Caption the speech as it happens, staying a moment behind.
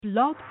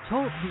Blog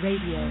Talk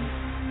Radio.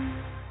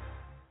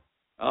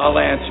 I'll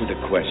answer the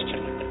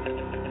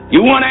question.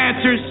 You want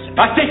answers?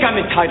 I think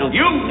I'm entitled.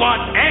 You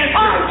want answers?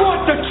 I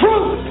want the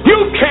truth!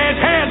 You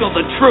can't handle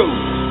the truth!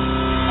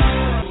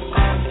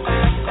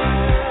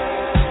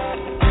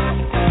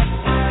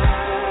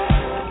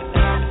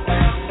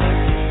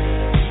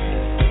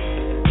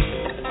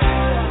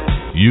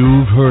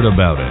 You've heard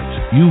about it.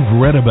 You've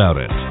read about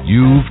it.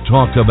 You've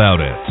talked about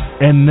it.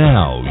 And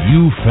now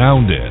you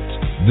found it.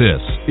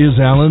 This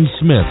is Alan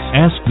Smith,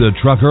 Ask the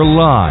Trucker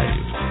Live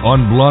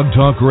on Blog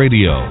Talk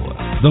Radio,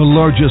 the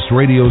largest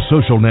radio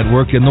social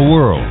network in the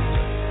world,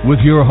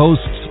 with your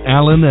hosts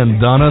Alan and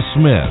Donna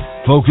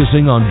Smith,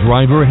 focusing on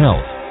driver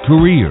health,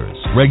 careers,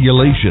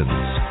 regulations,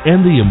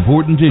 and the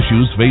important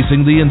issues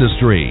facing the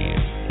industry.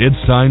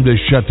 It's time to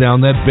shut down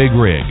that big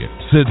rig,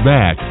 sit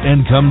back,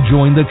 and come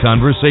join the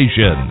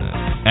conversation.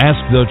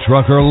 Ask the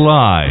Trucker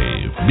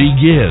Live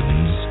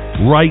begins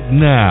right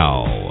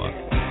now.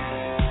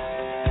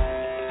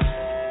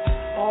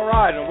 All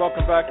right, and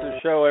welcome back to the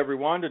show,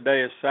 everyone.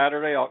 Today is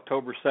Saturday,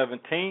 October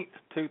 17th,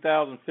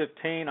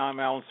 2015. I'm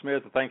Alan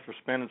Smith, and thanks for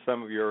spending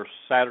some of your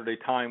Saturday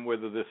time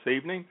with us this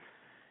evening.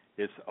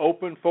 It's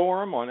open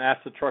forum on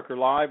Ask the Trucker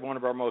Live, one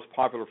of our most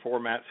popular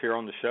formats here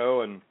on the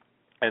show,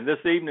 and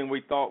this evening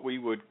we thought we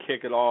would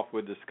kick it off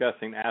with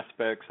discussing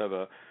aspects of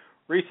a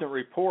recent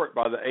report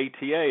by the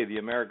ATA, the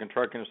American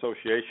Trucking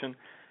Association,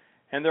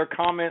 and their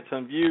comments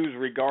and views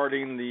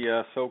regarding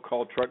the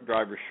so-called truck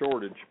driver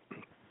shortage.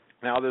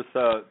 Now, this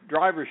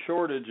driver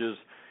shortage is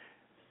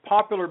a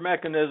popular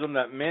mechanism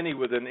that many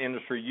within the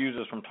industry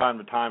uses from time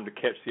to time to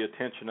catch the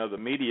attention of the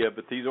media,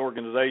 but these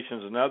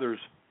organizations and others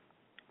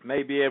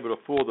may be able to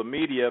fool the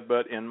media,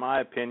 but in my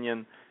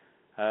opinion,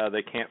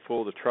 they can't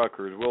fool the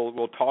truckers.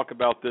 We'll talk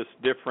about this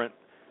different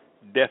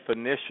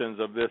definitions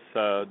of this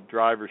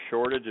driver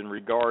shortage in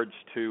regards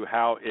to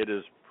how it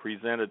is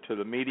presented to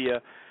the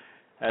media,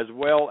 as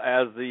well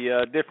as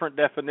the different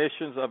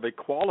definitions of a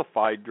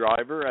qualified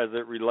driver as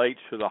it relates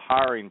to the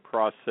hiring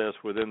process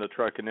within the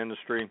trucking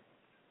industry,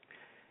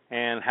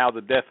 and how the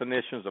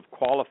definitions of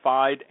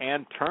qualified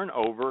and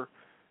turnover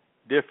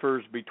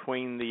differs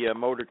between the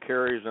motor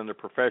carriers and the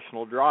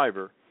professional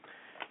driver.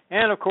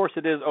 And, of course,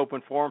 it is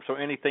open forum, so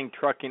anything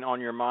trucking on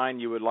your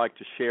mind you would like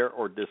to share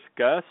or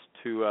discuss,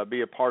 to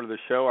be a part of the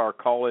show, our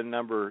call-in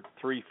number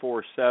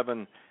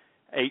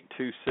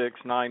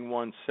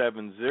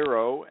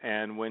 347-826-9170,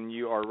 and when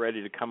you are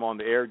ready to come on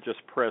the air,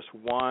 just press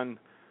 1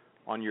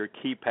 on your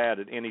keypad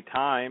at any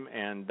time,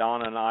 and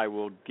Donna and I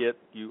will get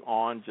you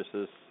on just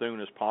as soon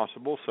as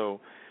possible. So,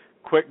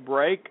 quick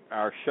break.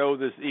 Our show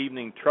this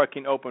evening,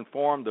 Trucking Open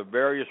Forum, the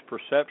various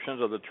perceptions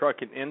of the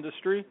trucking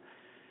industry,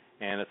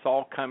 and it's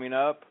all coming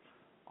up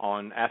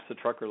on Ask the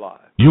Trucker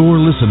Live. You're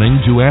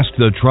listening to Ask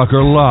the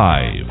Trucker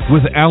Live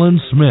with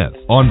Alan Smith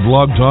on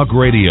Blog Talk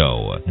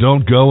Radio.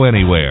 Don't go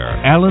anywhere.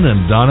 Alan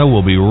and Donna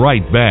will be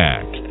right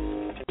back.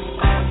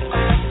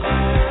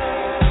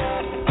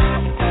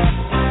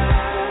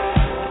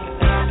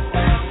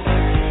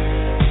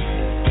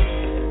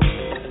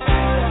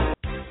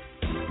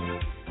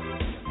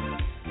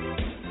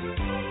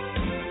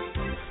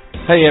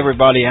 Hey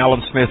everybody, Alan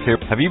Smith here.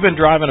 Have you been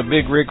driving a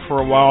big rig for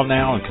a while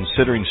now and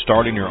considering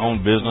starting your own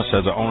business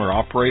as an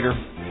owner-operator?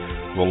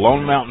 Well,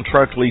 Lone Mountain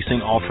Truck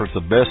Leasing offers the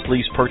best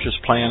lease purchase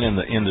plan in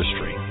the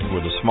industry.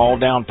 With a small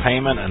down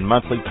payment and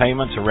monthly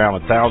payments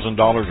around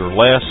 $1,000 or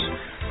less,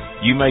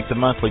 you make the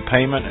monthly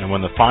payment, and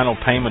when the final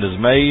payment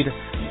is made,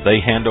 they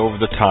hand over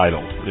the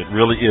title. It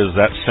really is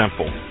that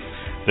simple.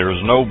 There is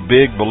no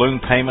big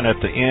balloon payment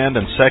at the end,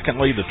 and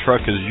secondly, the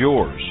truck is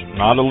yours,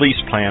 not a lease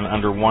plan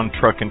under one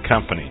trucking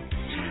company.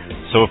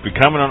 So if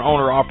becoming an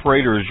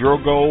owner-operator is your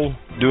goal,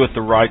 do it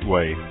the right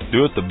way.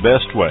 Do it the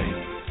best way.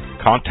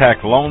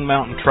 Contact Lone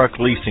Mountain Truck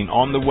Leasing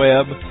on the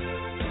web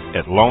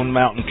at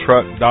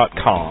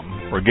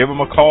lonemountaintruck.com or give them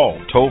a call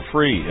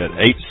toll-free at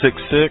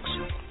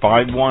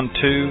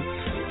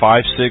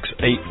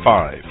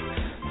 866-512-5685.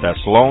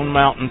 That's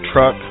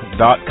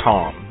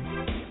lonemountaintruck.com.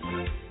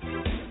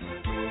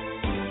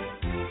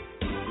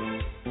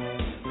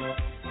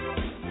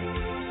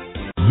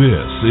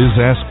 This is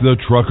Ask the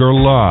Trucker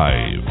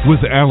Live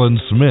with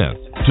Alan Smith.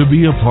 To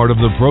be a part of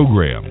the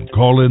program,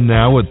 call in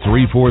now at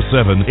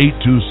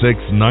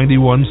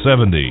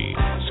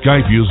 347-826-9170.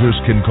 Skype users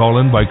can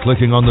call in by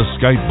clicking on the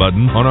Skype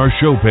button on our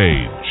show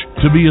page.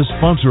 To be a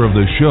sponsor of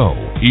the show,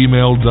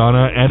 email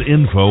Donna at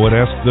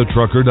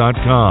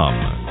info@askthetrucker.com.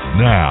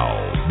 Now,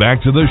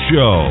 back to the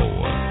show.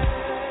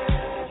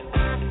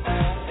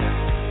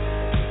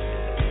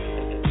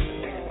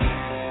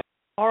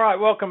 All right,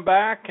 welcome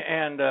back,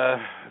 and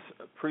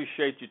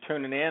appreciate you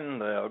tuning in.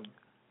 The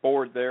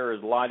board there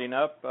is lighting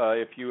up.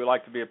 If you would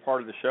like to be a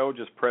part of the show,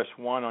 just press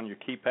 1 on your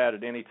keypad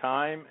at any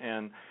time.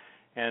 And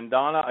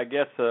Donna, I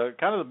guess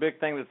kind of the big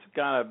thing that's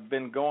kind of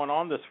been going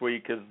on this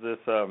week is this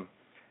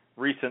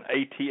recent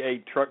ATA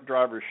truck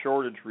driver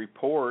shortage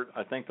report.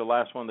 I think the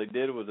last one they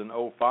did was in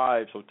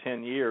 2005, so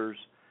 10 years.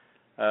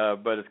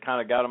 But it's kind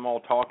of got them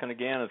all talking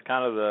again. It's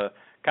kind of the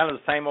kind of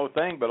the same old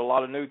thing, but a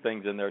lot of new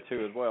things in there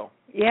too as well.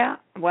 Yeah,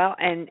 well,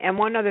 and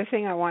one other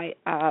thing I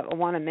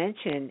want to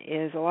mention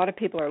is a lot of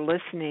people are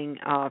listening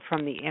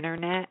from the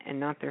internet and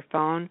not their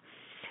phone.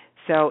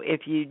 So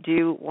if you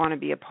do want to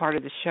be a part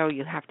of the show,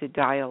 you have to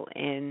dial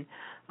in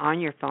on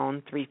your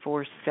phone,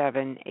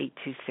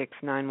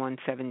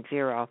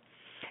 347-826-9170,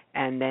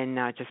 and then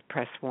just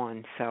press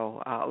 1.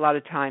 So a lot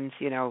of times,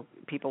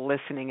 people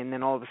listening, and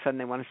then all of a sudden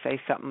they want to say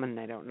something and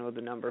they don't know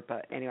the number.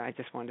 But anyway, I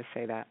just wanted to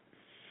say that.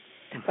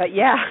 But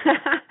yeah,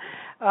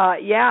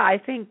 I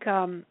think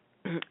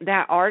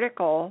that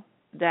article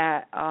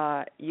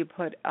that you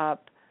put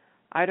up,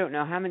 I don't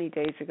know how many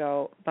days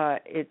ago,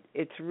 but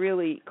it's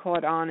really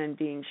caught on and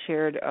being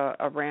shared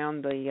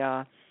around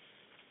the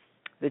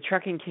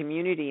trucking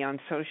community on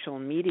social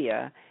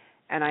media,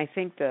 and I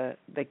think the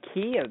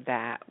key of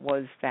that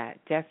was that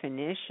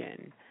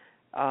definition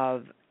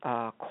of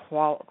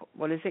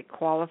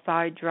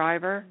qualified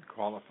driver?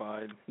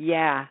 Qualified.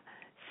 Yeah.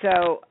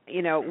 So,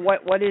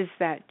 what is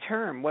that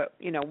term?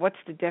 What's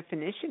the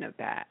definition of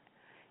that?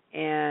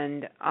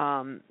 And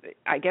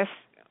I guess,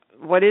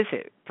 what is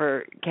it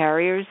for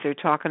carriers? They're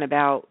talking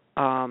about,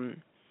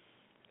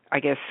 I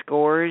guess,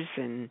 scores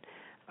and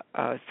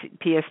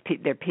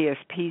PSP, their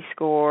PSP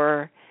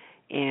score,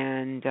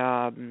 and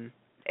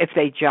if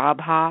they job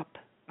hop,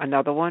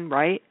 another one,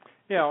 right?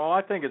 Yeah. Well,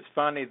 I think it's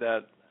funny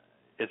to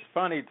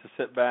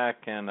sit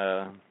back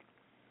and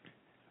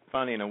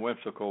funny in a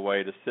whimsical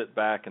way to sit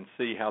back and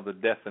see how the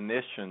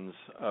definitions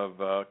of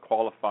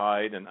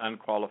qualified and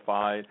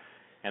unqualified,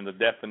 and the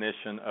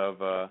definition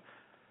of a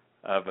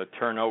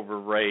turnover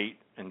rate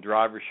and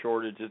driver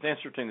shortage. It's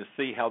interesting to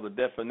see how the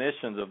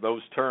definitions of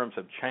those terms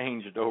have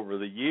changed over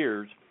the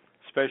years,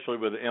 especially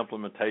with the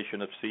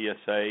implementation of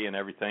CSA and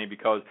everything,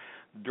 because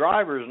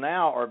drivers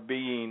now are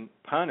being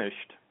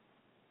punished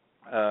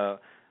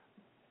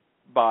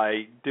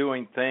by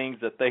doing things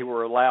that they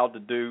were allowed to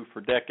do for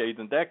decades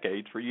and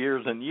decades, for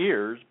years and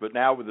years, but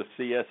now with the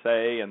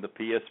CSA and the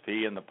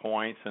PSP and the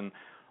points and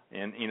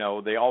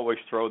they always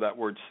throw that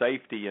word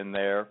safety in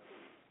there.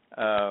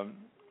 Now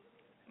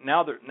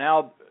it's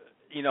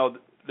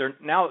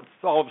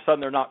all of a sudden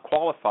they're not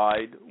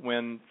qualified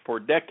when for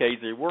decades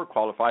they were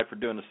qualified for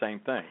doing the same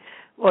thing.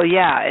 Well,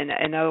 yeah.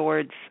 In other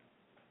words,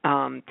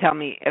 tell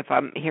me if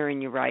I'm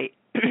hearing you right.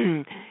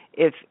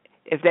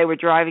 If they were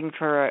driving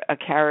for a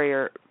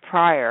carrier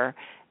prior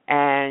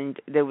and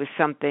there was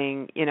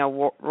something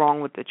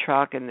wrong with the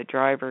truck and the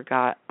driver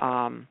got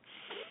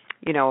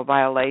a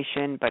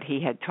violation, but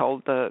he had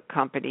told the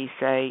company,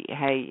 say,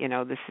 hey,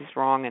 this is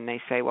wrong, and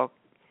they say, well,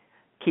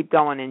 keep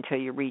going until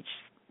you reach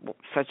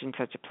such and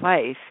such a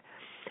place,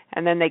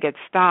 and then they get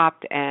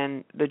stopped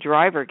and the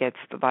driver gets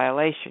the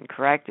violation,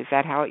 correct? Is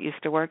that how it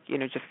used to work?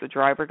 Just the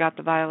driver got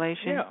the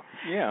violation?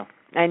 Yeah.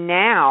 And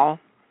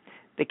now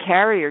the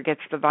carrier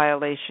gets the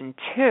violation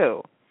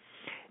too.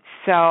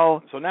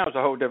 So now it's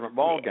a whole different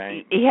ball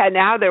game. Yeah,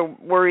 now they're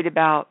worried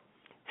about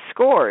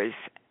scores.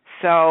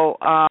 So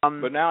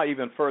but now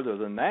even further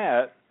than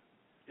that,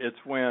 it's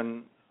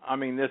when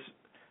this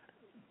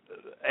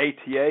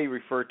ATA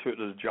referred to it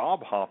as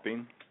job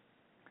hopping.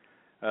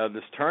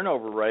 This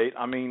turnover rate.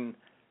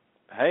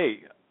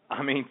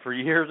 For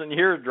years and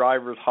years,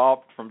 drivers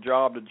hopped from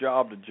job to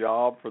job to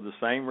job for the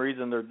same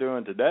reason they're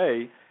doing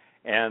today,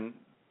 and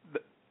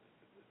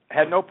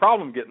had no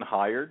problem getting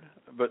hired.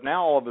 But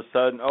now all of a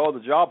sudden,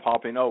 the job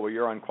hopping. Oh, well,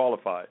 you're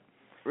unqualified.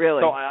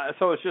 Really?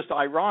 So it's just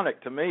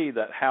ironic to me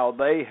that how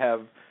they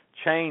have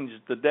changed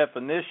the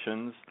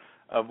definitions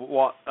of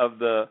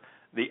the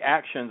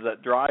actions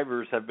that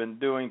drivers have been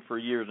doing for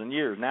years and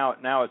years. Now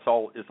it's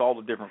all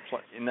the different.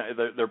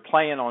 They're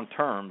playing on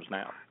terms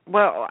now.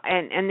 Well,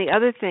 and the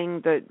other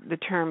thing, the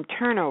term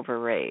turnover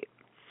rate.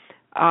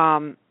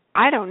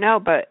 I don't know,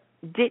 but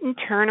didn't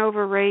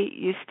turnover rate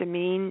used to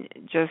mean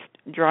just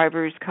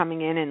drivers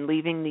coming in and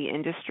leaving the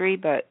industry?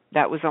 But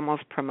that was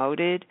almost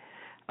promoted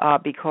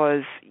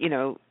because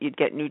you'd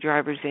get new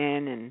drivers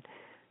in and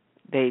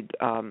they'd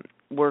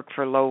work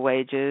for low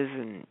wages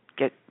and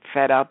get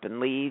fed up and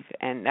leave,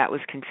 and that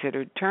was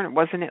considered turnover.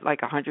 Wasn't it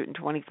like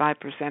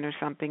 125% or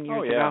something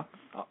years ago?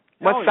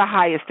 What's the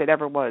highest it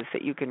ever was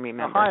that you can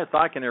remember? The highest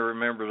I can ever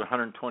remember is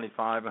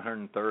 125,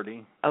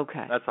 130.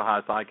 Okay. That's the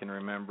highest I can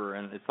remember,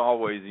 and it's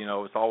always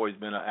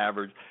been an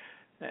average.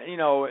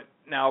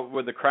 Now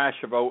with the crash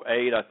of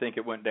 2008, I think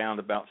it went down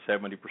to about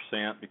 70%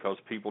 because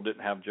people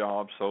didn't have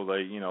jobs, so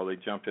they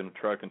jumped in a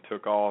truck and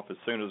took off. As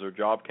soon as their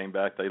job came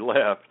back, they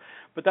left.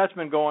 But that's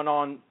been going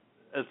on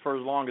for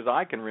as long as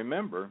I can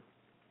remember.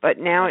 But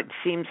now it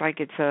seems like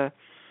it's a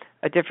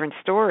different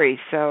story.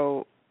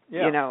 So,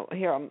 yeah.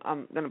 Here I'm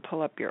going to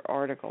pull up your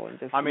article and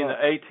just the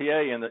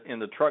ATA in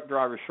the truck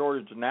driver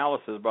shortage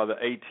analysis by the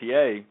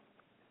ATA,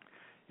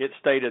 it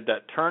stated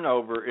that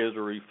turnover is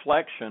a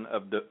reflection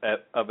of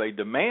a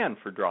demand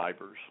for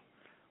drivers,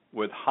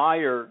 with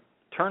higher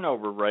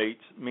turnover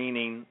rates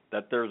meaning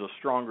that there's a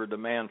stronger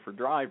demand for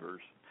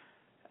drivers.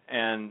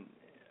 And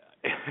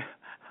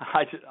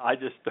I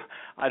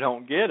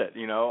don't get it.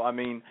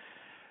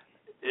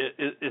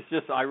 It's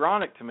just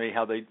ironic to me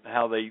how they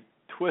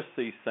twist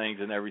these things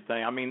and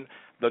everything.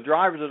 the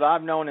drivers that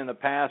I've known in the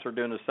past are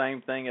doing the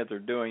same thing that they're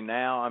doing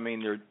now. I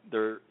mean,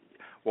 they're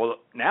well,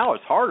 now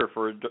it's harder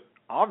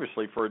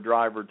obviously for a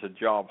driver to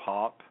job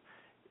hop,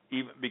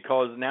 even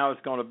because now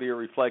it's going to be a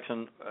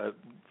reflection of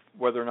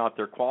whether or not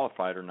they're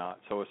qualified or not.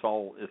 So it's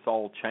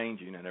all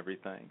changing and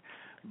everything.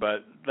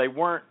 But they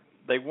weren't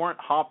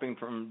hopping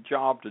from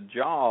job to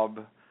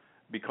job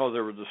because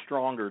there was a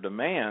stronger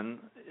demand.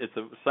 It's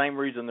the same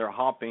reason they're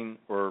hopping,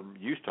 or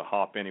used to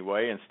hop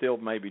anyway, and still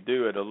maybe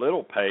do at a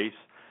little pace,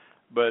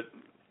 but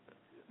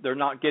they're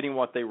not getting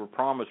what they were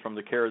promised from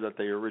the carrier that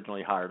they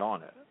originally hired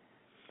on it.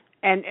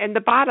 And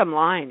the bottom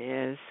line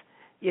is,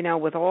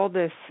 with all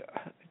this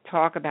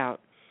talk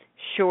about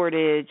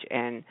shortage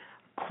and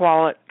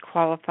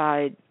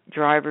qualified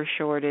driver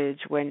shortage,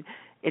 when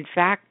in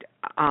fact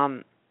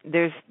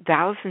there's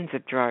thousands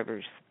of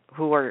drivers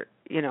who are,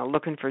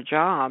 looking for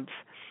jobs,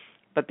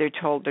 but they're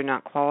told they're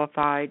not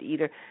qualified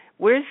either.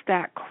 Where's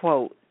that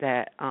quote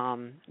that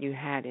you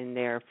had in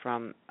there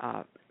from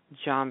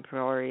John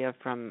Peoria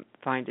from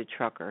Find a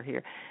Trucker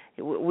here?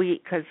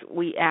 Because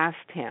we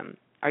asked him,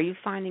 are you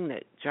finding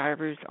that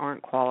drivers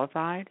aren't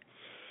qualified?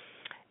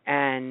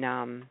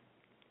 And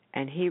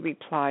he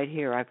replied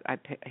here,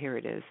 here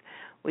it is,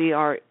 we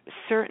are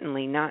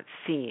certainly not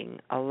seeing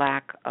a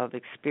lack of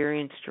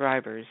experienced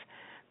drivers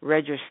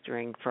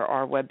registering for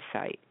our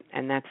website,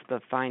 and that's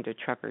the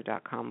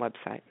findatrucker.com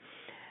website,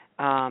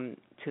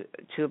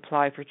 to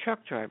apply for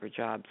truck driver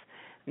jobs.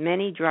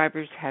 Many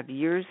drivers have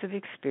years of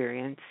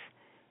experience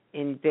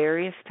in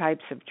various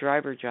types of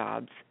driver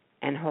jobs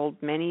and hold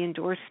many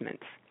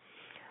endorsements.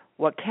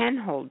 What can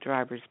hold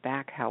drivers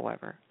back,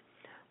 however,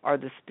 are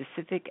the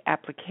specific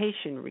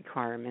application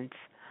requirements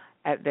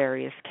at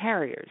various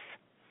carriers.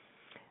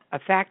 A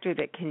factor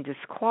that can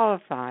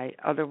disqualify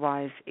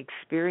otherwise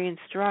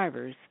experienced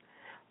drivers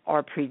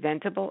are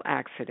preventable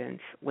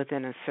accidents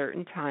within a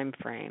certain time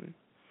frame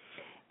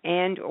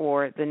and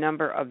or the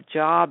number of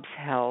jobs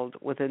held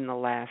within the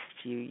last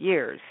few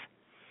years.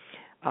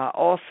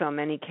 Also,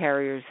 many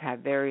carriers have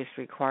various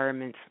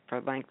requirements for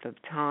length of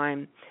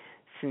time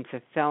since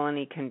a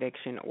felony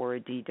conviction or a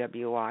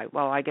DWI.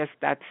 Well, I guess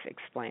that's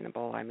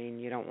explainable. I mean,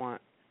 you don't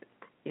want,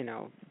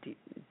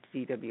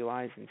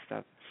 DWIs and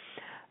stuff.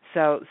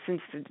 So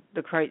since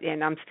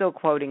and I'm still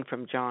quoting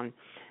from John,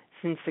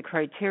 since the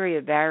criteria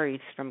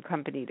varies from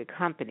company to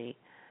company,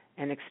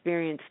 an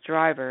experienced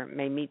driver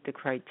may meet the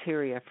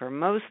criteria for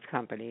most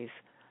companies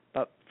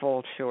but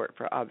fall short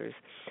for others.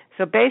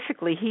 So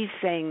basically he's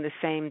saying the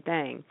same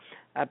thing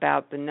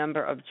about the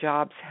number of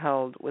jobs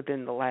held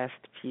within the last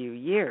few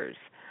years.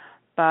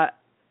 But,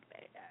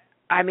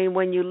 I mean,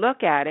 when you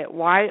look at it,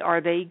 why are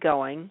they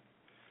going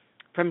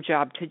from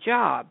job to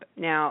job?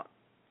 Now,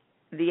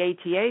 the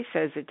ATA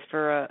says it's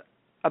for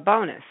a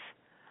bonus.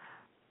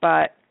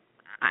 But,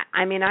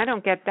 I mean, I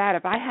don't get that.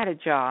 If I had a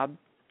job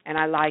and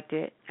I liked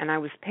it and I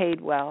was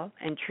paid well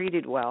and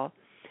treated well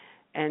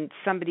and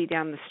somebody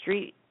down the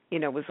street,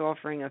 was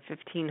offering a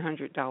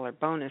 $1,500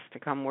 bonus to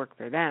come work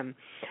for them,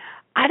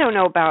 I don't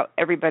know about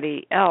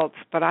everybody else,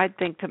 but I'd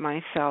think to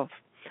myself,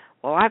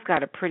 well, I've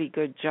got a pretty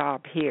good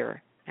job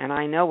here, and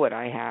I know what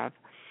I have.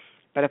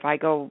 But if I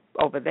go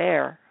over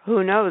there,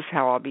 who knows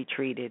how I'll be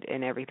treated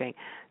and everything.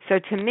 So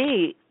to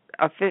me,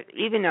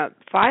 even a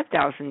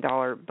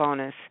 $5,000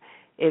 bonus,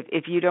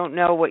 if you don't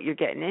know what you're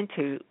getting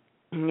into,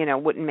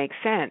 wouldn't make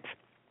sense.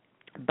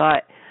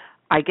 But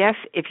I guess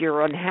if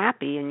you're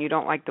unhappy and you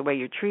don't like the way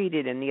you're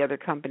treated and the other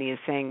company is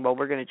saying, well,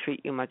 we're going to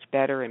treat you much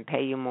better and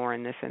pay you more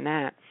and this and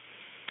that,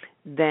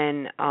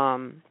 then,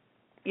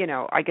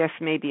 I guess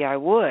maybe I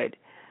would.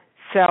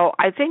 So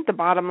I think the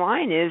bottom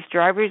line is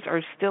drivers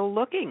are still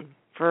looking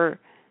for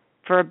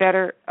a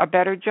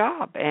better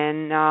job,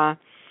 and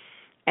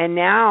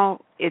now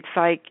it's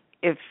like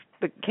if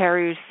the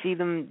carriers see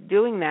them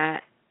doing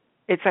that,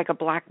 it's like a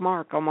black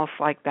mark, almost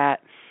like that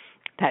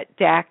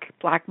DAC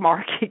black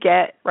mark you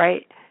get,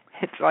 right?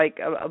 It's like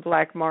a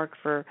black mark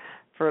for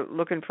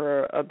looking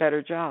for a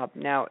better job.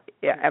 Now,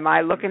 am I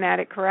looking at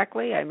it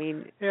correctly? I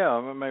mean,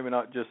 yeah, maybe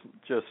not just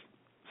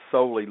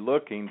solely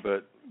looking,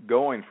 but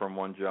going from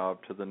one job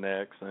to the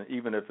next, and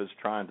even if it's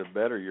trying to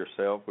better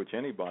yourself, which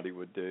anybody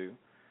would do.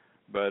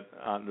 But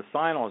the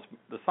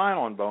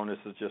sign-on bonus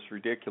is just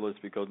ridiculous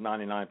because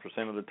 99%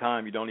 of the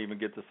time you don't even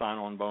get the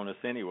sign-on bonus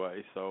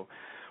anyway. So,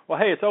 well,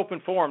 hey, it's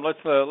open forum. Let's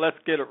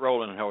get it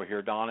rolling over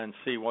here, Donna, and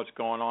see what's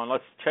going on.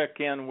 Let's check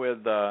in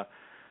with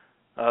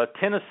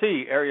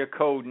Tennessee, area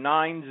code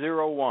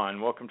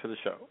 901. Welcome to the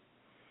show.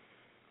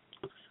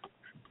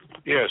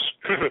 Yes.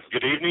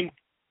 Good evening.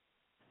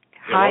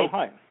 Hi. Hello.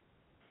 Hi.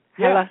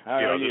 Hello. How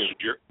are you?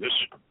 This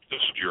is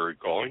Jerry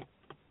calling.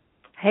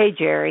 Hey,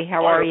 Jerry.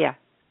 How are you?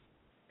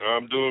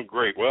 I'm doing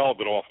great. Well, I've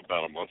been off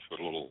about a month with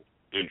a little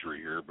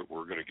injury here, but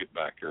we're going to get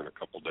back here in a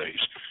couple of days.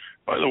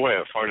 By the way,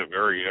 I find it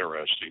very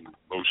interesting.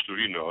 Most of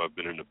you know I've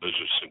been in the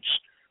business since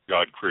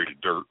God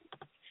created dirt.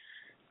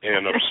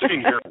 And I'm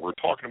sitting here, we're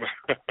talking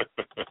about,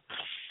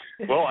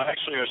 well,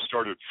 actually I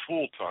started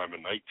full-time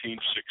in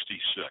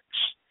 1966,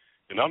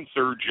 and I'm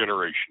third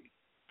generation.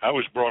 I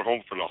was brought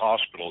home from the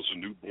hospital as a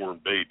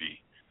newborn baby,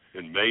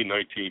 in May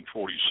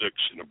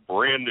 1946 in a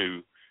brand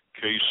new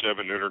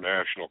K7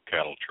 International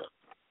cattle truck.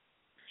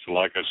 So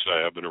like I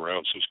say, I've been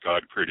around since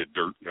God created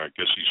dirt, and I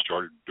guess he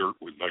started dirt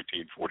with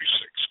 1946.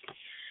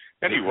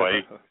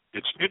 Anyway,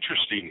 it's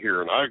interesting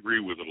here, and I agree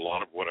with a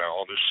lot of what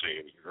Alan is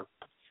saying here.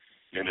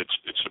 And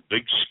it's a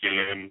big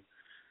scam.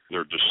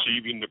 They're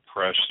deceiving the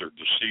press. They're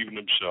deceiving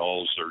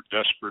themselves. They're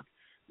desperate.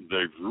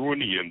 They've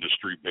ruined the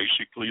industry,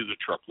 basically the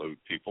truckload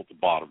people, the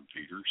bottom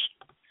feeders.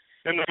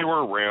 And they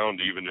were around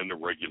even in the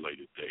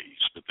regulated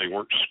days, but they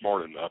weren't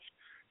smart enough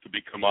to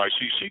become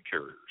ICC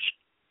carriers,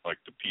 like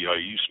the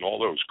PIEs and all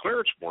those.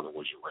 Clarence Warner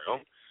was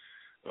around.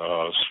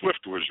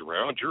 Swift was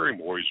around. Jerry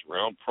Moy was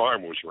around.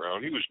 Prime was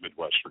around. He was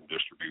Midwestern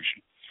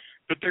Distribution.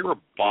 But they were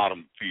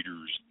bottom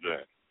feeders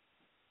then.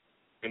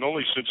 And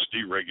only since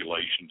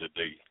deregulation did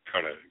they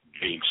kind of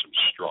gain some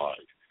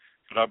stride.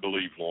 But I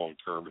believe long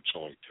term it's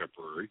only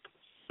temporary.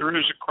 There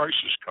is a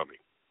crisis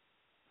coming.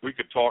 We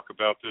could talk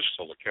about this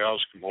till the cows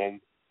come home.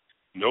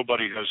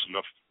 Nobody has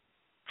enough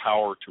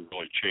power to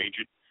really change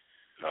it.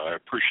 I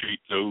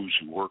appreciate those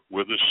who work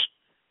with us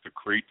to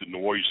create the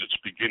noise that's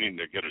beginning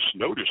to get us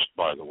noticed,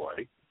 by the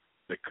way,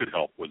 that could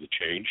help with the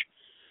change.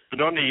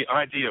 But on the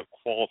idea of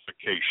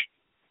qualification,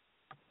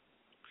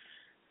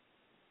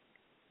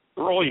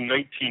 early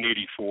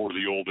 1984,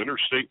 the old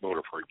interstate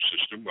motor freight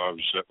system,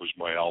 that was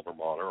my alma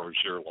mater. I was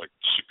there like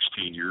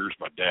 16 years.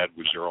 My dad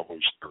was there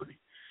almost 30.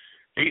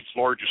 8th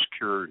largest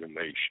carrier in the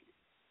nation.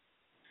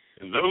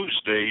 In those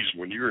days,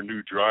 when you're a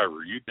new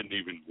driver, you didn't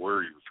even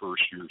wear your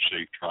first year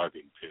safe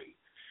driving pin.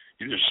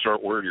 You didn't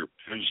start wearing your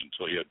pins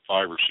until you had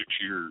 5 or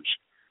 6 years.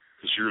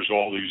 Because here's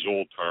all these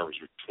old timers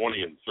with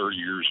 20 and 30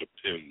 years of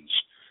pins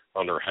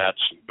on their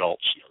hats and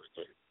belts and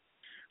everything.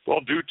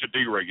 Well, due to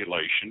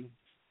deregulation,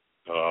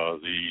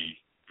 the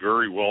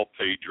very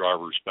well-paid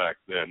drivers back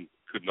then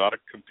could not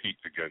compete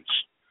against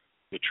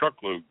the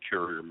truckload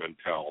carrier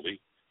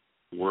mentality,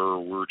 where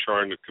we're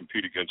trying to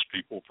compete against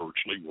people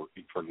virtually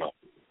working for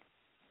nothing.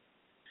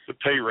 The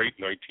pay rate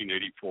in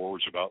 1984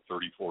 was about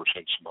 34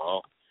 cents a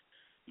mile.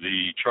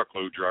 The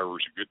truckload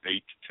drivers a good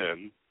 8 to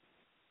 10.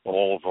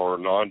 All of our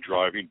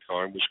non-driving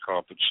time was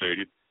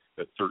compensated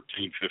at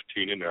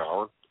 $13.15 an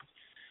hour.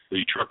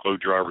 The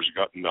truckload drivers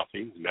got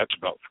nothing, and that's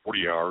about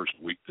 40 hours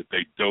a week that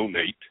they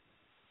donate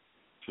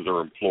to their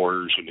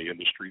employers in the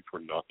industry for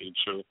nothing.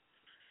 So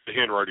the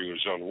handwriting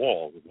was on the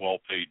wall. The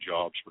well-paid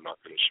jobs were not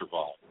going to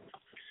survive.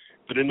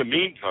 But in the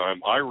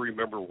meantime, I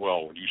remember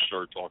well when you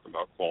started talking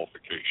about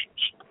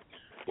qualifications.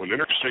 When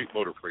Interstate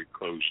Motor Freight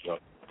closed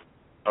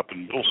up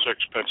in Middlesex,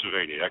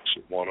 Pennsylvania,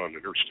 exit 1 on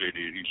Interstate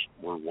 80s,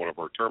 where one of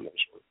our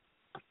terminals were,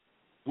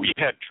 we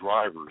had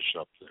drivers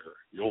up there,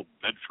 the old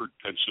Bedford,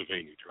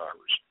 Pennsylvania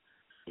drivers,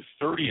 with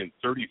 30 and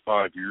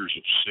 35 years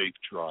of safe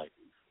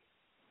driving.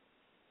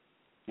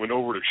 Went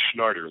over to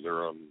Schneider,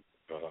 they're on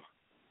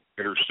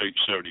Interstate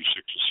 76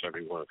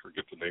 and 71, I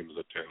forget the name of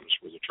the town, it's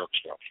where the truck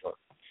stops are,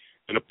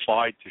 and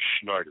applied to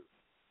Schneider.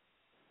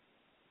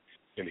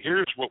 And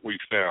here's what we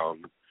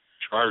found.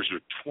 Drivers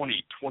with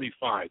 20,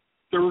 25,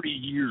 30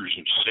 years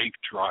of safe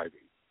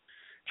driving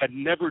had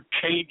never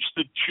changed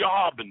the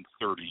job in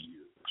 30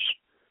 years.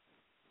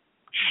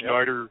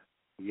 Schneider,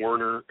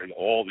 Werner, and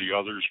all the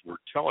others were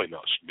telling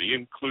us, me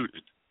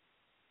included,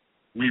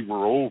 we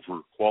were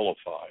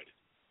overqualified.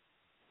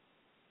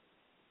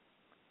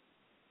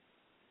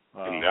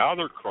 And now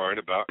they're crying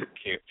about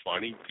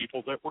finding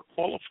people that were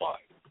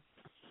qualified.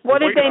 What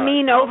did they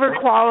mean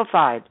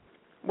overqualified?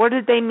 What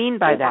did they mean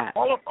by that?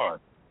 Overqualified.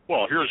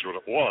 Well, here's what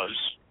it was.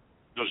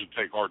 It doesn't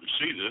take hard to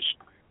see this.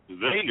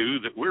 They knew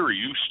that we were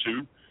used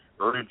to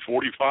earning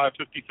 $45,000,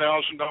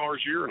 $50,000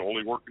 a year and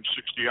only working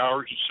 60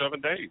 hours in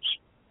 7 days.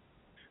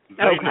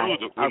 They know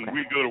that when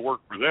we go to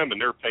work for them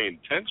and they're paying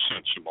 10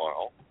 cents a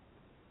mile,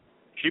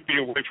 keeping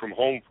you away from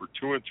home for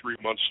 2 and 3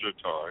 months at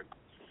a time,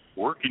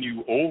 working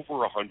you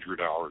over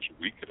 100 hours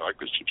a week, and I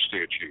could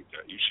substantiate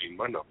that. You've seen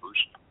my numbers.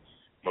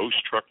 Most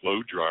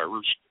truckload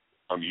drivers,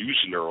 I'm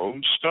using their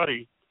own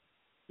study,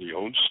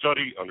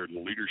 under the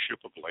leadership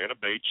of Lana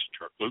Bates,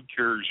 Truckload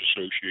Carriers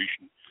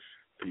Association,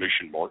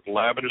 commissioned Martin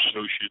Lab and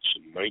Associates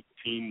in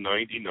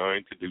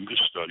 1999 to do the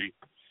study.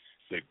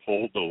 They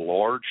polled the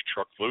large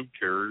truckload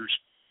carriers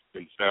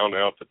and found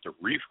out that the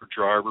reefer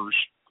drivers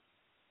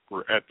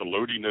were at the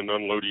loading and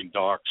unloading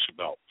docks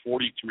about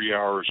 43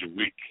 hours a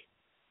week.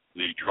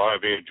 The dry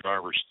van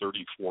drivers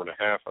 34 and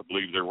a half. I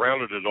believe they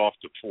rounded it off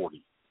to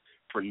 40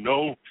 for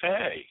no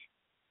pay.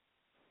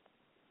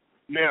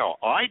 Now,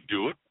 I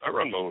do it. I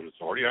run my own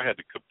authority. I had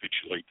to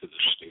capitulate to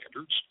the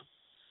standards.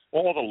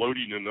 All the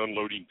loading and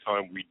unloading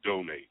time we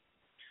donate.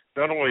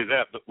 Not only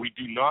that, but we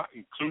do not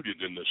include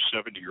it in the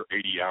 70 or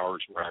 80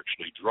 hours we're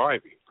actually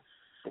driving.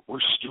 But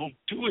we're still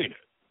doing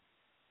it.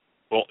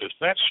 Well, if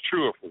that's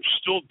true, if we're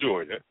still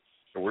doing it,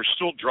 and we're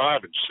still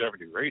driving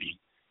 70 or 80,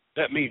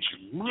 that means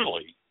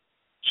really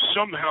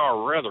somehow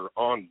or other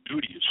on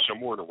duty is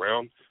somewhere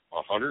around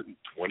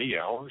 120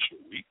 hours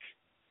a week.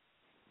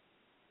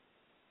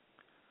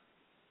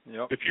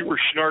 Yep. If you were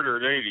Schneider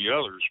and any of the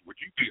others, would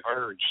you be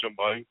hiring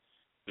somebody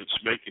that's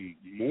making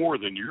more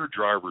than your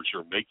drivers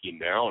are making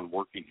now and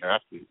working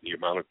half the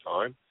amount of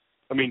time?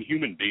 I mean,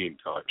 human being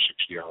time,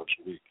 60 hours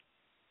a week.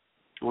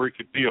 Where he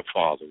could be a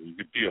father, he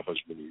could be a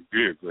husband, he could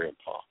be a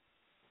grandpa.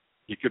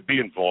 He could be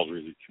involved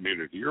with the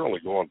community. You're only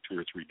going 2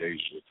 or 3 days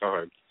at a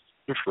time.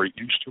 The freight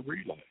used to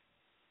relay.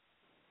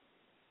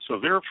 So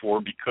therefore,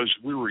 because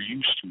we were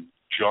used to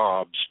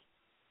jobs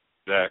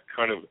that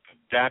kind of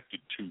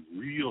adapted to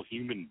real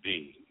human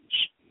beings,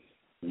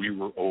 we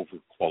were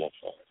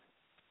overqualified.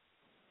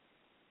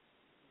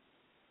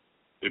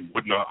 It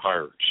would not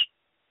hire us.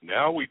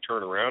 Now we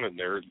turn around and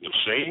they're the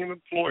same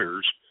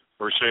employers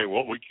are saying,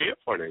 well, we can't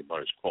find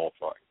anybody who's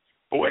qualified.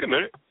 But wait a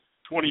minute.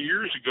 20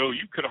 years ago,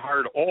 you could have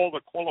hired all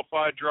the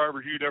qualified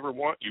drivers you'd ever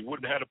want. You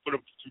wouldn't have had to put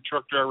them through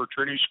truck driver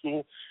training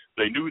school.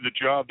 They knew the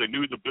job. They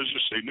knew the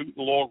business. They knew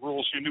the law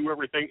rules. They knew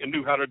everything and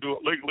knew how to do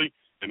it legally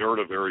and earn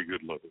a very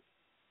good living.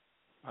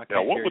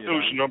 Now, what would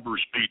those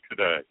numbers be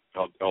today?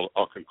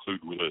 I'll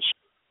conclude with this.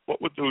 What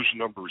would those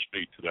numbers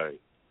be today?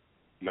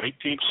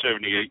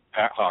 1978,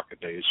 Pat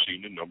Hockaday has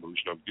seen the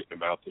numbers, and I'm getting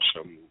them out to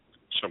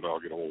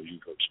somehow get a hold of you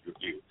folks.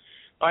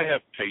 I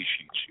have pay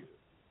sheets here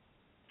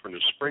from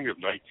the spring of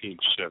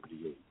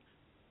 1978,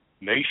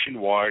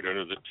 nationwide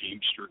under the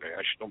Teamster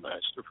National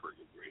Master Freight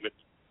Agreement.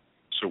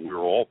 So we were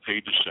all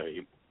paid the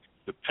same.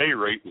 The pay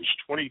rate was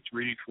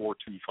 $23.425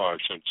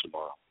 a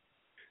mile.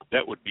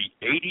 That would be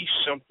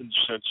 80-something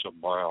cents a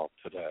mile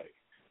today.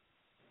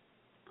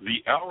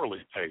 The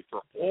hourly pay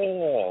for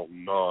all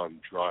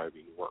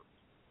non-driving work,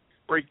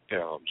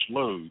 breakdowns,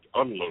 load,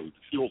 unload,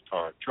 fuel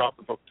time, drop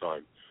and hook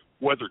time,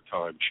 weather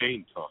time,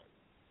 chain time,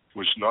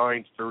 was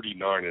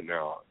 $9.39 an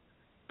hour.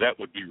 That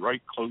would be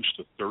right close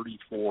to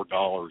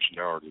 $34 an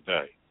hour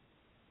today.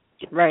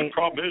 Right. The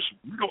problem is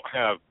we don't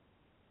have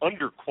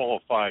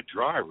underqualified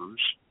drivers.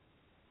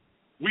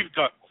 We've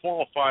got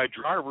qualified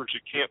drivers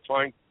that can't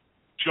find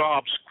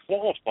jobs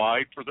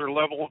qualified for their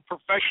level of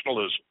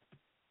professionalism.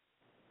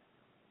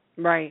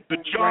 Right. The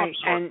jobs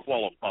aren't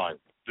qualified.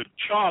 The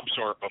jobs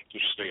aren't up to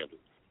standard.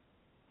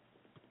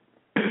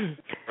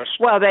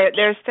 Well,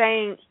 they're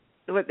saying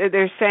what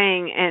they're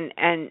saying,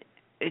 and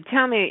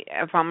tell me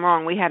if I'm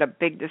wrong. We had a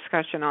big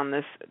discussion on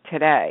this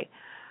today,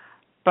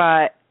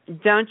 but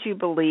don't you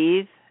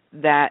believe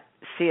that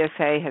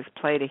CSA has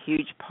played a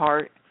huge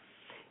part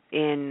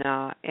in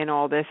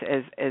all this,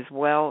 as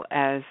well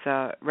as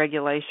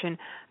regulation?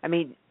 I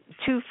mean,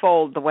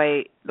 twofold. The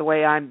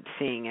way I'm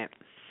seeing it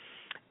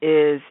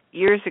is,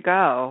 years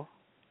ago,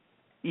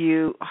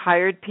 you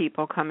hired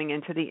people coming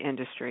into the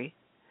industry,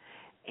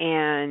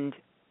 and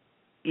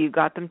you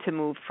got them to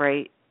move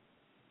freight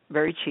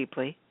very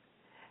cheaply.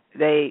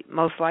 They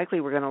most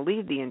likely were going to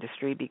leave the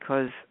industry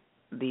because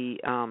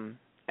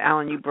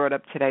Alan, you brought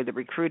up today the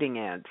recruiting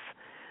ads.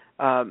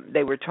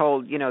 They were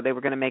told, they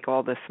were going to make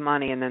all this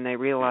money, and then they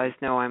realized,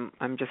 no,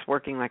 I'm just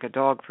working like a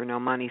dog for no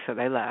money, so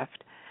they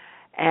left.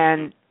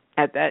 And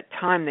at that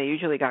time, they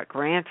usually got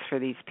grants for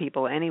these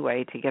people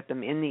anyway to get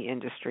them in the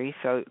industry,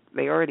 so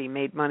they already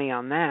made money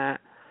on that,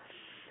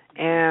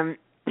 and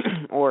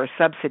or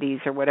subsidies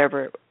or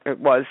whatever it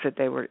was that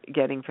they were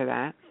getting for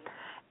that.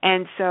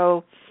 And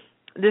so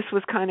this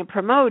was kind of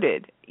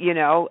promoted,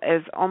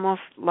 as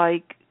almost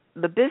like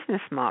the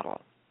business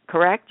model.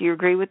 Correct? Do you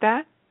agree with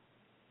that?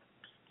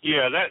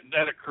 Yeah,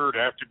 that occurred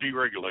after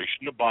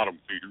deregulation. The bottom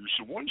feeders,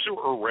 the ones that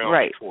were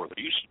around before,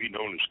 they used to be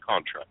known as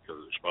contract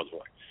carriers, by the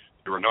way.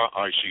 They were not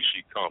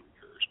ICC common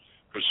carriers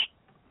because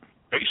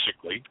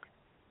basically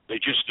they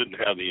just didn't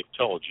have the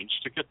intelligence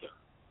to get there.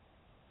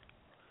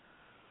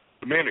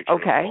 The management.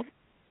 Okay.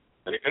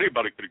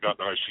 Anybody could have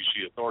gotten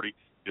ICC authority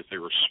if they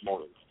were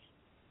smart enough.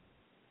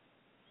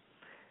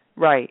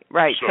 Right.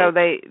 So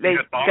they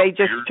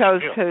just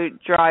chose to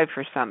drive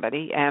for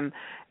somebody, and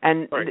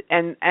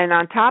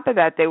on top of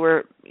that, they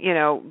were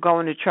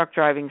going to truck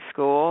driving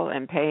school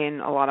and paying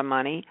a lot of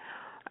money,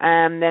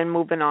 and then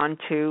moving on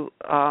to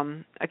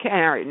a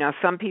carrier. Now,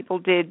 some people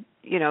did,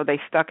 they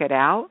stuck it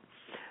out.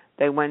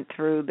 They went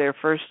through their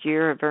first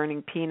year of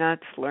earning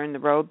peanuts, learned the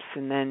ropes,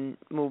 and then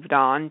moved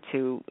on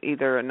to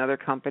either another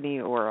company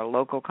or a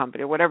local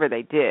company or whatever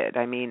they did.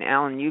 I mean,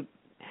 Alan, you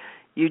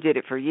did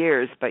it for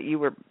years, but you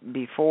were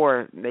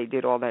before they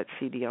did all that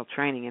CDL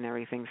training and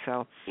everything,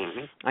 so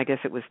I guess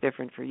it was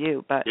different for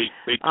you. But me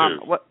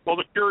too.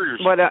 The carriers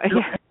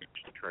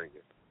used to train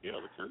it. Yeah,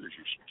 the carriers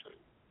used to train it.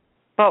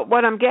 But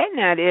what I'm getting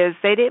at is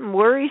they didn't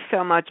worry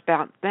so much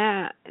about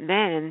that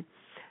then,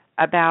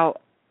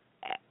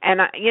 and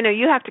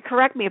you have to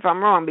correct me if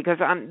I'm wrong, because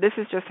this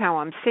is just how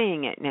I'm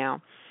seeing it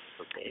now,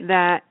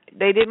 that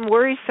they didn't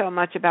worry so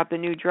much about the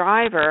new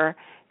driver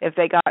if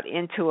they got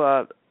into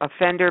a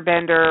fender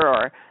bender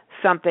or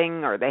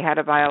something, or they had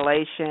a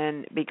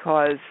violation,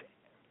 because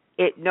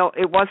it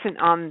wasn't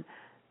on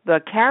the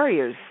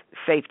carrier's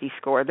safety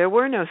score. There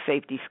were no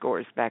safety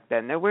scores back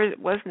then. There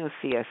was no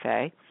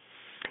CSA,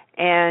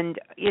 and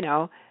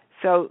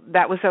so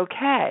that was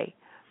okay.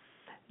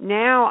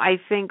 Now I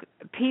think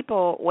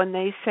people, when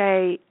they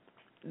say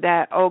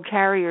that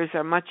carriers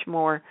are much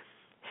more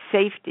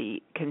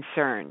safety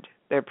concerned,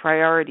 their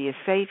priority is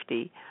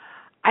safety,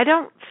 I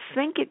don't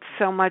think it's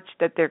so much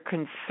that they're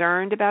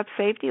concerned about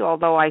safety,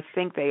 although I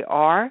think they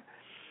are.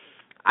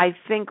 I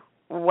think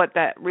what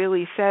that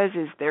really says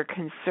is they're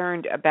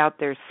concerned about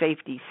their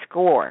safety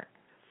score.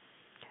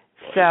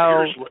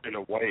 So here's what in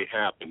a way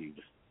happened.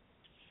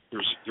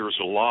 There's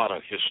a lot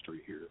of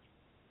history here.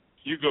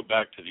 You go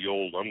back to the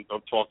old, I'm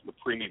talking the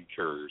premium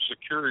carriers, the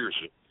carriers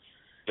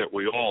that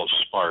we all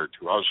aspired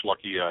to. I was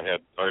lucky I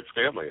had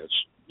family.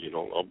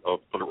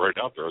 I'll put it right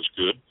out there. I was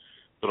good,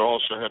 but I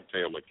also had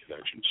family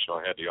connections, so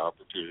I had the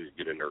opportunity to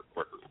get in there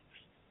quicker.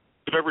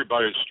 But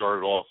everybody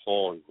started off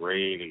hauling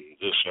grain and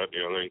this, that, and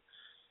the other thing.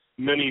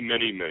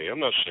 Many, I'm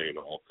not saying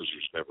all because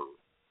there's never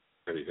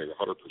anything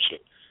 100%,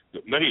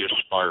 but many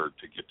aspired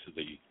to get to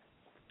the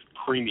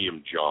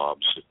premium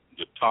jobs,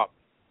 the top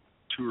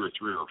 200 or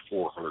 300 or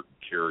 400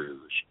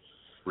 carriers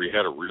where you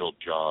had a real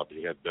job,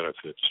 and you had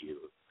benefits, and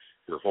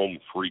you're home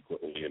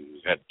frequently, and you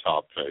had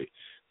top pay.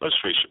 Let's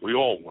face it, we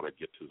all want to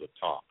get to the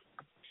top.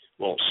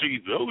 Well, see,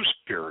 those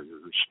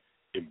carriers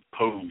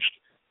imposed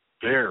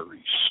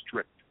very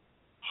strict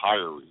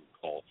hiring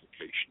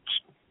qualifications.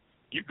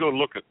 You go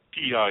look at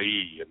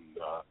PIE and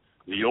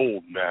the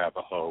old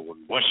Navajo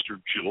and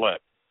Western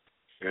Gillette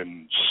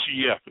and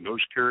CF and those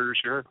carriers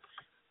there,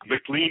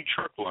 McLean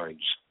Truck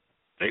Lines,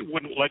 they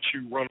wouldn't let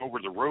you run over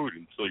the road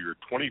until you're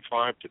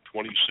 25 to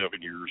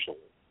 27 years old.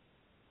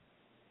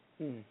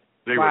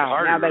 They wow, would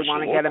hire now they you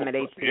want to get them at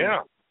 18.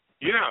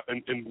 Yeah,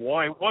 and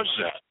why was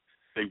that?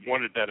 They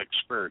wanted that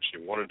experience.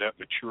 They wanted that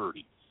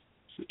maturity.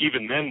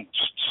 Even then,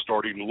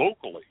 starting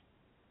locally,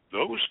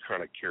 those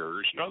kind of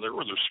carriers, now there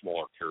were the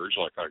smaller carriers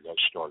like I got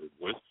started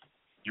with.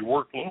 You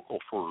work local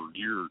for a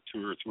year,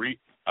 2 or 3,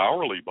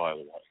 hourly, by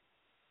the way.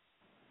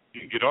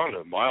 You get on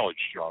to mileage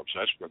jobs.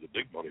 That's where the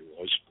big money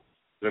was.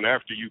 Then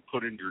after you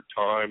put in your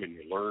time and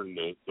you learn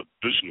the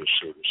business,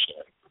 so to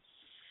say,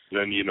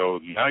 then,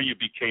 now you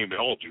became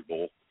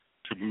eligible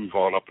to move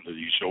on up into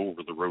these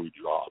over-the-road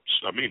jobs.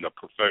 I mean, the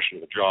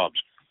professional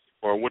jobs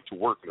where I went to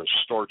work in a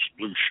starched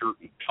blue shirt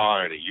and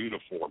tie and a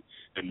uniform,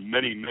 and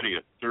many,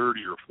 a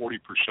 30 or 40%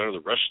 of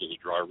the rest of the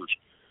drivers,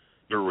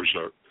 there was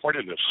quite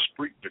an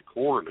esprit de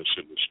corps in this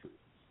industry.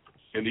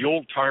 And the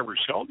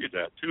old-timers held you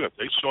that, too. If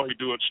they saw you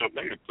doing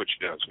something, they would put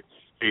you down and say,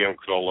 hey,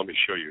 Uncle, let me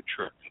show you a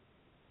trick.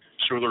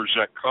 So there's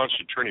that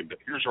constant training.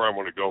 But here's where I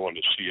want to go on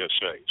the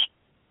CSAs.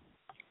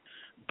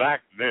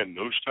 Back then,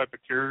 those type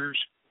of carriers,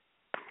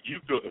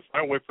 if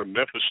I went from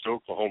Memphis to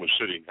Oklahoma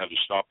City and had to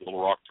stop at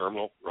Little Rock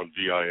Terminal, run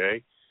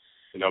VIA,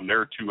 and I'm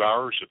there 2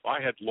 hours, if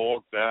I had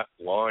logged that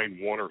line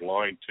 1 or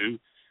line 2,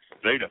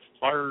 they'd have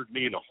fired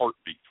me in a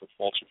heartbeat for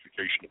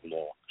falsification of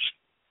logs.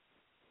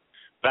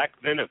 Back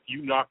then, if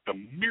you knocked a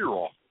mirror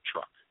off the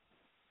truck,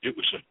 it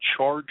was a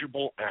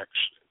chargeable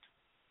accident.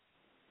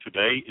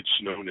 Today,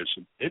 it's known as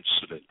an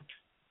incident.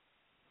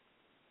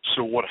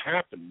 So what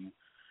happened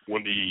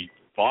when the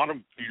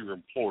bottom feeder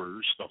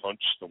employers, the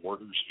Hunts, the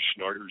Warners, the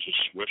Schneiders, the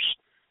Swifts,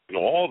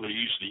 all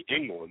these, the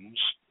Englands,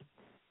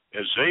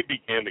 as they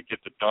began to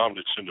get the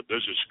dominance in the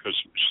business because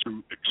it was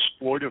through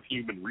exploitive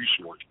human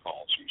resource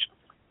policies,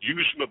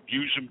 use them,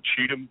 abuse them,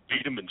 cheat them,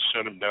 beat them, and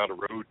send them down the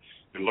road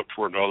and look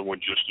for another one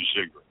just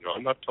as ignorant. Now,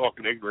 I'm not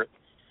talking ignorant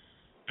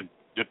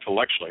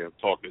intellectually. I'm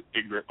talking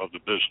ignorant of the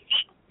business.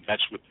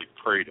 That's what they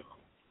preyed on.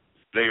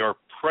 They are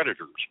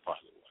predators, by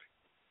the way.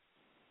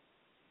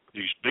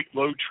 These big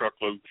load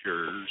truckload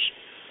carriers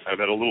have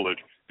had a little,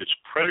 it's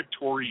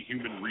predatory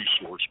human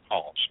resource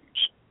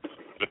policies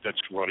that's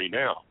running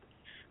out.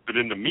 But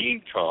in the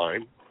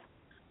meantime,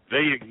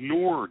 they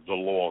ignored the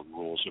log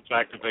rules. In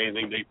fact, if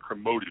anything, they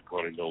promoted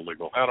running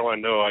illegal. How do I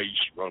know? I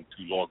used to run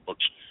 2 log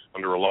books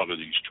under a lot of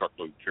these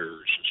truckload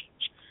carrier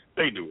systems.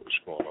 They knew what was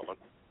going on.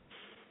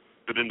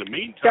 But in the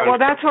meantime... Well,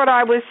 that's what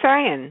I was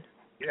saying.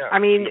 Yeah. I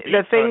mean,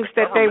 the things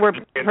that they were...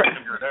 figure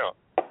it out.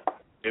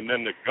 And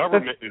then the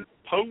government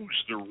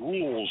imposed the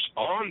rules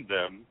on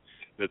them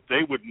that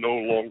they would no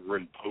longer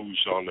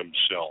impose on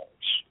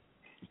themselves.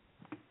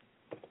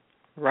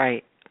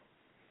 Right.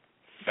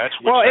 That's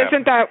what's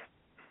happening.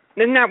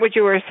 Isn't that what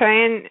you were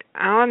saying,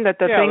 Alan, that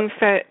the things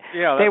that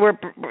they were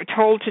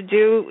told to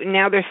do,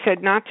 now they're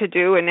said not to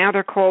do, and now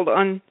they're called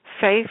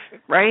unsafe,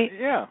 right?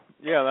 Yeah,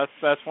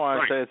 that's why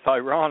I say it's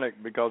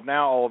ironic, because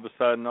now all of a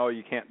sudden, no,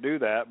 you can't do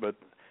that, but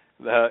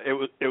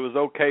it was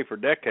okay for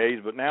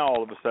decades, but now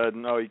all of a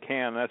sudden, no, you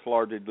can. That's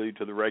largely due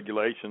to the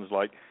regulations,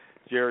 like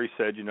Jerry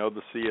said,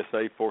 the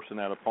CSA forcing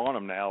that upon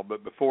them now.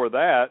 But before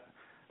that,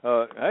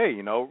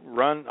 hey,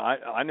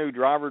 I knew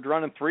drivers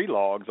running 3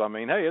 logs. I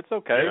mean, hey, it's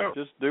okay. Yeah.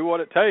 Just do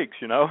what it takes,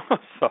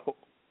 So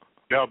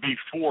now,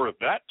 before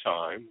that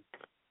time,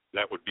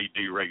 that would be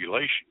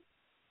deregulation.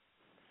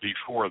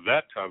 Before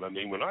that time, I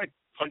mean, when I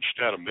punched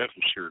out of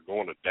Memphis here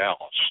going to Dallas,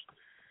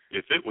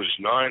 if it was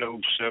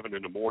 9:07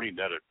 in the morning,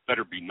 that it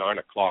better be 9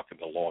 o'clock in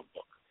the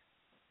logbook.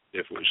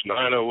 If it was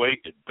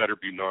 9:08, it better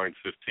be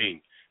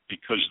 9:15,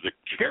 because the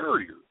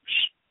carriers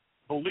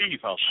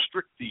believe how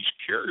strict these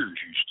carriers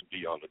used to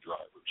be on the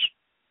drivers.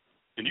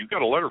 And you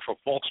got a letter for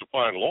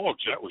falsifying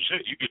logs, that was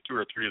it. You get 2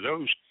 or 3 of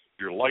those,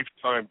 your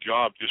lifetime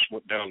job just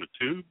went down the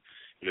tube.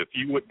 And if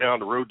you went down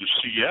the road to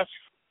CF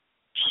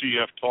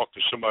talked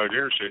to somebody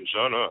there and said,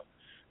 son,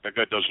 that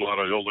guy does a lot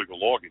of illegal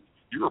logging.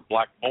 You were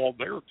blackballed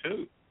there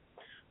too.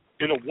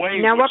 In a way,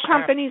 now what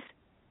companies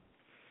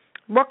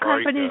What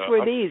companies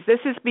were these? This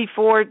is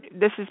before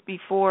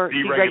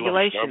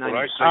deregulation.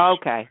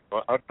 Okay.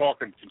 I'm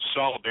talking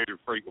Consolidated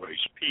Freightways,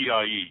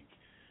 PIE,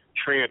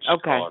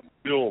 Transcon,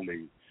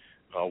 Milne,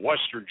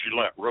 Western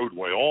Gillette,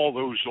 Roadway, all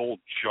those old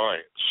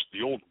giants,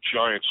 the old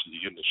giants of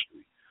the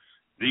industry.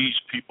 These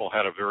people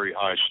had a very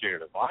high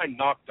standard. If I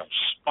knocked a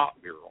spot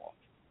mirror off,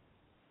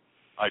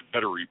 I'd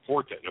better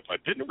report that. And if I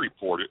didn't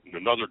report it and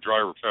another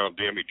driver found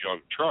damage on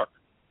the truck,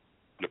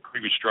 and the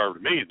previous driver to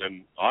me,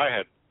 then I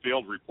had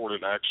failed to report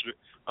an accident.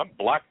 I'm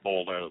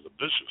blackballed out of the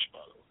business, by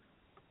the way.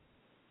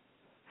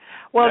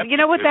 Well, you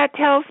know what that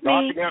tells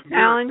me,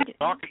 Alan?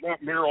 Knocking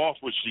that mirror off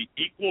was the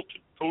equal to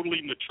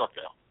totaling the truck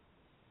out.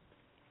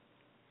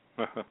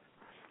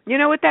 You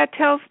know what that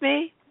tells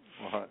me?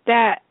 What?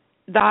 That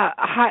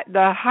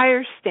the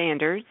higher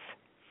standards,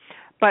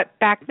 but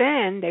back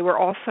then they were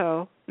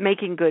also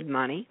making good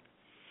money,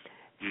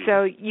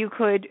 so you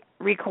could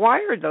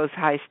require those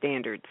high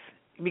standards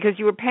because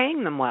you were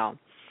paying them well.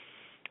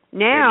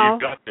 Now,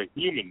 and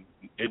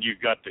you've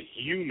got the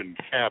human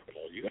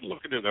capital. You got to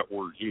look into that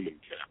word, human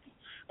capital.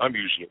 I'm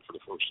using it for the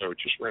first time. It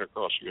just ran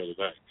across the other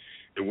day.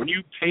 And when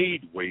you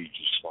paid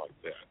wages like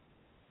that,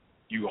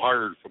 you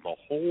hired from a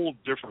whole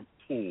different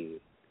pool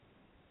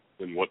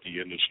than what the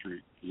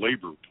industry,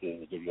 labor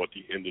pool, than what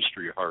the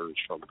industry hires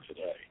from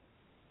today.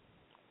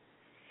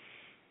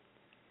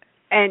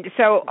 And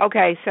so,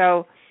 okay,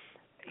 so,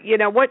 you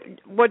know,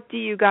 what do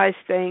you guys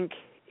think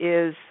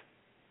is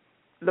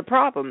the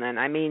problem then?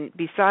 I mean,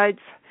 besides,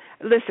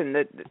 listen,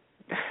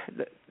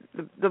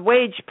 the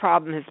wage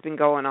problem has been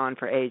going on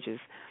for ages,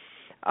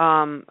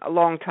 a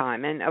long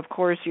time, and of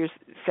course you're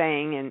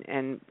saying,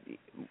 and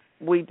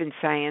we've been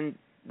saying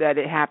that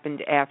it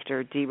happened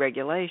after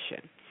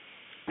deregulation.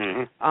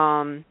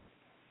 Mm-hmm.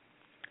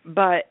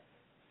 But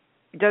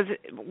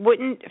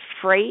wouldn't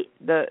freight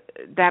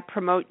that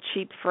promote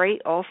cheap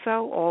freight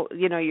also? Or,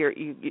 you know,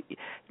 in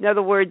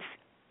other words,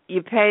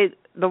 you pay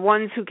the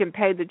ones who can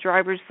pay the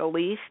drivers the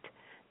least,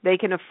 they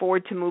can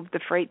afford to move the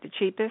freight the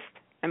cheapest.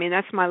 I mean,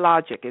 that's my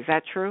logic. Is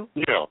that true?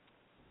 Yeah.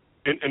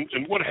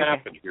 And what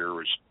happened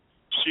here is,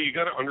 see, you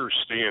got to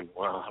understand.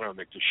 Well, how do I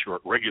make this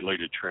short?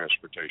 Regulated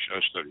transportation.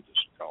 I studied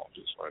this in college,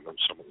 so I know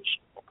some of this.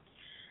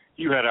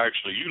 You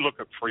look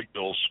at freight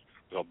bills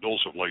of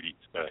lading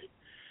today.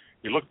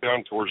 You look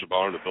down towards the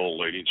bottom of the bill of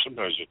lading.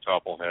 Sometimes the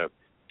top will have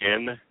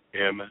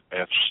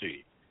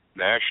NMFC,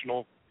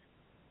 National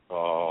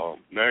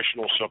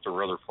something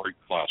or other freight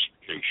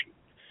classification.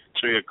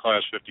 So you have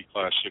Class 50,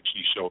 Class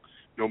 60. So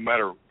no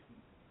matter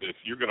if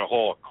you're going to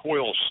haul a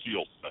coil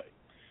steel thing,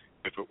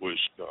 if it was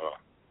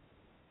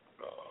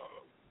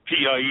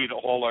PIE to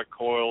haul that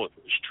coil, if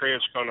it was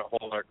Transcon to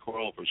haul that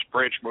coil, if it was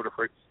branch motor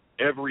freight,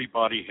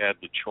 everybody had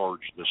to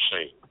charge the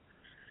same.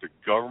 The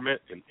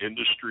government and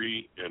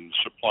industry and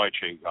supply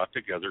chain got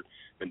together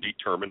and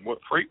determined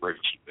what freight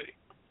rates would be.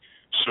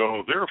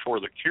 So therefore,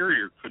 the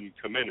carrier couldn't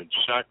come in and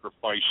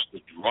sacrifice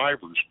the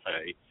driver's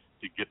pay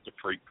to get the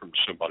freight from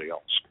somebody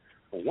else.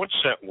 Well, once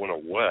that went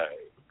away,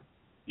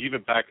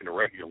 even back in the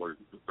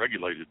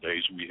regulated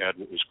days, we had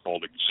what was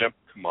called exempt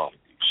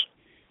commodities.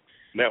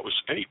 And that was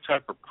any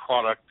type of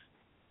product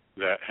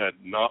that had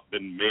not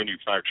been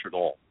manufactured at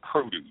all.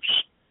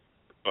 Produce,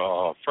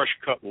 fresh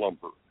cut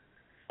lumber,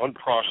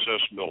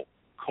 unprocessed milk,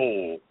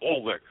 coal,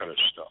 all that kind of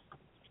stuff.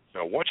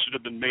 Now, once it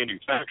had been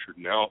manufactured,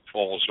 now it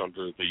falls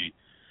under the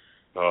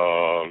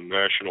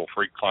National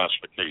Freight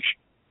Classification.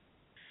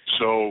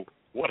 So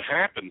what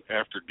happened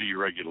after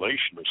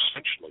deregulation,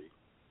 essentially,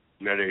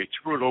 that they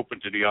threw it open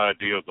to the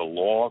idea of the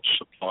law of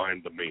supply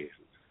and demand.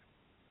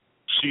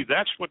 See,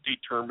 that's what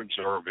determines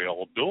our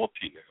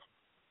availability now.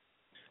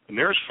 And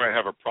there's where I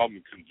have a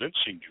problem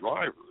convincing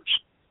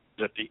drivers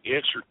that the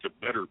answer to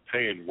better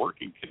pay and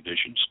working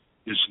conditions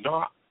is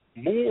not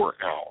more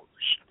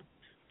hours.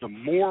 The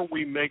more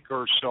we make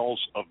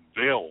ourselves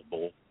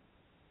available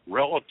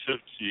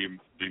relative to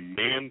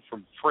demand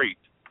from freight,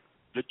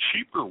 the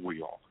cheaper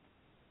we are.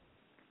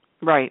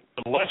 Right.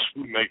 The less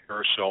we make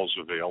ourselves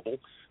available,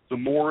 the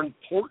more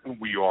important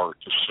we are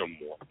to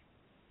someone.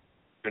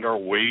 And our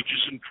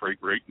wages and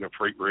freight rate, and the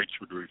freight rates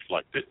would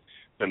reflect it,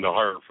 and the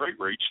higher freight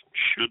rates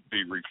should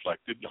be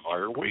reflected in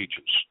higher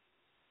wages.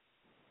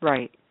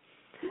 Right.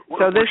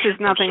 So this is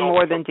nothing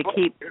more than to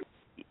keep...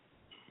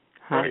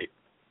 Right.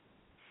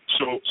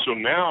 So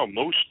now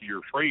most of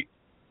your freight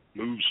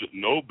moves at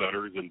no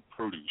better than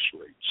produce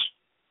rates.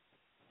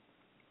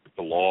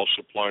 The law of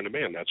supply and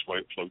demand, that's why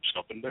it floats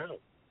up and down.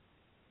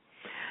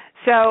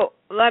 So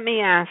let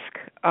me ask,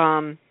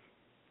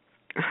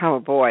 oh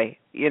boy,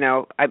 you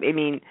know, I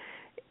mean,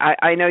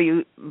 I know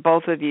you,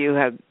 both of you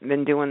have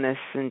been doing this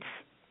since,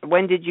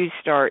 when did you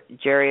start,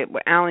 Jerry?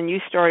 Alan, you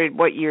started,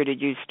 what year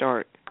did you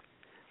start?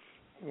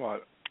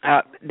 What?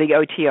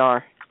 The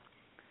OTR.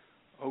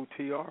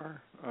 OTR?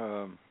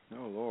 Oh,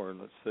 Lord,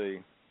 let's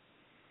see.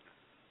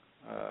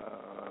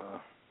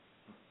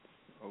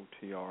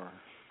 OTR.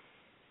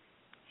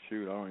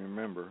 Shoot, I don't even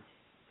remember.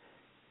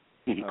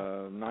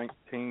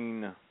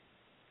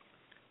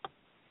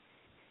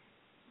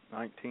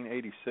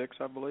 1986,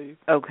 I believe.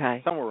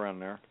 Okay. Somewhere around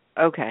there.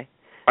 Okay.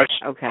 I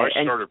Okay.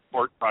 started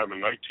part-time in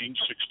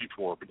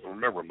 1964, but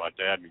remember, my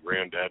dad and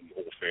granddad and the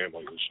whole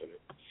family was in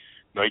it.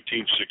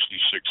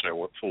 1966, I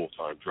went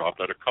full-time,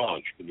 dropped out of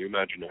college. Can you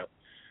imagine that?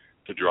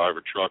 To drive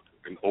a truck,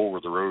 and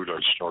over the road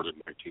I started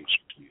in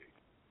 1968.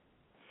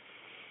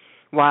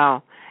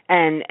 Wow.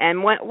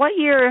 And what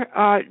year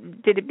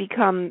did it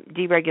become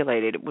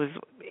deregulated? It was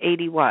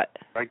 80 what?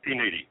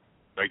 1980.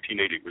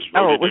 1980. It was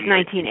it was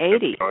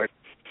 1980.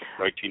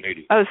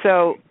 1980. Oh,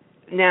 so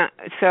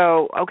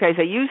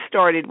you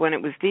started when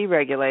it was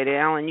deregulated.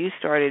 Alan, you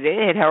started,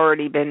 it had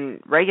already been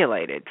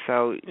regulated,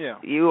 so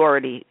you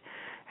already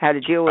had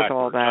to deal with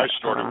all that.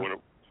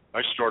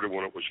 I started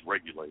when it was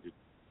regulated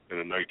in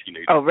the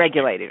 1980s. Oh,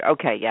 regulated.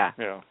 Okay, yeah.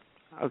 Yeah.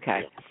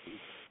 Okay.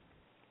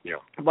 Yeah.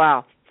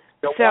 Wow.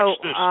 Now, so, watch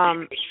this.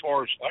 As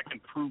far as I can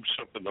prove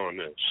something on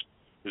this,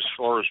 as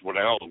far as what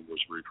Alan was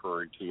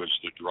referring to as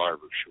the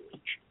driver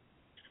shortage.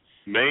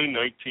 May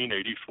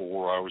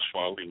 1984, I was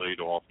finally laid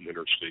off in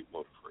interstate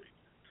motor freight.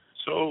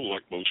 So,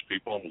 like most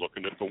people, I'm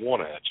looking at the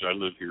want ads. I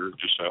live here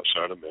just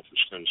outside of Memphis,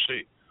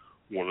 Tennessee,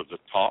 one of the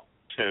top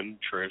 10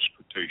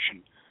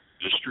 transportation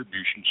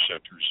distribution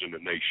centers in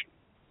the nation.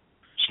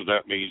 So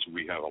that means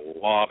we have a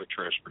lot of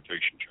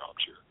transportation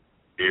jobs here,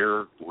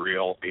 air,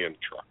 rail, and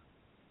truck.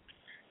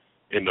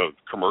 In the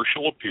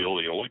Commercial Appeal,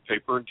 the only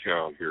paper in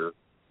town here,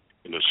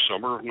 in the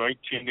summer of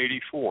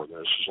 1984,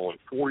 this is only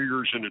 4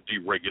 years into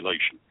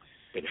deregulation,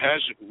 it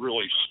hasn't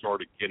really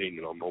started getting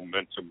a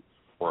momentum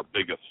or a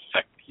big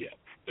effect yet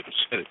that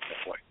it's headed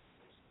that way.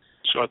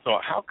 So I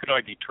thought, how could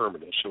I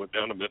determine this? So I went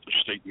down to Memphis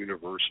State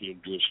University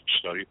and doing some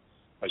study.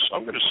 I said,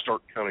 I'm going to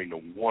start counting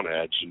the want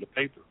ads in the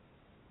paper.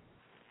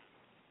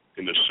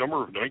 In the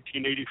summer of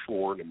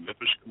 1984, in the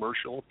Memphis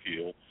Commercial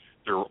Appeal,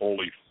 there were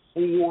only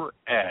 4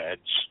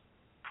 ads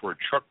for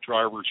truck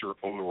drivers or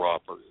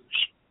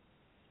owner-operators.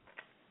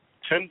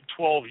 10,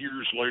 12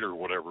 years later,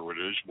 whatever it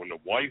is, when the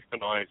wife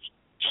and I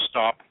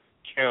stopped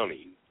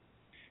counting,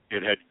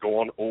 it had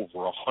gone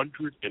over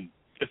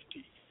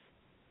 150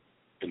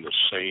 in the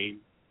same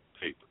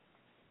paper.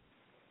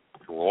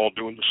 They were all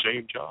doing the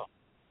same job.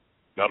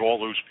 Not all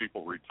those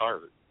people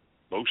retired.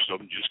 Most of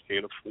them just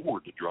can't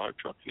afford to drive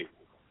truck anymore.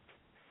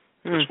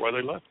 That's why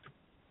they left.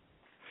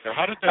 Now,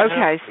 how did that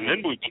happen? And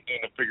then we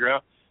began to figure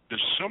out that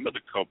some of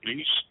the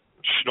companies,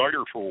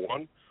 Schneider for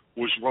one,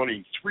 was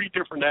running 3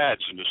 different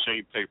ads in the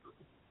same paper.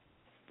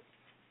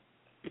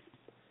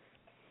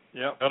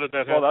 Yeah. How did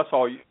that happen? Well,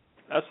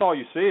 that's all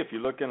you see if you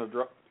look in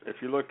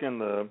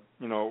the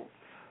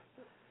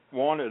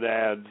wanted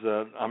ads.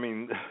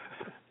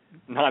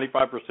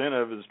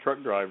 95% of it is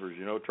truck drivers.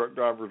 Truck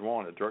drivers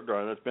wanted. Truck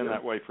drivers. That's been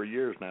that way for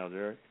years now,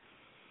 Jerry.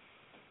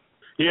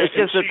 Yeah, it's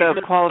just that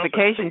the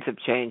qualifications have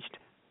changed.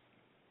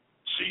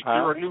 See,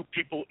 there are new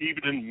people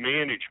even in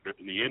management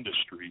in the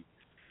industry.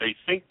 They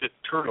think that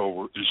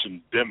turnover is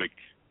endemic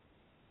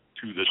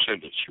to this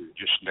industry. It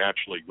just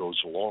naturally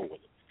goes along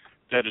with it.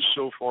 That is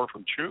so far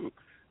from true.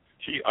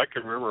 Gee, I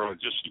can remember when I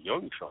was just a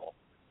young fellow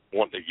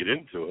wanting to get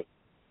into it.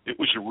 It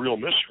was a real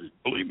mystery.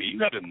 Believe me, you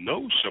got to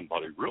know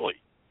somebody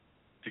really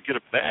to get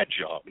a bad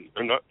job.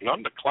 And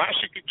I'm the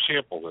classic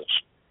example of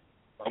this.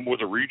 I'm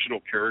with a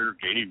regional carrier,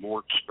 gaining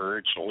more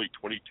experience, only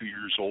 22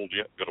 years old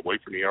yet, got away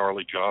from the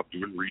hourly job,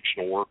 doing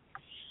regional work,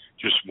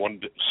 just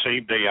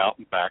same day out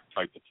and back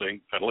type of thing,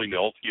 peddling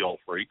LTL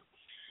freight.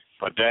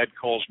 My dad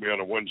calls me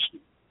on a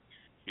Wednesday.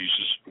 He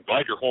says, I'm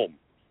glad you're home.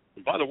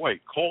 And by the way,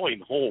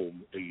 calling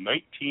home in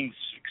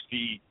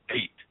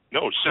 1968,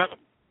 7,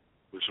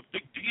 was a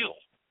big deal.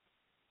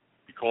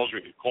 He calls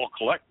me, call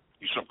collect.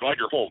 He said, I'm glad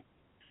you're home.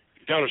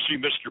 Get down and see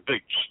Mr.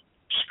 Biggs.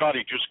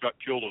 Scotty just got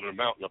killed in a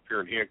mountain up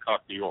here in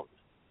Hancock, New York.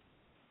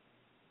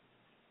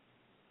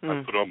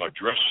 I put on my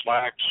dress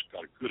slacks,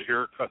 got a good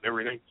haircut and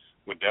everything.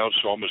 Went down,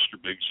 saw Mr.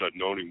 Biggs. I'd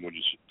known him when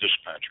he was a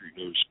dispatcher. He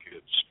knew his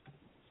kids.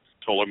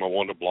 Told him I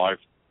wanted to apply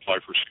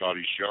for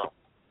Scotty's job.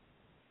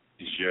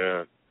 He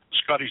said,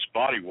 Scotty's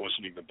body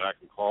wasn't even back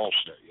in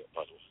Carlsbad yet,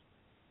 by the way.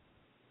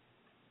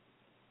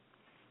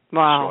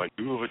 Wow. So I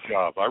knew of a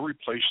job. I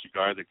replaced the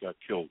guy that got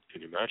killed.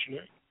 Can you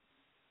imagine that?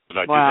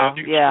 But I did have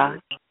the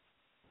experience.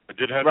 I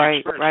did have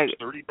the experience.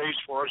 30 days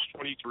before I was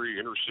 23,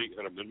 interstate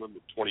had a minimum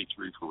of 23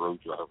 for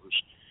road drivers.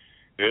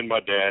 And my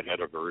dad had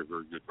a very,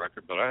 very good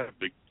record, but I had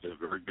a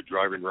very good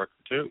driving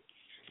record too.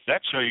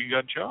 That's how you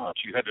got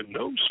jobs. You had to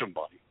know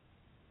somebody.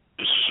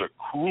 This is a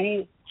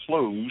cruel,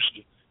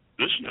 closed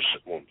business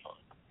at one time.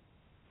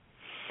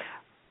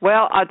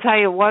 Well, I'll tell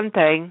you one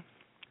thing,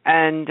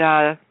 and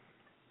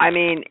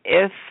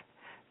if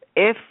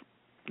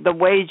the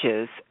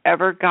wages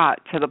ever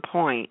got to the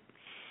point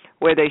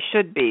where they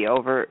should be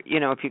over,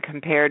 if you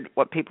compared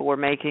what people were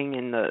making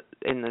in the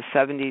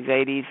 70s,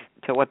 80s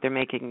to what they're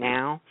making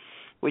now,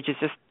 which is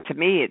just, to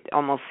me, it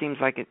almost seems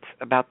like it's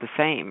about the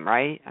same,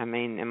 right? I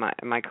mean, am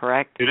I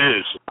correct? It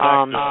is.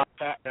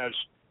 Pat has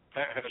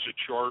a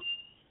chart.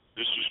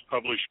 This is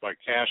published by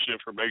Cass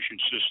Information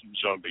Systems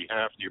on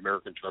behalf of the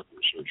American Trucking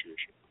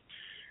Association.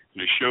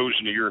 And it shows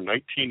in the year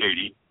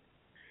 1980,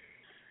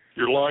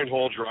 your line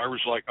haul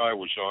drivers like I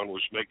was on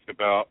was making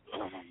about,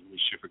 let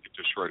me see if I get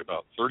this right,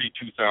 about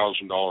 $32,000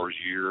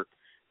 a year.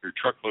 your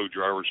truckload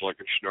drivers like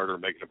a Schneider are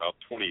making about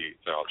 $28,000 a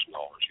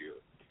year.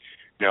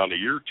 Now, in the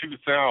year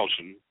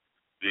 2000,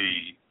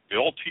 the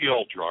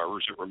LTL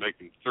drivers that were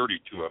making $32,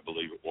 I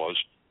believe it was,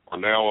 are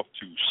now up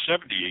to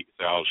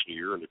 $78,000 a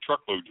year, and the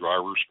truckload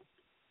drivers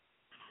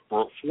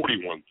are at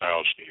 $41,000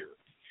 a year.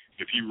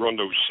 If you run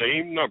those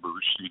same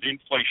numbers through the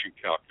inflation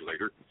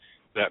calculator,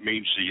 that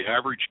means the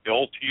average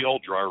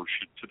LTL driver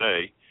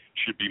today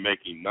should be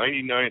making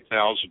 $99,700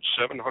 and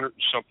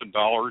something,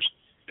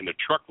 and the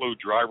truckload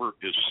driver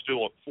is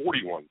still at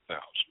 $41,000.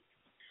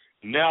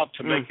 Now,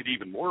 to make it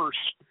even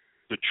worse,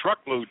 the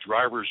truckload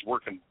driver is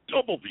working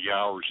double the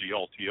hours of the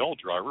LTL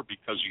driver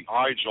because he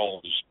hides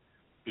all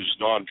his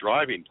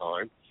non-driving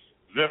time.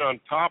 Then on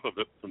top of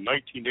it, from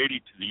 1980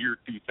 to the year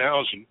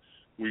 2000,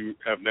 we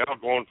have now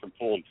gone from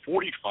pulling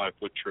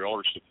 45-foot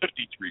trailers to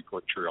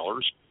 53-foot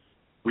trailers.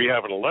 We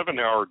have an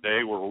 11-hour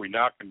day where we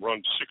now can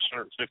run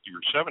 650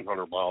 or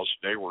 700 miles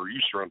a day, where we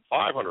used to run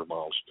 500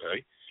 miles a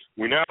day.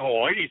 We now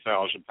haul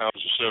 80,000 pounds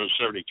instead of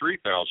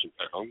 73,000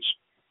 pounds.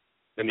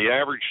 And the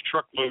average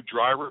truckload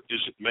driver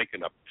isn't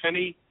making a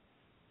penny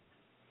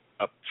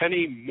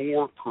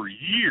more per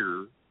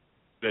year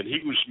than he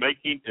was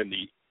making in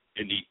the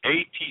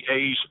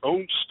ATA's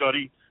own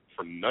study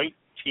from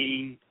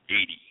 1980.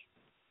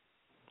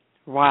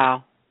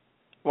 Wow.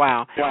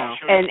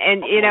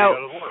 And you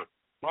know,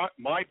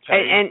 my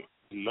pay in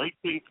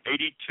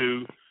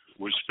 1982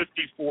 was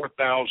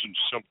 $54,000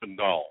 something.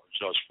 I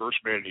was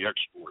first man in the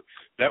export.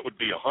 That would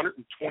be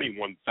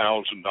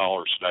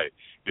 $121,000 today.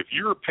 If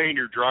you were paying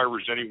your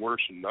drivers anywhere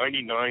from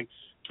 $99,000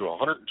 to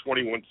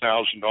 $121,000 a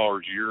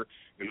year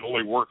and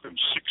only working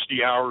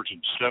 60 hours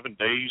in 7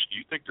 days, do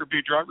you think there'd be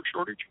a driver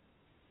shortage?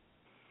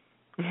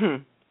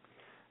 Mm-hmm.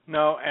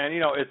 No, and,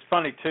 it's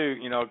funny, too,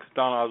 because,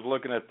 Donna, I was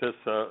looking at this,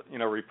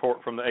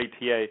 report from the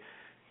ATA.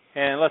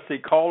 And let's see,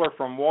 caller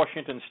from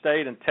Washington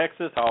State and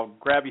Texas. I'll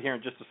grab you here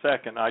in just a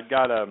second. I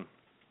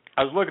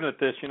was looking at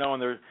this,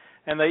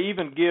 and they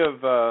even give,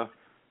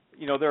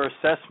 their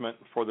assessment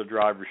for the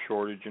driver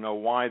shortage,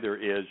 why there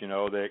is.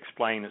 They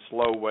explain it's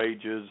low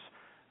wages,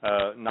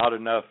 not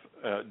enough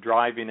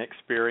driving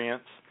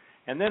experience.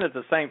 And then at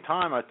the same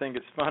time, I think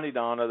it's funny,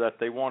 Donna, that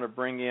they want to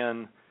bring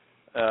in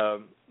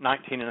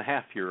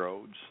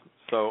 19-and-a-half-year-olds.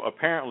 So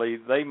apparently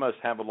they must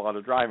have a lot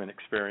of driving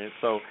experience.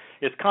 So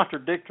it's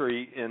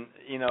contradictory, and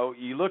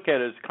you look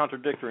at it as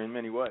contradictory in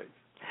many ways.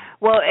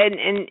 Well,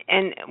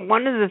 and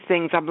one of the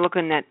things, I'm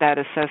looking at that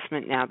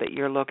assessment now that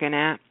you're looking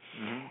at.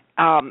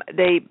 Mm-hmm.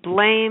 They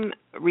blame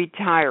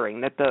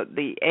retiring, that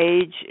the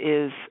age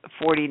is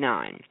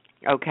 49.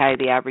 Okay,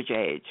 the average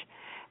age,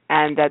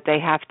 and that they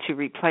have to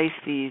replace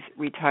these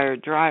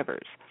retired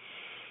drivers.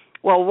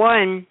 Well,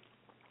 one,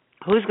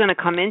 who's going to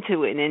come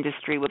into an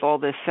industry with all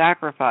this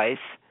sacrifice,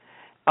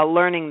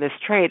 learning this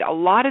trade? A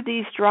lot of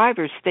these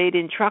drivers stayed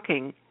in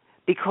trucking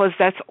because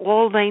that's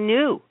all they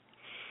knew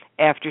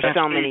after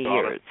so many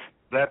years.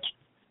 That's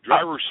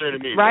drivers say to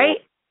me, right?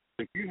 Well,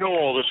 if you know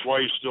all this, why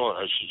are you still on?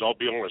 I says, I'll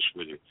be honest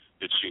with you.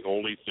 It's the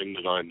only thing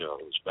that I know.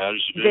 As bad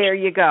as it is. There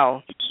you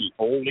go. It's the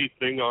only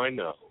thing I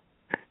know.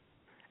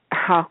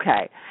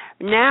 Okay.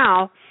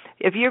 Now,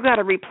 if you've got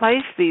to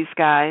replace these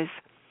guys,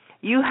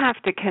 you have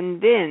to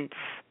convince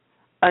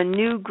a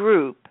new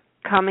group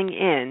coming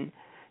in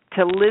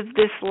to live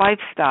this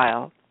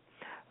lifestyle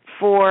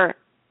for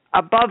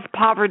above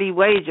poverty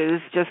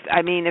wages.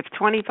 If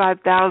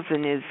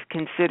 $25,000 is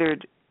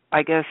considered,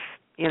 I guess,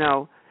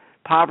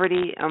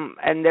 poverty,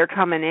 and they're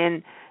coming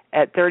in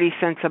at 30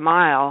 cents a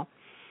mile,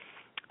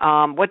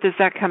 what does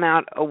that come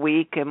out a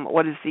week, and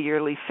what is the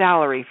yearly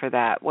salary for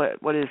that?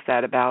 What is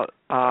that about?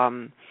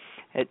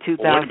 At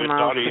 2,000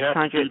 miles,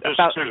 600.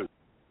 About.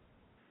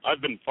 I've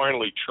been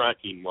finally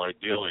tracking my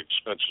daily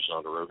expenses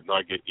on the road, and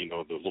I get,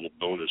 the little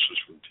bonuses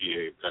from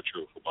TA and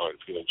Petro for buying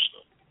fuel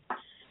stuff.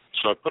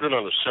 So I put it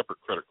on a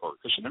separate credit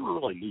card because I never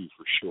really knew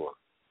for sure.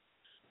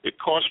 It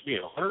cost me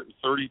 $130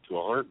 to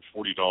 $140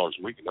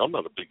 a week, and I'm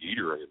not a big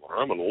eater anymore.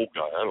 I'm an old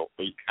guy. I don't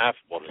eat half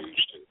of what I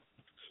used to.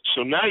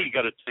 So now you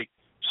got to take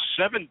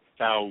 $7,000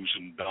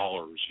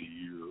 a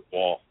year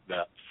off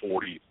that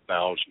 $40,000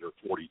 or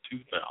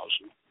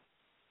 $42,000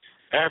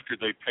 after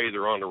they pay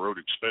their on-the-road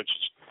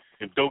expenses.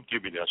 And don't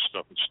give me that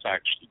stuff. It's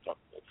tax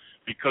deductible.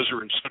 Because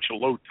they're in such a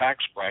low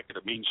tax bracket,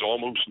 it means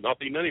almost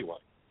nothing anyway.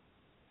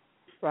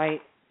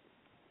 Right.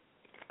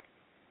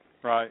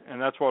 Right,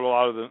 and that's what a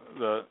lot of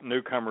the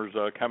newcomers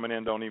coming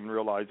in don't even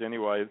realize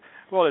anyway.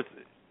 Well, it's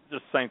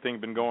just the same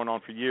thing been going on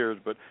for years.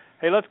 But,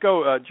 hey, let's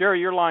go. Jerry,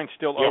 your line's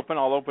still open.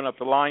 I'll open up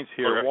the lines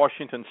here. Okay.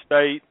 Washington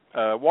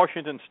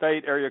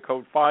State, area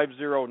code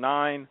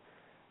 509.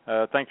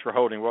 Thanks for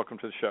holding. Welcome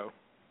to the show.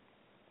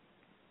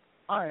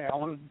 Hi,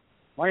 Alan.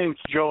 My name's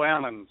Joe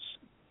Ammons.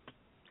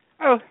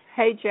 Oh,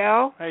 hey,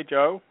 Joe. Hey,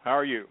 Joe. How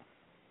are you?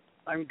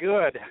 I'm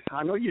good.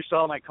 I know you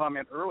saw my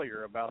comment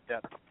earlier about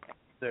that,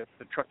 the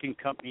trucking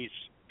companies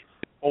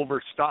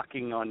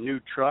overstocking on new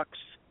trucks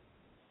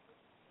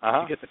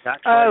to get the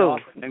tax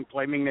write-off and then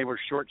claiming they were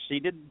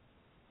short-seated.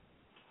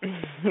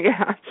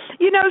 Yeah.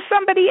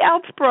 Somebody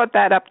else brought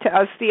that up to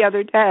us the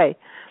other day.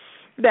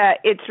 that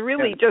it's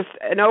really just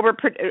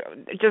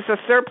just a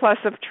surplus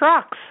of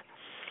trucks.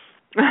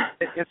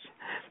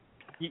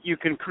 You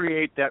can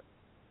create that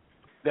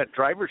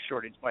driver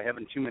shortage by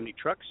having too many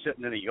trucks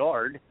sitting in a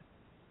yard,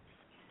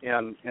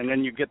 and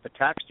then you get the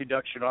tax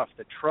deduction off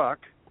the truck.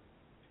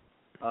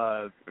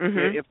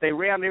 If they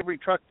ran every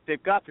truck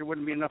they've got, there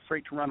wouldn't be enough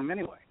freight to run them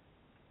anyway.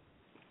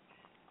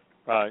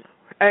 Right.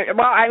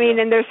 Well, I mean,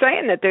 and they're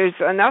saying that there's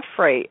enough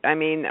freight. I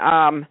mean,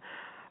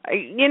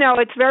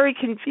 it's very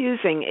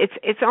confusing.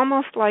 It's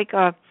almost like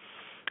a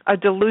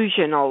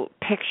delusional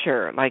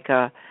picture, like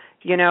to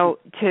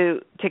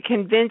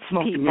convince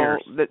people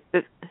that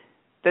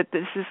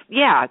this is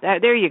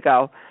there you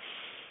go.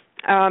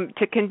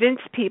 To convince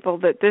people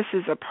that this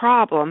is a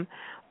problem,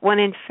 when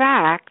in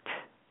fact,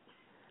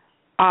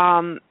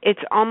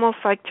 it's almost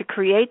like to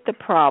create the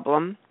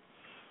problem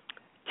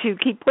to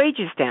keep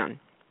wages down.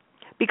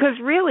 Because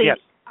really, yes.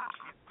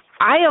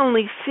 I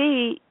only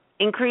see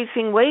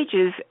increasing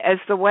wages as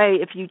the way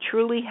if you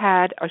truly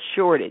had a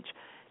shortage,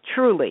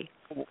 truly.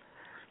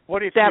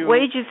 What if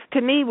wages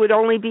to me would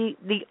only be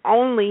the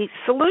only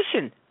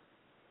solution.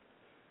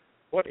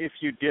 What if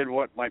you did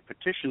what my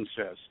petition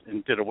says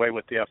and did away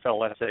with the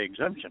FLSA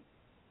exemption?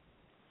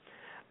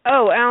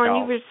 Oh, Alan,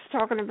 you were just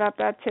talking about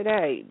that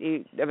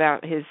today,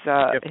 about his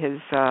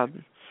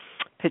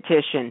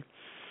petition.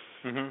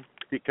 Mm-hmm.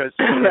 Because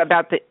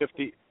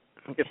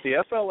if the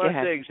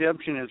FLSA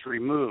exemption is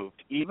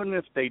removed, even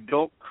if they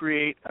don't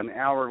create an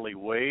hourly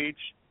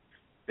wage,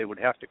 they would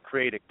have to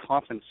create a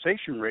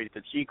compensation rate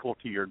that's equal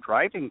to your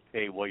driving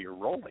pay while you're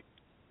rolling.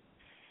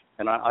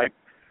 And I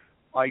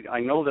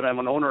know that I'm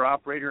an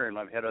owner-operator, and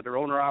I've had other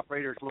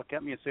owner-operators look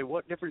at me and say,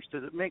 what difference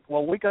does it make?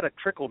 Well, we got a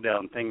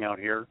trickle-down thing out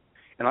here,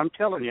 and I'm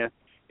telling you,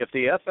 if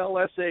the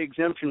FLSA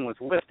exemption was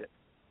lifted,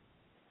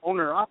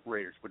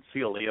 owner-operators would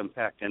feel the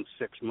impact in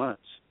 6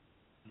 months,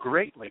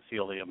 greatly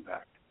feel the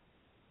impact.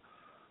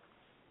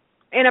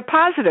 In a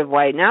positive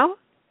way, no?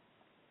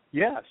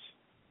 Yes.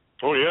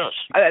 Oh, yes.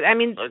 I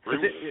mean,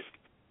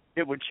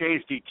 it would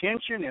change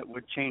detention. It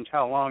would change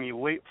how long you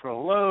wait for a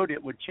load.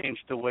 It would change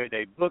the way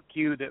they book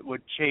you. That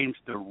would change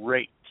the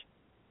rate.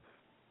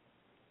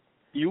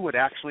 You would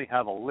actually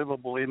have a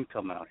livable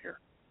income out here.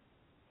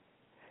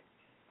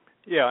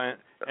 Yeah,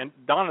 and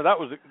Donna,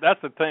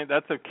 that's the thing.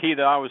 That's the key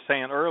that I was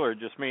saying earlier.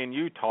 Just me and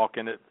you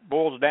talking. It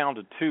boils down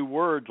to two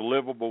words: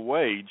 livable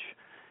wage.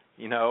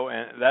 And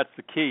that's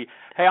the key.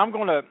 Hey, I'm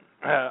going to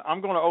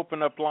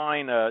open up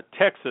line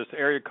Texas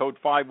area code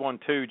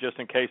 512 just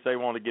in case they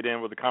want to get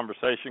in with the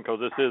conversation because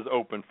this is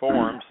open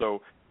forum.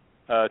 So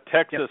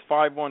Texas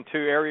 512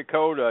 area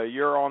code,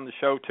 you're on the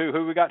show too.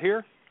 Who we got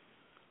here?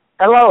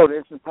 Hello,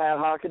 this is Pat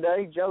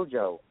Hockaday,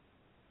 JoJo.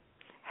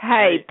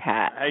 Hey,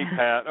 Pat. Hey,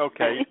 Pat.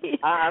 Okay.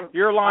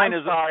 Your line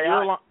is sorry.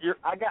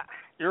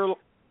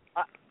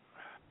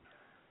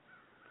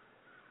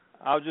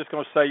 I was just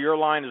going to say your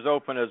line is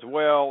open as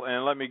well,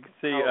 and let me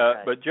see.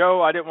 But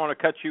Joe, I didn't want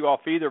to cut you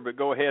off either, but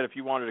go ahead if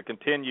you wanted to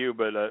continue.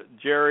 But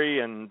Jerry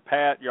and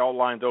Pat, y'all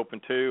lines open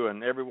too,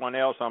 and everyone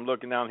else, I'm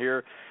looking down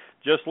here,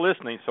 just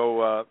listening.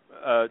 So,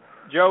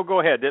 Joe, go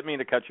ahead. Didn't mean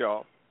to cut you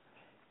off.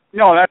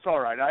 No, that's all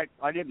right.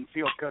 I didn't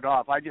feel cut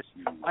off. I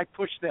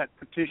push that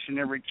petition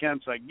every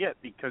chance I get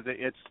because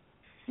it's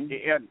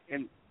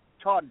and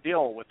Todd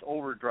Dill with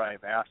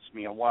Overdrive asked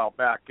me a while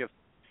back if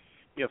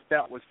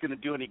that was going to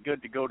do any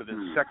good to go to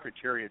the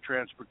Secretary of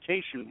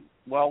Transportation.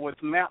 Well, with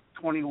MAP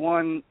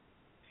 21,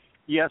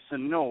 yes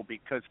and no,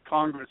 because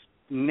Congress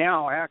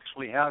now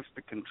actually has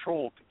the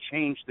control to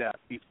change that.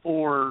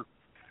 Before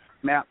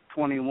MAP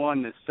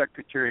 21, the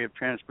Secretary of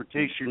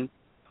Transportation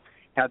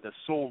had the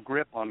sole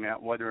grip on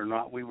that, whether or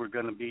not we were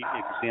going to be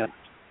exempt.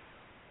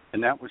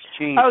 And that was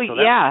changed. Oh, so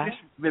yeah.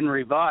 That's been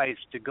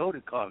revised to go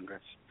to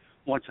Congress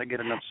once I get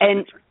enough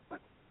signatures.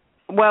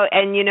 Well,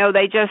 and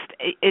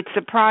it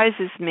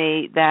surprises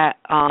me that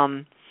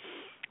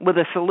with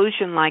a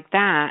solution like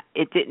that,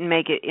 it didn't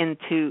make it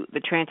into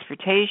the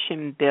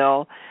transportation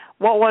bill.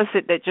 What was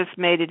it that just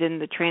made it in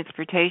the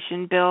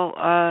transportation bill,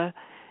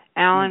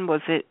 Alan?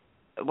 Was it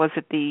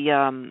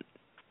the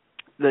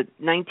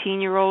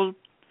 19-year-old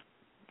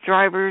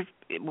driver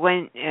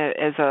went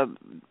as a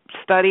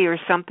study or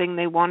something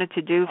they wanted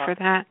to do for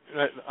that?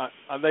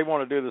 They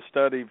want to do the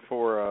study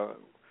for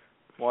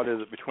what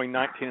is it, between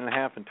 19 and a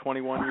half and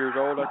 21 years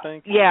old, I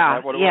think? Yeah,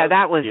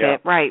 that was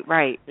it. Right.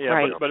 Yeah,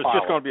 right. But it's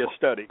just going to be a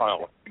study.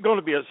 It's going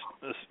to be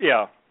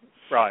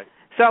right.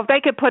 So if they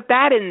could put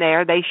that in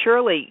there, they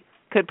surely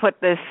could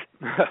put this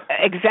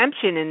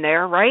exemption in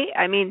there, right?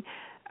 I mean,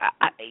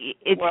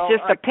 it's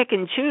just a pick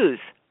and choose.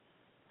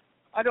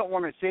 I don't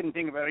want to say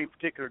anything about any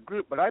particular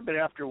group, but I've been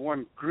after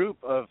one group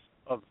of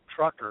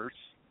truckers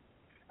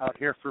out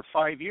here for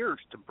 5 years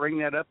to bring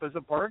that up as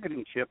a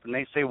bargaining chip, and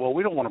they say, well,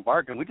 we don't want to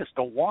bargain, we just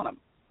don't want them.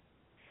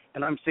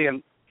 And I'm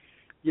saying,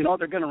 they're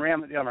going to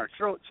ram it down our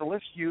throat, so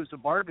let's use a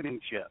bargaining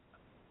chip.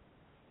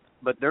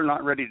 But they're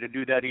not ready to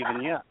do that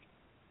even yet.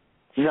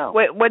 No.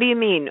 Wait, what do you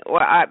mean?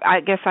 Well, I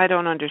guess I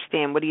don't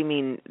understand. What do you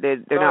mean they're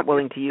not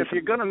willing to use If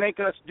you're going to make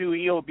us do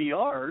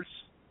EOBRs,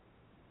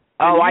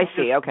 Oh, I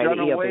see. Okay, done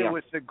the away ELDR.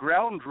 with the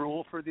ground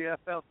rule for the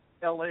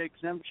FLA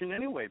exemption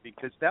anyway,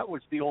 because that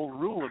was the old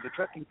rule of the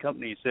trucking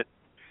companies that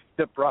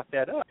brought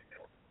that up.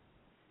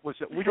 Was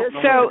that we don't know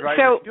what the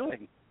driver's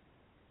doing.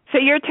 So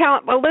you're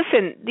telling? Well,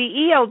 listen,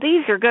 the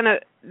ELDs are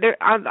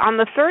they're on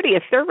the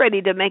 30th. They're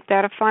ready to make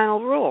that a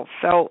final rule.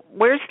 So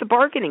where's the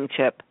bargaining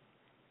chip?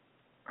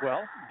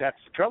 Well, that's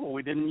the trouble.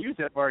 We didn't use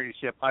that bargaining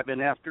chip. I've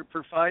been after it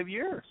for 5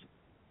 years.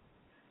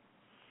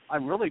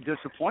 I'm really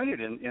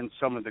disappointed in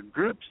some of the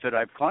groups that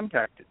I've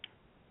contacted.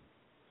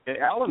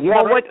 Alan's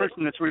the first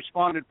person that's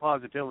responded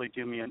positively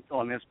to me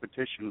on this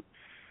petition.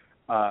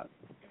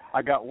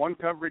 I got one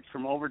coverage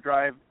from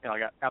Overdrive, and I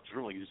got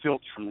absolutely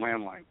zilch from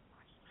Landline.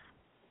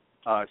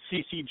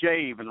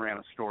 CCJ even ran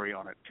a story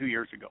on it 2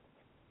 years ago.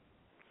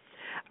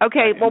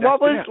 Okay, well, what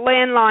was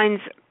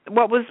Landline's?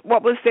 What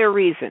was their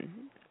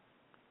reason?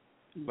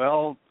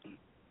 Well,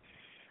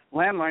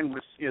 Landline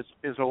is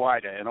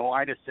OIDA, and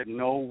OIDA said,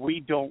 no, we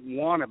don't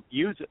want to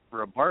use it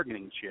for a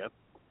bargaining chip,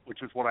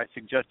 which is what I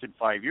suggested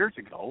 5 years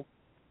ago.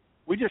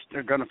 We just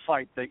are going to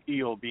fight the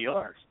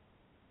EOBRs.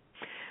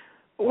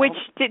 Which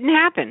didn't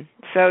happen.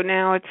 So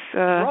now it's...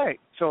 Right.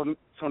 So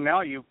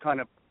now you've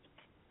kind of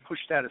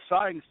pushed that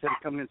aside instead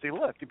of coming and say,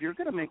 look, if you're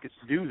going to make us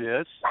do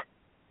this,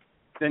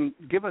 then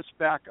give us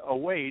back a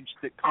wage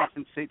that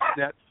compensates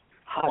that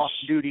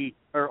off-duty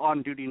or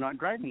on-duty not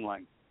driving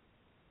line.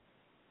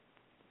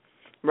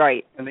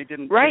 Right. And they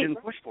didn't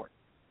push for it.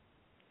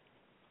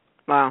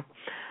 Wow.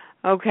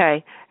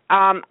 Okay.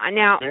 Now,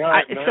 may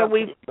I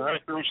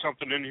throw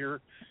something in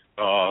here?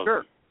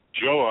 Sure.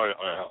 Joe,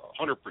 I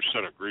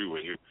 100% agree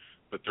with you,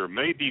 but there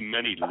may be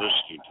many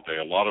listening today.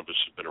 A lot of us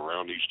have been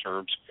around these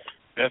terms.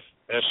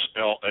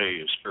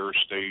 FSLA is Fair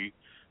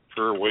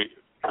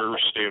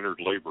Standard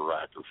Labor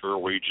Act, or Fair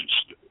Wages,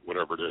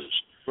 whatever it is.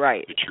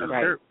 Right.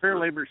 Fair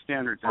Labor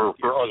Standards.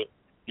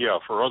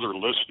 For other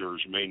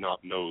listeners may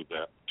not know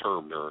that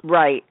term there.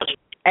 Right.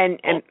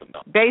 And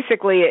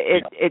basically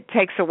it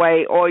takes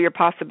away all your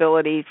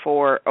possibility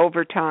for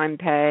overtime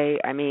pay.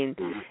 I mean,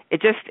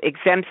 it just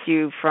exempts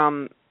you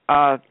from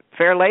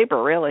fair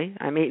labor, really.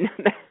 I mean,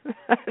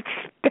 that's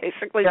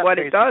basically what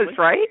it does,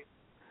 right?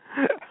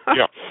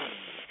 Yeah.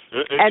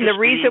 And the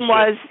reason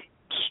was...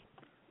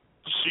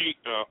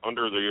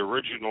 under the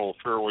original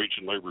Fair Wage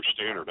and Labor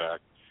Standard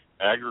Act,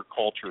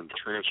 agriculture and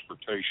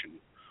transportation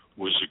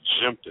was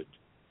exempted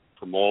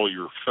from all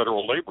your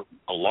federal labor,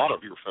 a lot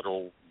of your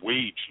federal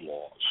wage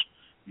laws,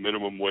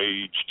 minimum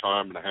wage,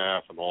 time and a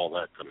half, and all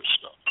that kind of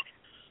stuff.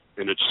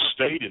 And it's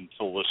stayed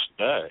until this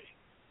day.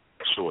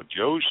 So what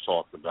Joe's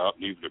talking about,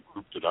 and even a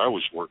group that I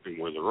was working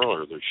with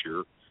earlier this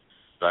year,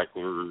 back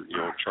when we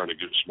were trying to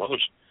get some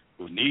others,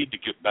 we need to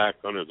get back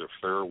under the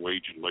Fair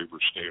Wage and Labor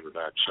Standard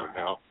Act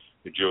somehow.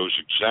 And Joe's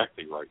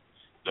exactly right.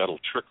 That'll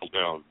trickle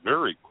down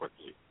very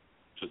quickly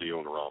to the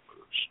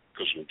owner-operators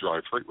because we'll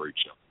drive freight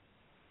rates up.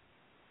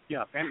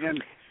 Yeah,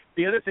 and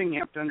the other thing you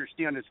have to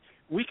understand is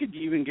we could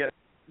even get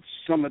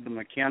some of the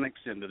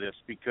mechanics into this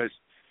because,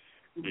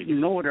 you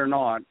know it or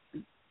not,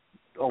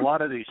 a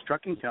lot of these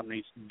trucking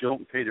companies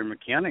don't pay their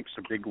mechanics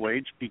a big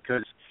wage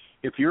because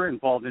if you're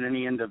involved in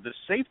any end of the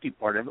safety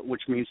part of it,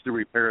 which means the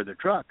repair of the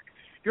truck,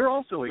 you're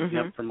also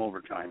exempt from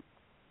overtime.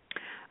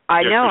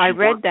 I know, I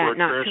read that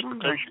not too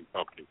long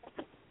ago.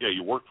 Yeah,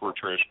 you work for a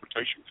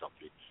transportation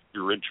company.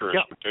 You're in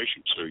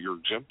transportation, so you're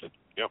exempted.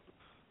 Yep.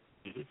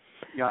 Mm-hmm.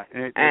 Yeah,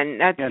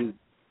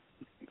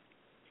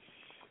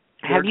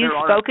 have you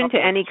spoken to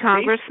any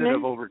congressmen that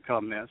have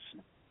overcome this?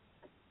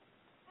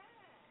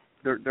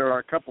 There are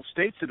a couple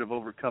states that have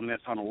overcome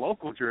this on a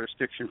local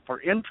jurisdiction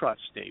for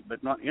intrastate,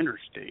 but not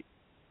interstate.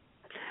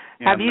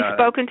 Have you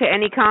spoken to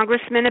any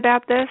congressmen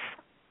about this?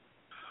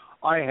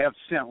 I have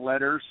sent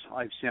letters,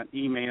 I've sent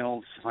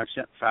emails, I've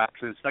sent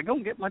faxes. I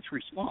don't get much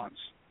response.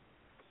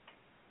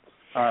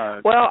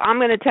 Well, I'm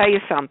going to tell you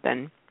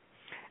something,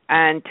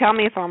 and tell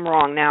me if I'm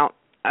wrong. Now,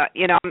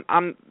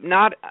 I'm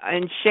not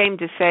ashamed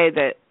to say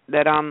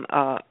that I'm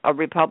a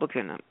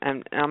Republican,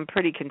 and I'm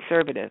pretty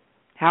conservative.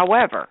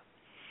 However,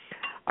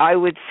 I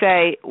would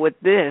say with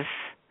this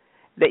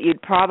that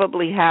you'd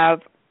probably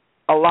have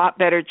a lot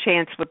better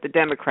chance with the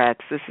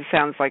Democrats. This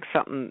sounds like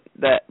something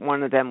that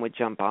one of them would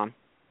jump on.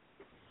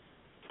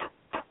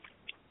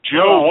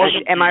 Joe,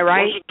 am I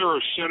right?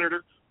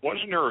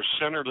 Wasn't there a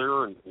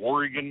senator in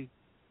Oregon?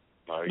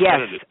 Yes.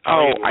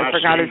 I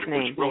forgot his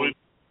name. Really,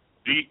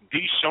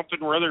 D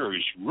something or other.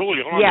 He's really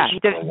on this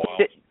for a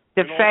while.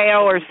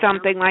 DeFeo or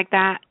something like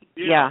that.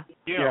 Yeah.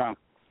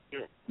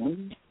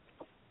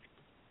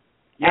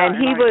 And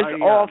he was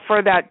all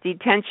for that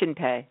detention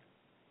pay.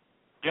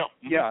 Yeah.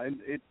 Yeah,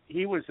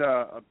 he was,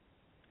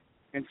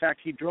 in fact,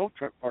 he drove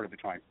truck part of the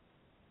time.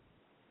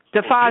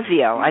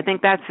 DeFazio, I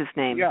think that's his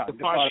name. Yeah,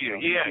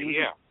 DeFazio.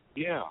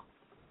 Yeah.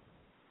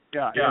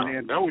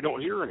 And now we don't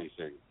hear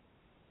anything.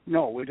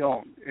 No, we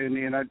don't.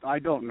 And I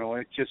don't know.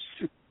 It's just,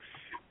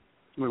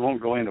 we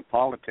won't go into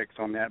politics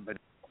on that, but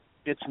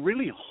it's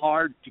really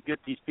hard to get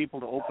these people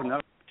to open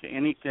up to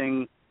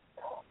anything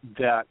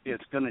that is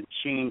going to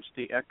change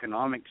the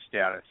economic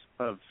status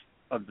of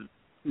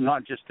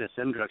not just this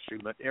industry,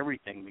 but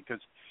everything.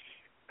 Because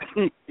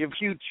if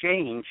you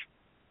change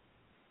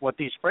what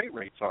these freight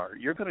rates are,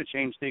 you're going to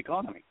change the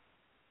economy.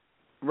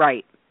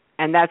 Right.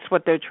 And that's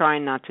what they're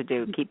trying not to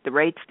do, keep the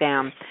rates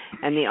down.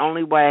 And the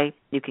only way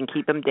you can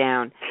keep them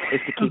down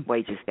is to keep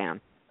wages down.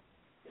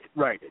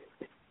 Right.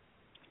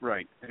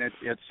 And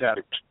it's that.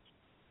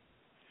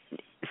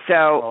 So,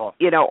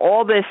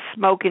 all this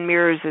smoke and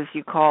mirrors, as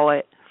you call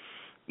it,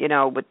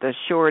 with the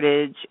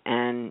shortage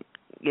and,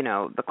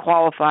 the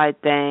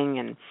qualified thing.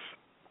 And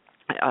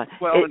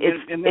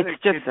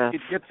it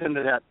gets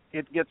into that.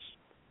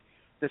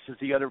 This is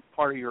the other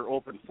part of your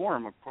open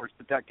forum, of course,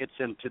 but that gets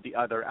into the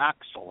other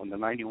axle and the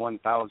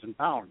 91,000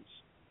 pounds.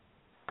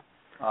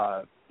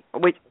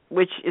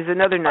 Which is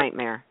another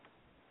nightmare.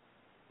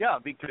 Yeah,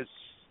 because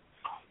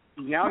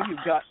now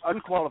you've got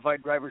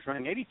unqualified drivers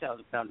running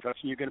 80,000-pound trucks,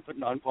 and you're going to put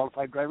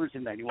non-qualified drivers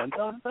in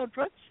 91,000-pound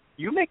trucks?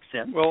 You make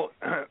sense. Well,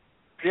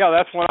 yeah,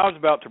 that's what I was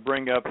about to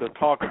bring up, to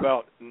talk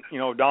about,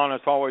 Don,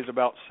 it's always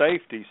about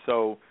safety.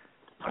 So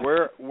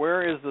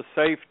where is the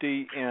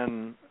safety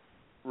in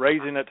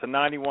raising it to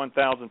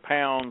 91,000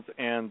 pounds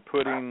and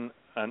putting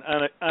an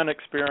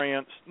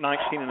unexperienced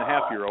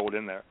 19-and-a-half-year-old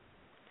in there?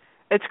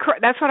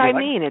 That's what I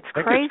mean. It's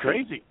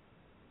crazy.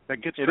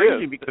 That gets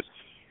crazy because,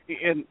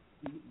 and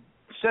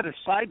set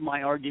aside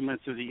my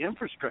arguments of the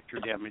infrastructure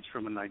damage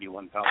from a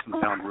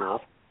 91,000-pound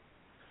rule,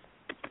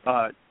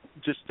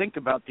 just think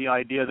about the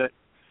idea that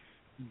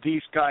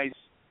these guys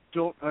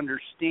don't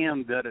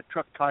understand that a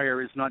truck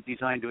tire is not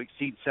designed to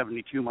exceed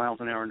 72 miles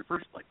an hour in the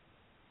first place.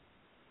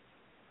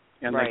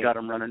 And they got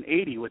them running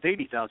 80 with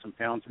 80,000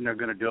 pounds, and they're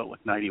going to do it with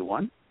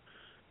 91.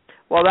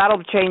 Well,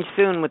 that'll change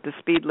soon with the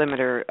speed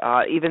limiter,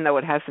 even though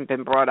it hasn't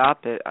been brought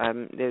up.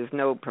 There's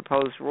no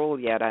proposed rule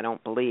yet, I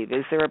don't believe.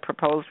 Is there a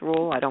proposed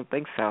rule? I don't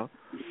think so.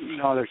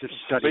 No, there's a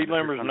study. Speed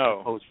limiters,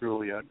 no. Proposed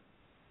rule yet.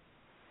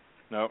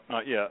 No,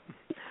 not yet.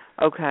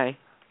 Okay.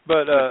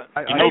 But,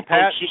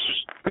 Pat?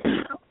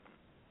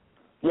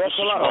 This is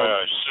why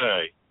I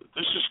say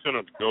this is going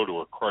to go to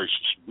a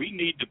crisis. We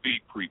need to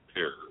be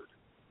prepared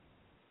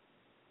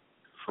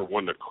for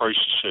when the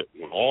crisis hits,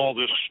 when all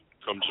this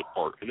comes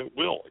apart, and it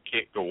will. It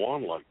can't go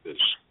on like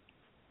this.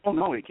 Oh,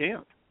 no, it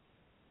can't.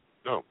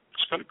 No,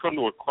 it's going to come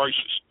to a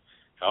crisis.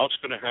 How it's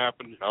going to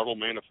happen, how it'll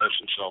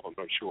manifest itself, I'm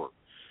not sure.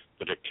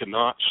 But it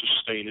cannot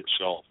sustain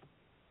itself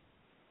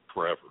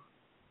forever.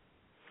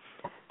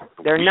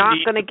 They're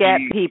not going to get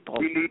people.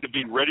 We need to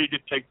be ready to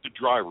take the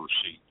driver's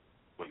seat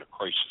when the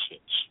crisis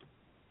hits.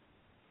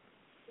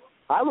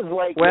 I was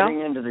late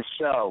getting into the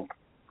show.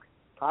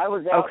 I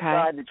was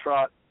outside the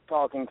truck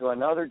talking to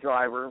another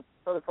driver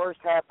for the first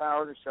half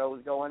hour the show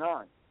was going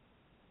on,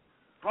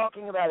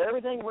 talking about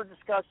everything we're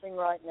discussing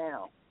right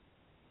now.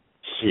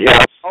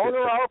 Yes.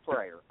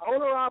 Owner-operator.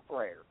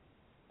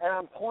 And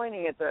I'm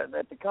pointing at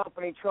the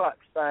company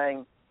trucks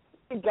saying,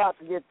 we've got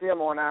to get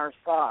them on our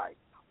side.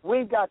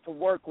 We've got to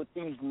work with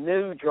these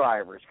new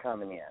drivers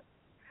coming in.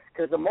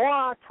 Because the more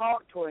I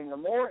talked to him, the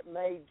more it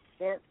made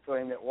sense to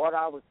him that what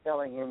I was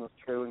telling him was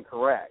true and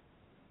correct.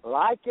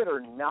 Like it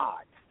or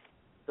not,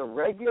 the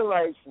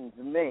regulations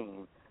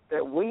mean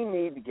that we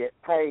need to get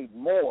paid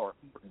more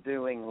for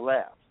doing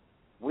less.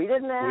 We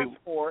didn't ask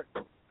for it.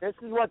 This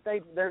is what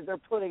they're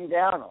putting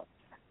down on.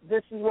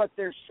 This is what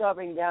they're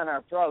shoving down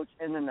our throats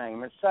in the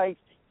name of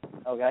safety.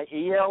 Okay,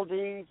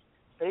 ELDs,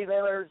 speed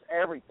limiters,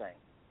 everything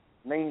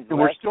means. And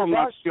we're still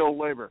not skilled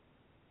labor.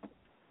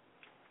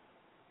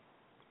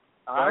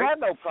 I have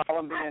no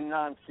problem being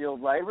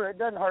non-skilled labor. It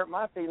doesn't hurt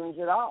my feelings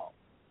at all.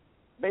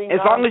 Being as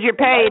long as you're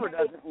paid.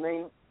 Doesn't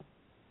mean.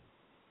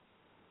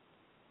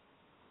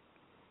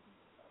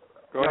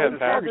 Go ahead,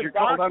 Pat. As long as you're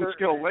called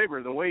unskilled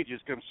labor, the wage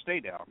is going to stay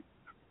down.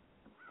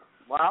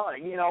 Well,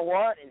 you know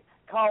what?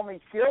 Call me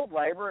skilled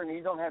labor, and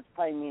you don't have to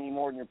pay me any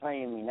more than you're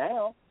paying me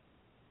now.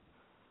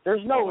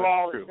 There's no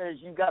law that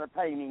says you've got to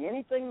pay me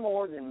anything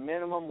more than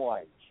minimum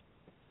wage.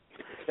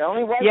 The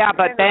only way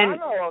but then I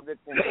know of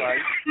it's in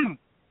place.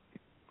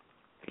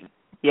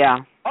 Yeah.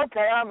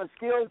 Okay, I'm a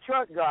skilled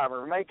truck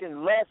driver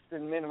making less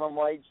than minimum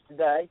wage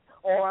today,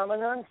 or I'm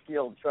an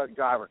unskilled truck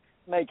driver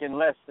making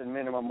less than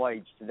minimum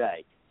wage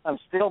today. I'm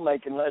still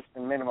making less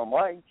than minimum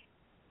wage.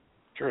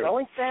 True. The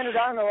only standard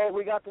I know of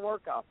we got to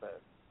work off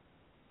of.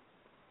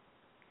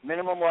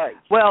 Minimum wage.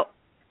 Well,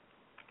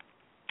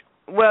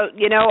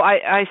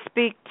 I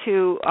speak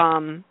to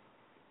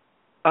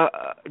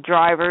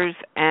drivers,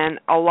 and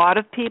a lot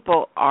of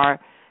people are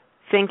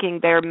thinking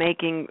they're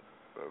making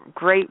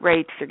great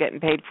rates. They're getting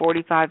paid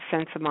 45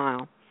 cents a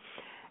mile.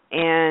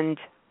 And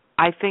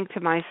I think to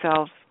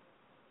myself,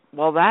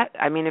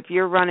 if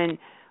you're running,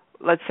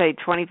 let's say,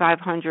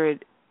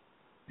 2,500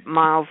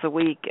 miles a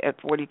week at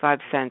 45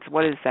 cents,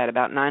 what is that,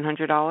 about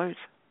 $900?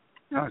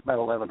 No, it's about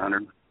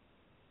 $1,100.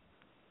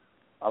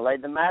 I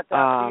laid the math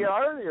out to you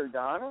earlier,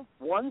 Donna.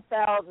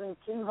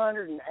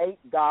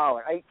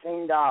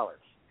 $1,218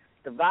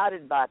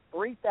 divided by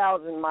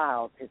 3,000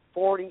 miles is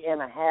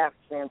 40.5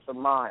 cents a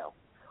mile.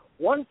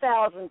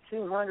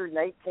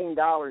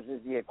 $1,218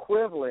 is the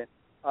equivalent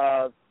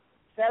of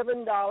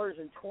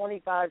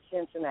 $7.25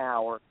 an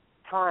hour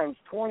times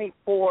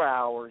 24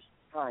 hours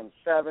times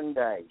 7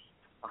 days.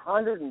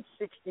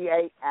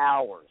 168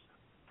 hours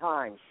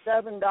times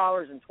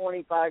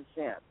 $7.25,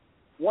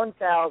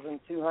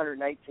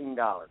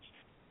 $1,218.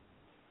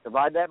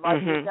 Divide that by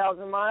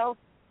 2,000 miles,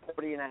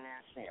 40 and a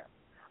half cents.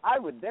 I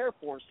would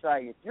therefore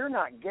say if you're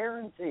not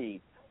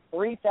guaranteed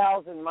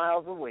 3,000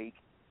 miles a week,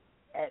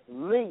 at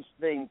least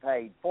being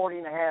paid 40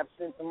 and a half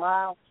cents a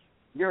mile,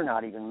 you're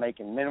not even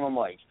making minimum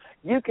wage.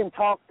 You can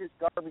talk this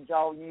garbage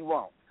all you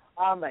want.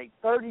 I make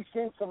 30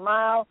 cents a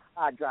mile.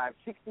 I drive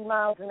 60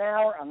 miles an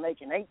hour. I'm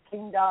making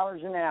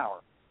 $18 an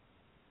hour.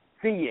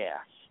 BS.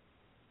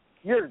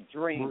 You're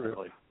dreaming.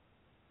 Really?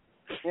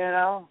 You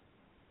know?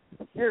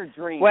 You're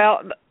dreaming.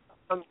 Well,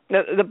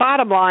 the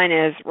bottom line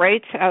is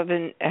rates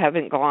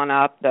haven't gone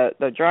up.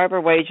 The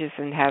driver wages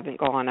haven't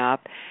gone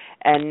up,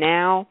 and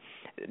now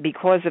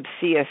because of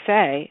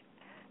CSA,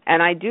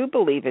 and I do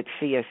believe it's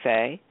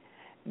CSA,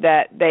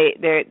 that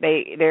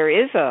there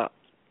is a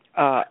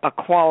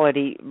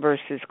quality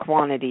versus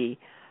quantity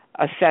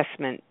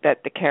assessment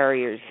that the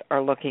carriers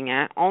are looking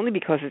at, only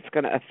because it's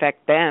going to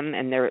affect them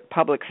and their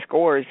public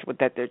scores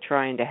that they're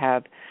trying to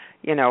have,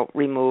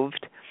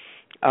 removed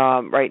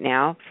right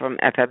now from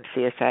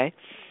FMCSA.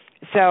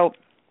 So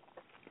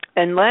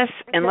unless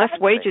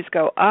wages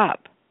go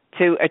up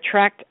to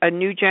attract a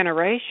new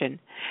generation,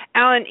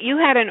 Alan, you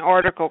had an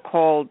article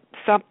called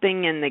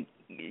Something in the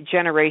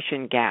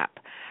Generation Gap.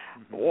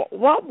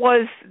 What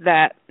was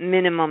that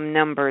minimum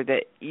number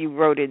that you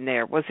wrote in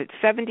there? Was it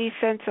 70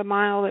 cents a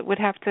mile it would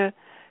have to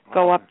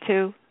go up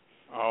to?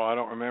 Oh, I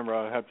don't remember.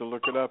 I'd have to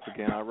look it up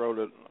again. I've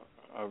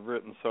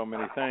written so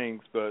many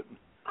things, but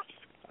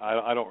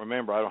I don't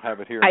remember. I don't have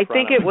it here. I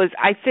think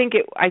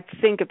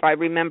if I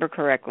remember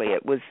correctly,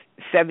 it was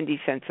 70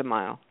 cents a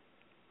mile.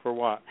 For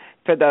what?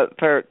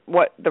 For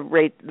what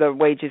the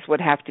wages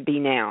would have to be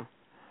now.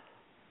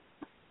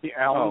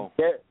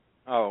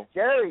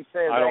 Jerry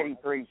says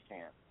 83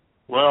 cents.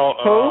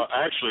 Well,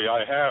 actually,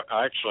 I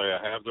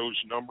have those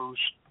numbers.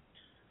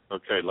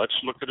 Okay,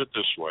 let's look at it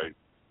this way: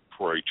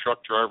 for a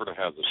truck driver to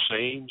have the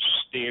same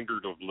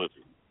standard of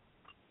living,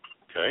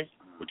 okay,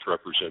 which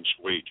represents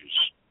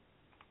wages,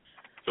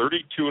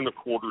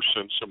 32.25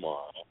 cents a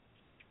mile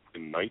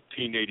in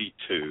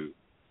 1982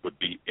 would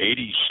be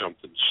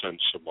 80-something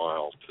cents a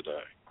mile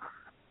today.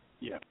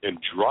 Yeah. And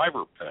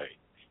driver pay,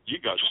 you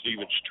got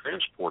Stevens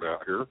Transport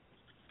out here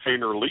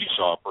paying their lease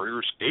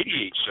operators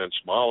 88 cents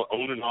a mile,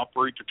 own and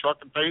operate the truck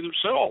and pay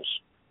themselves.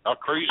 How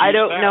crazy is that? I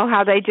don't know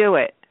how they do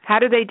it. How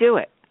do they do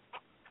it?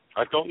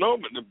 I don't know,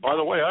 but by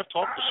the way, I've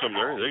talked to some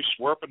there. They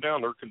swear up and down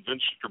they're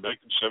convinced that they're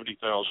making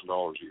 $70,000 a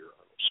year.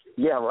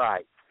 Yeah,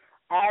 right.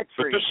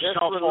 Actually, but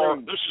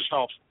this is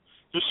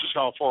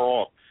how far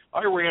off.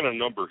 I ran a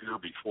number here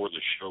before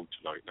the show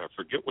tonight, and I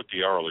forget what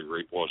the hourly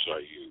rate was I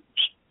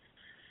used.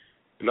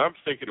 And I'm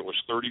thinking it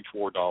was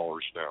 $34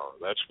 an hour.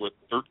 That's with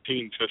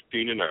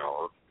 $13.15 an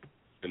hour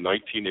in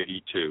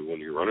 1982. When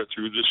you run it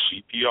through the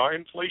CPI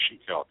inflation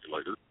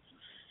calculator,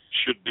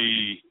 should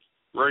be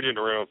right in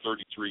around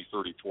 $33,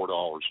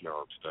 $34 an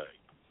hour today.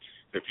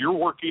 If you're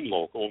working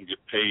local and get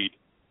paid,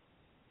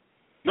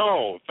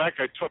 no, in fact,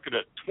 I took it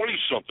at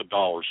 $20-something an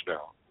hour,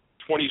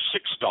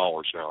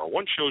 $26 an hour.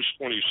 One shows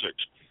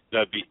 26.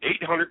 That'd be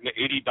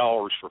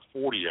 $880 for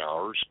 40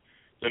 hours.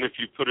 Then if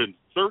you put in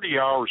 30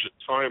 hours at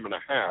time and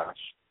a half,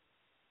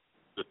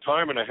 the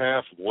time and a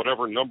half of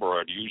whatever number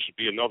I'd use would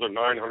be another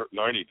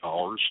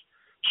 $990.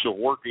 So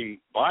working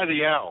by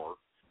the hour,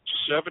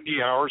 70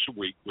 hours a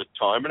week with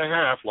time and a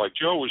half, like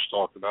Joe was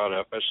talking about,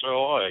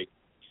 FSLA,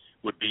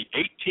 would be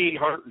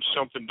 $1,800 and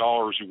something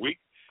a week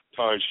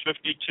times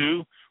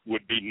 52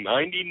 would be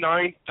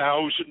 $99,200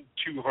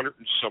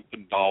 and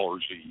something a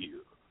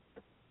year.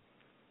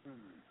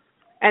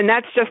 And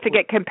that's just to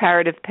get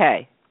comparative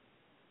pay.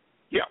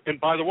 Yeah, and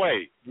by the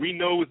way, we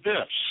know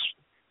this.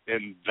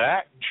 In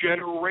that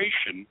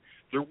generation,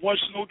 there was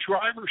no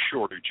driver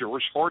shortage. There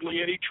was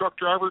hardly any truck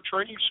driver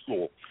training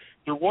school.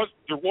 There was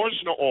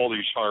no all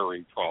these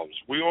hiring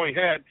problems. We only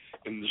had,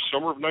 in the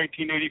summer of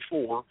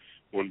 1984,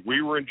 when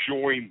we were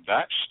enjoying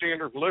that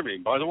standard of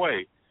living, by the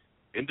way,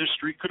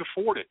 industry could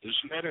afford it.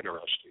 Isn't that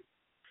interesting?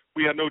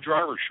 We had no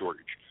driver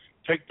shortage.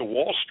 Take the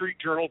Wall Street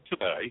Journal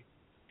today,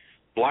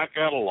 black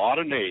out a lot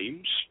of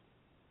names,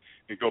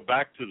 and go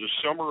back to the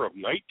summer of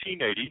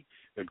 1980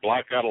 and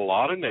black out a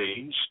lot of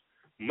names.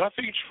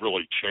 Nothing's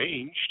really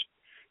changed.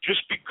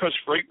 Just because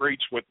freight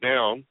rates went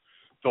down,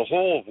 the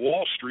whole of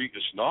Wall Street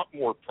is not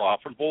more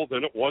profitable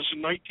than it was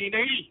in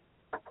 1980.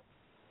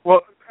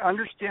 Well,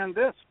 understand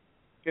this.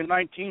 In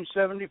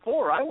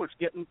 1974, I was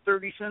getting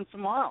 30 cents a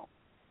mile.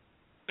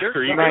 There's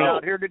some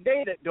out here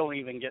today that don't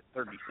even get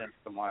 30 cents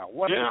a mile.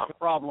 What is the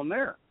problem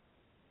there?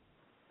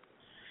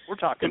 We're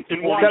talking. So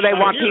they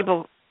want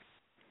people.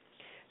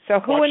 So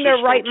who in their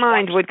right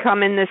mind would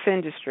come in this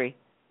industry?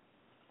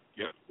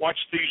 Yeah, watch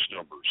these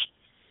numbers.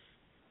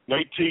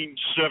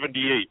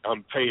 1978,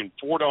 I'm paying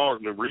 $4.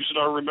 And the reason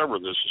I remember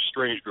this is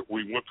strange, but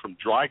we went from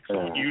dry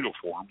clean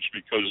uniforms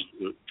because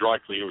the dry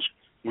clean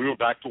we went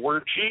back to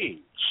wearing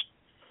jeans.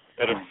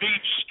 At a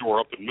feed store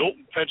up in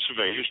Milton,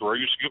 Pennsylvania, is where I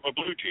used to get my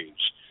blue jeans.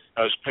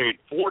 I was paying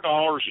 $4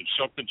 and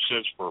something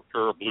cents for a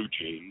pair of blue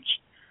jeans.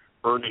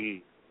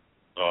 earning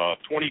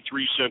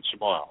 23 cents a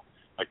mile.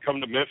 I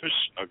come to Memphis,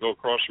 I go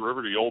across the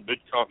river to the old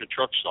Mid-Continent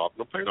truck stop,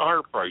 and I'm paying a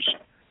higher price.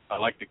 I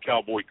like the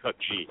cowboy cut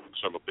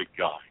jeans. I'm a big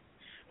guy.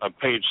 I'm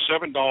paying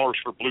 $7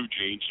 for blue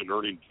jeans and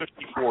earning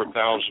 $54,000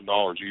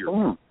 a year.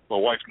 My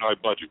wife and I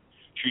budget.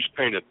 She's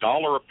paying $1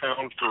 a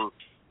pound for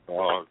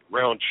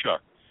round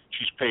chuck.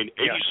 She's paying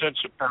 80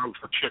 cents a pound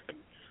for chicken.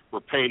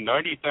 We're paying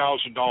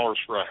 $90,000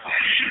 for a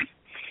house.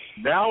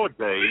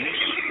 Nowadays,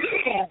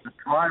 the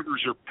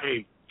drivers are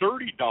paying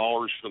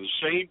 $30 for the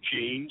same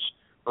jeans,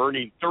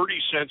 earning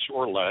 30 cents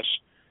or less.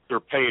 They're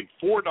paying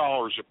 $4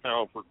 a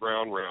pound for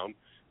ground round,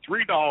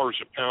 $3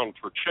 a pound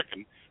for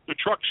chicken. The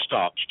truck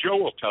stops. Joe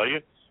will tell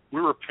you, we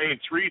were paying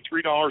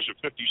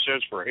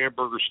 $3.50 for a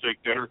hamburger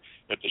steak dinner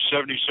at the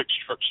 76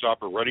 truck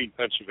stop in Reading,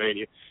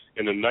 Pennsylvania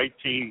in the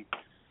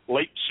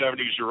late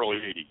 70s, early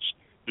 80s.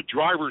 The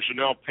drivers are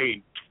now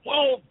paying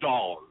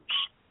 $12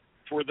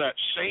 for that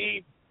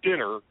same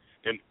dinner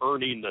and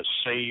earning the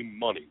same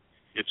money.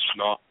 It's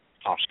not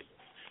possible.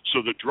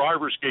 So the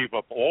drivers gave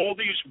up all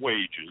these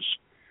wages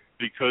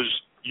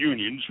because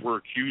unions were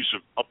accused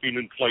of upping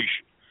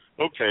inflation.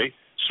 Okay,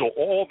 so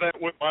all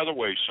that went by the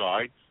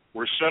wayside.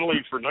 We're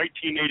settling for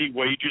 1980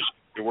 wages,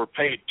 and we're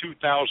paying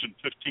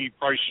 2015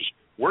 prices.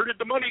 Where did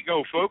the money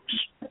go, folks?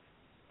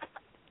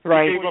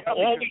 Right. We gave up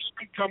all this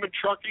income in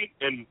trucking,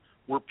 and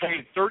we're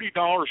paying $30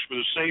 for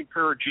the same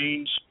pair of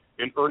jeans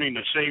and earning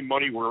the same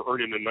money we're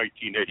earning in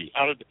 1980.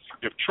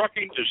 If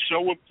trucking is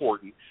so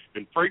important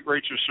and freight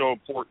rates are so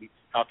important,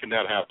 how can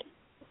that happen?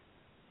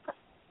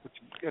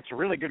 It's a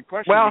really good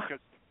question because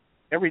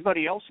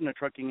everybody else in the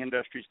trucking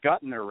industry's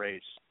gotten their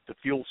raise. The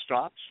fuel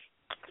stops,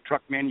 the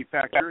truck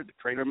manufacturer, the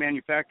trailer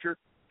manufacturer,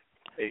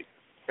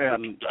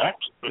 and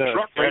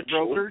the freight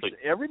brokers.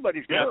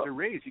 Everybody's got their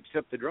raise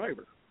except the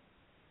driver.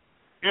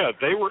 Yeah,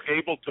 they were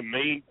able to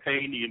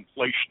maintain the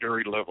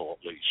inflationary level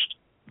at least.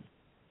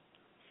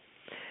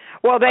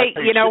 Well,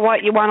 you know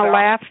what? You want to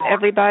laugh,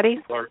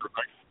 everybody?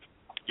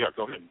 Yeah,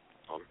 go ahead.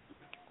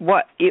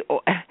 What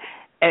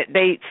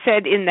they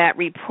said in that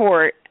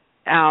report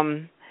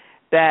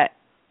that,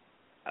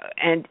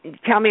 and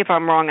tell me if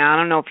I'm wrong. I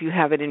don't know if you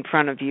have it in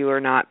front of you or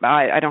not.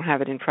 I don't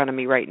have it in front of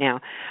me right now.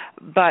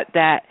 But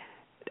that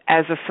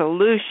as a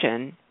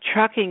solution,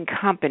 trucking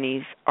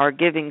companies are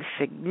giving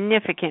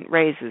significant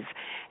raises,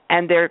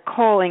 and they're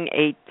calling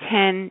a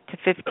 10 to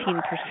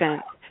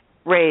 15%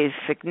 raise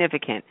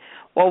significant.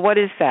 Well, what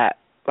is that?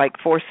 Like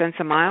 4 cents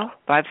a mile?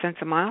 5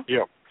 cents a mile?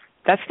 Yeah.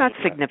 That's not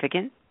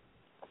significant.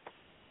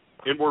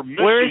 And we're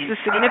missing, where is the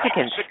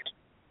significance?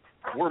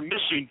 We're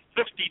missing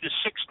 $50,000 to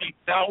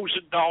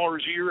 $60,000 a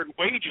year in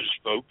wages,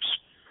 folks,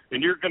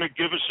 and you're going to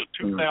give us a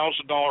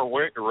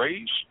 $2,000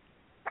 raise?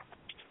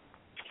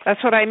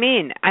 That's what I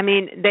mean. I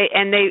mean,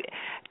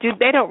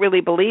 they don't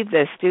really believe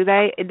this, do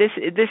they?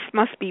 This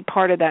must be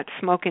part of that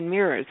smoke and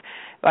mirrors,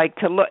 like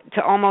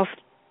it almost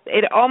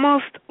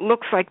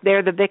looks like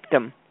they're the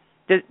victim.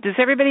 Does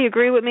everybody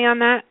agree with me on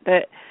that?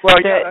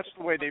 That's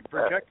the way they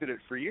projected it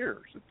for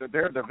years.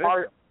 They're the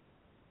victim.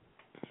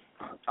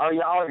 Are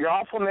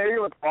y'all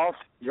familiar with the Wall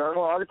Street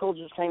Journal article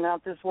just came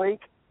out this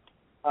week?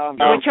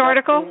 Which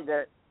article?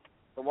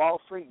 The Wall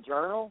Street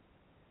Journal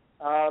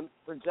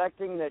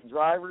projecting that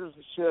drivers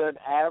should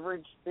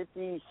average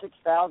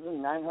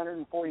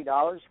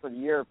 $56,940 for the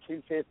year of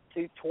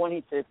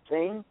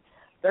 2015.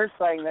 They're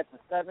saying that's a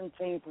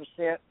 17%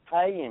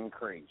 pay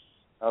increase.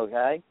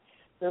 Okay.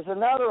 There's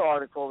another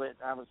article that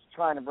I was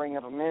trying to bring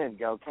up a minute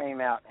ago, came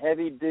out,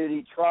 Heavy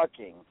Duty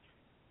Trucking.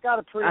 It's got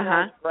a pretty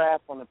nice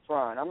graph on the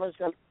front. I'm just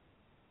going to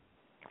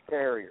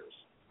carriers.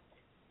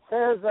 It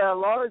says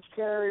large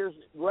carriers,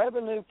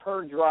 revenue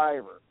per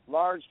driver,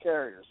 large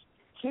carriers,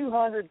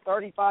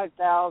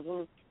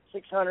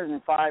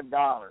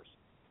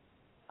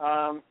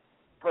 $235,605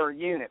 per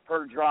unit,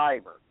 per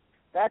driver.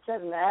 That's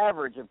at an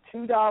average of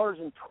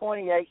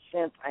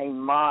 $2.28 a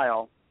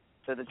mile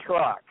to the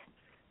truck.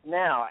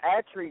 Now,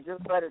 actually,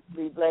 just let it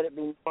be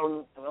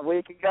known a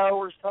week ago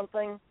or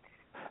something.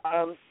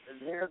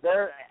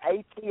 Their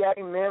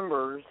ATA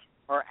members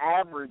are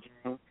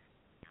averaging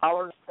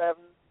 $7 to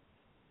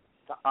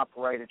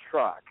operate a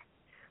truck.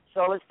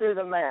 So let's do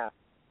the math.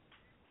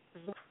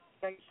 This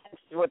makes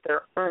sense to what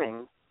they're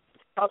earning.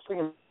 It's costing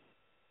them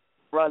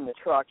to run the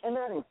truck, and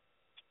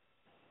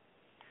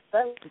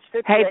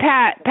Hey,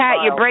 Pat,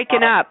 you're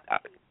breaking up.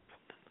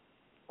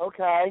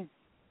 Okay.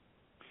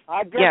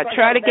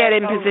 Try to get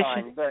in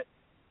position. But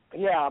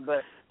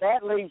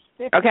that leaves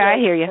 50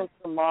 cents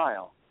a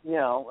mile,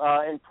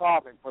 in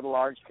profit for the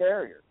large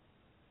carriers.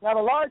 Now,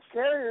 the large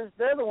carriers,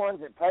 they're the ones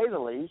that pay the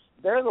least.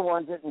 They're the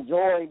ones that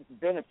enjoy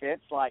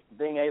benefits like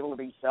being able to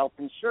be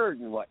self-insured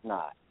and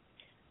whatnot.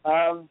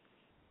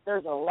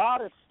 There's a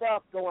lot of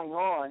stuff going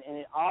on, and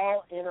it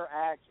all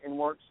interacts and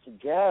works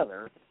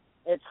together.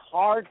 It's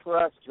hard for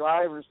us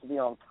drivers to be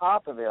on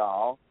top of it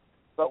all,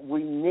 but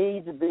we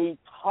need to be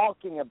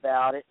talking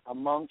about it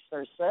amongst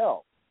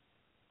ourselves.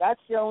 That's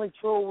the only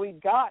tool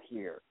we've got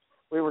here.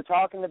 We were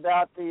talking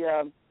about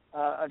the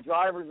a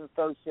drivers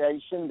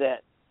association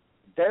that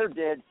they're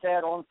dead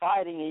set on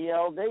fighting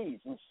ELDs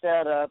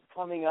instead of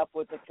coming up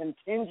with a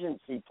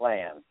contingency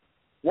plan.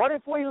 What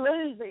if we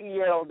lose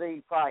the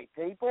ELD fight,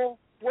 people?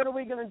 What are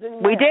we going to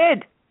do now? We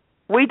did.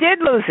 We did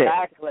lose it.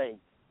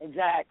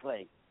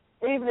 Exactly.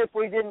 Even if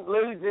we didn't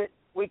lose it,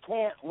 we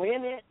can't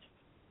win it.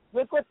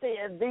 Look what the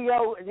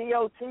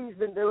DOT's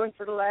been doing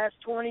for the last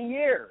 20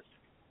 years.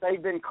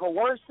 They've been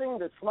coercing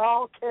the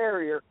small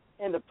carrier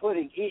into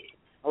putting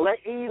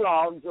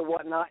e-logs or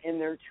whatnot in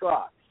their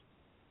trucks.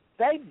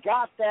 They've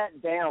got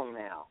that down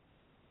now.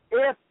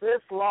 If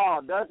this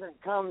law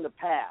doesn't come to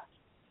pass,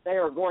 they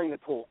are going to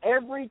pull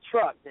every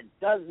truck that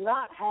does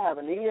not have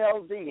an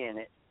ELD in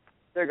it.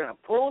 They're going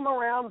to pull them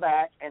around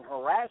back and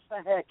harass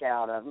the heck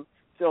out of them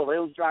till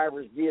those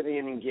drivers give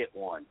in and get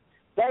one.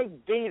 They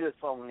beat us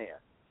on this.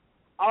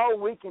 All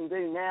we can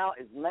do now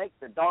is make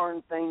the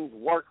darn things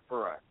work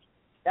for us.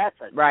 That's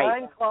a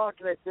time clock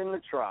that's in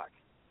the truck.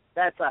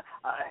 That's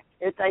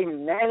it's a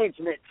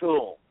management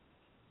tool.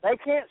 They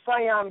can't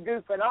say I'm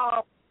goofing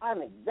off.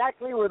 I'm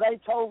exactly where they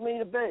told me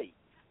to be.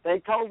 They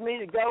told me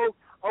to go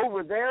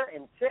over there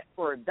and sit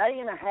for a day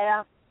and a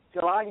half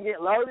till I can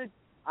get loaded.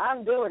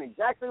 I'm doing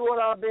exactly what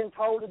I've been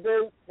told to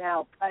do.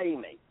 Now pay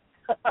me.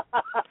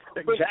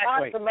 We've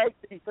got to make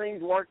these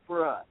things work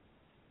for us.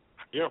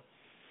 Yeah.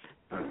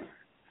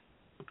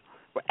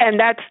 And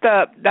that's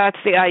the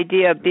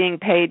idea of being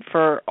paid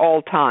for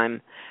all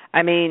time.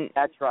 I mean,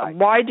 that's right.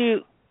 Why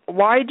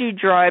do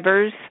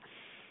drivers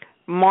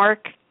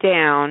mark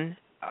down?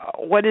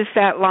 What is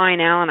that line,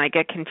 Alan? I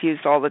get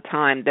confused all the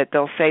time that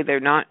they'll say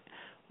they're not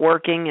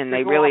working and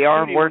they really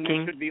are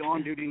working. They should be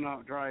on duty,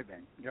 not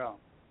driving. Yeah.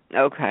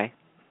 Okay.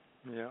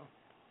 Yeah.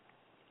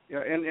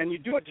 Yeah, and you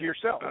do it to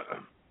yourself.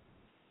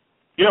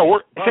 Yeah.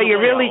 So you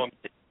really. Alan,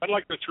 I'd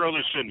like to throw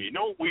this in. You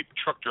know what we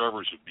truck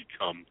drivers have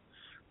become?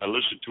 I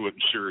listen to it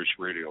in Sirius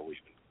Radio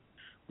even.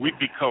 We've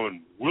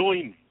become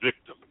willing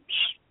victims.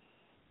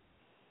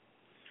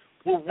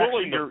 We're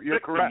willing to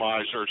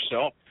victimize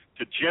ourselves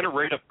to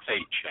generate a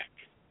paycheck.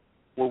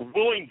 We're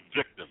willing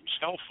victims.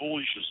 How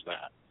foolish is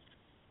that?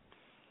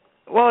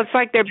 Well, it's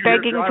like they're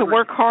begging to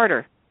work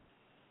harder.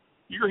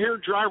 You hear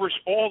drivers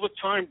all the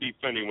time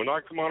defending. When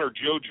I come on, or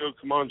JoJo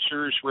come on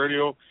Sirius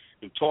Radio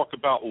and talk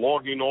about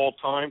logging all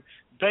time,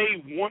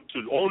 they want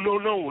to, oh,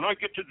 no, when I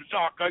get to the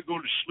dock, I go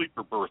to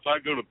sleeper berth, I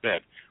go to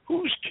bed.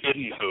 Who's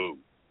kidding who?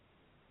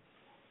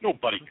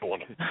 Nobody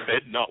going to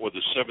bed, not with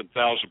a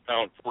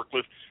 7,000-pound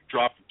forklift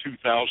dropping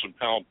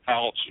 2,000-pound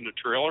pallets in the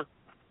trailer.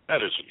 That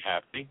isn't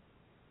happening.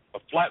 A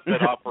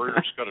flatbed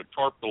operator's got to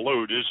tarp the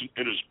load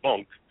in his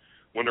bunk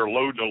when they're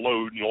loading a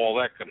load and all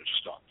that kind of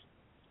stuff.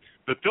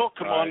 But they'll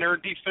come on there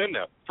and defend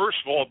that. First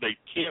of all, they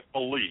can't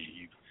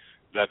believe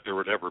that there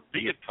would ever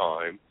be a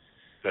time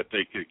that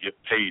they could get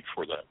paid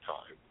for that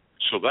time.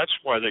 So that's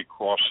why they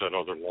cross that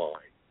other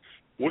line.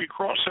 When we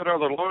cross that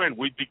other line,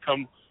 we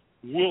become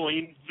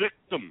willing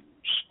victims.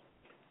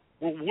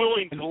 We're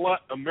willing to let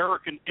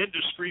American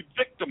industry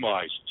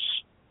victimize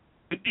us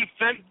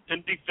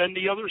and defend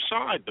the other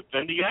side,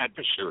 defend the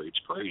adversary. It's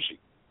crazy.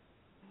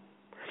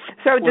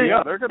 So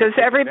does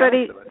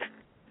everybody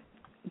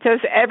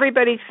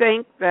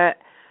think that?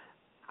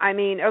 I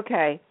mean,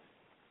 okay.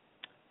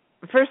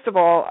 First of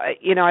all,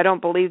 I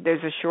don't believe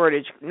there's a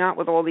shortage. Not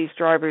with all these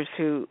drivers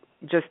who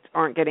just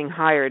aren't getting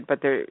hired,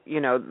 but they're,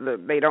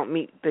 they don't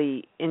meet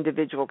the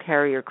individual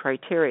carrier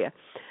criteria.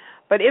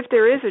 But if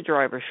there is a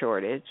driver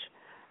shortage,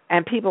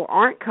 and people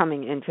aren't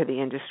coming into the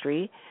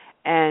industry,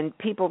 and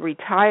people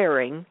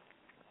retiring,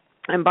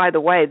 and by the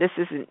way, this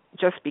isn't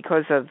just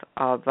because of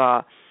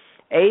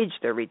age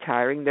they're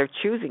retiring. They're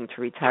choosing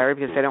to retire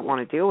because they don't want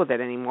to deal with it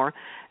anymore,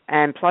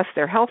 and plus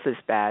their health is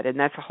bad, and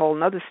that's a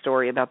whole other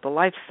story about the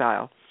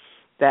lifestyle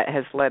that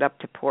has led up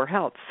to poor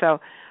health. So,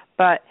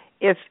 but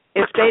if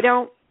they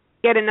don't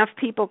get enough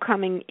people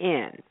coming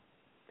in,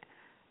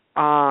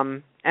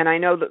 and I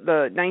know that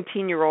the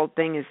 19-year-old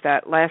thing is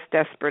that last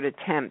desperate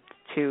attempt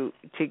to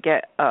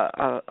get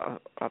a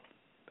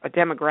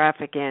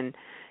demographic in,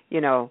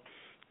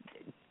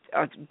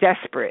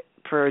 desperate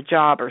for a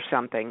job or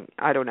something.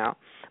 I don't know.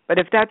 But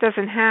if that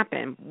doesn't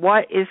happen,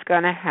 what is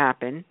going to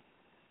happen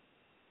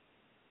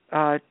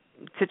to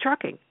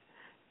trucking?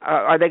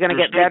 Are they going to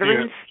get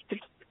veterans?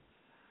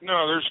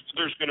 No,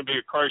 there's going to be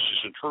a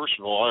crisis. And first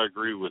of all, I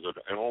agree with what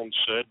Alan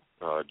said.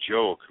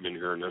 Joe will come in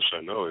here on this.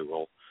 I know he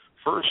will.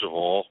 First of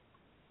all,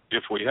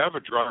 if we have a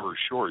driver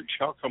shortage,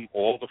 how come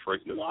all the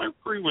freight? And I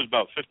agree with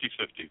about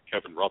 50-50,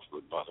 Kevin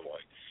Rutherford, by the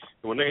way.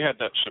 When they had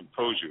that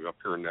symposium up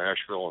here in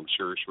Nashville on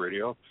Sirius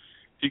Radio,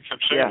 he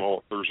kept saying, well,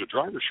 if there's a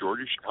driver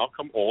shortage, how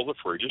come all the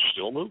freight is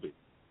still moving?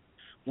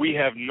 We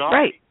have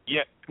not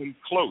yet come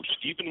close.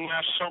 Even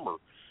last summer,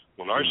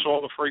 when I saw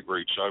the freight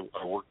rates, I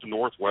worked the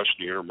Northwest,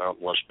 the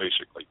Intermountain West,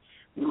 basically.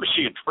 We were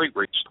seeing freight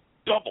rates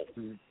double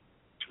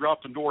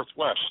throughout the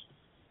Northwest.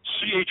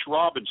 C.H.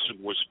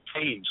 Robinson was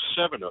paying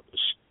 7 of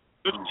us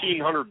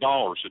 $1,500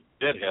 a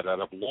deadhead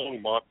out of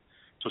Longmont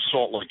to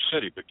Salt Lake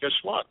City. But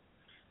guess what?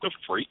 The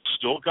freight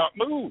still got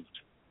moved.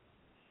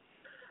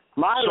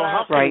 So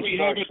how can we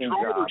have a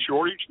driver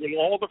shortage when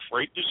all the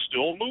freight is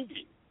still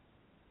moving?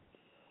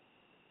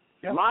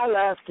 Yep. My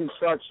last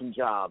construction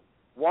job,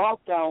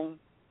 walked on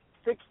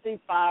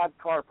 65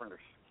 carpenters.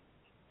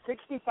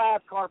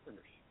 65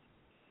 carpenters.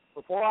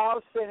 Before I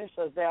was finished,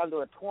 I was down to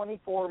a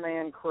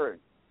 24-man crew.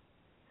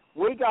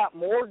 We got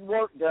more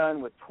work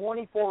done with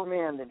 24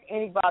 men than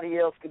anybody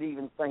else could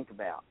even think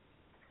about.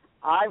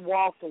 I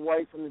walked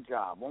away from the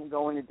job. Won't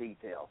go into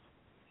details.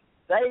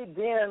 They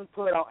then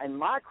put on, and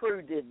my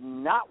crew did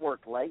not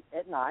work late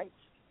at nights.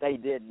 They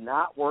did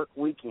not work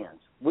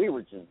weekends. We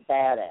were just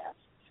badass,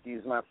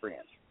 excuse my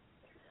French.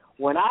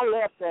 When I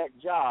left that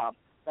job,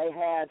 they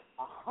had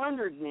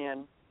 100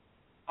 men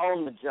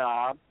on the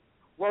job,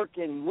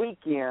 working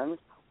weekends,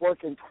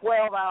 working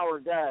 12-hour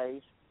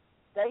days.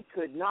 They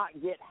could not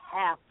get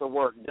half the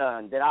work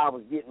done that I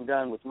was getting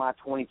done with my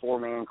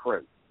 24-man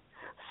crew.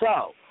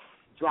 So,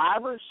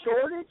 driver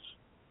shortage,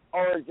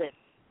 or is it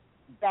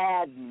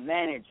bad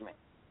management?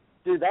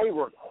 Do they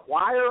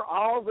require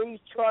all these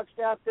trucks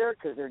out there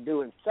because they're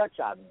doing such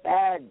a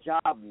bad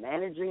job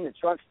managing the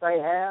trucks they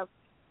have?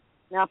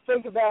 Now,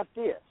 think about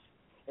this.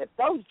 If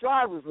those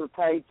drivers were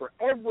paid for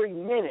every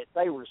minute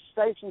they were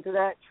stationed to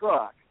that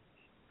truck,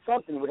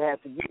 something would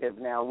have to give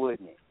now,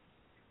 wouldn't it?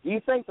 Do you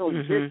think the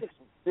logistics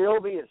would still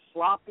be as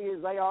sloppy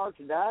as they are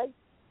today?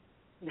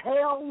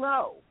 Hell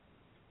no.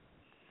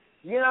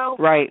 You know,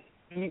 right.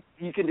 You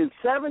can do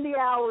 70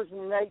 hours in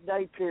an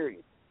 8-day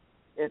period.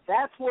 If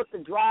that's what the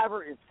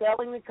driver is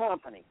telling the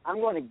company, I'm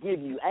going to give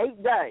you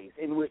 8 days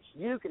in which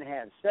you can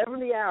have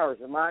 70 hours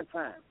of my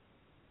time,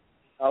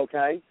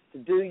 okay, to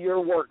do your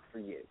work for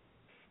you.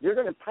 You're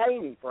going to pay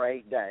me for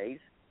 8 days.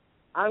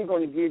 I'm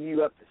going to give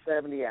you up to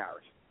 70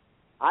 hours.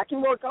 I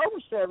can work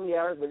over 70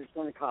 hours, but it's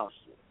going to cost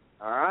you,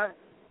 all right?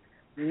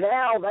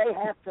 Now they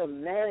have to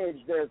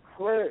manage their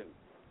crew.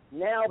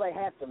 Now they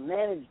have to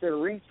manage their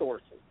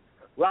resources.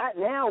 Right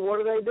now, what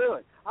are they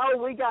doing?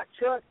 Oh, we got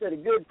trucks at a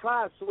good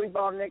price, so we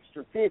bought an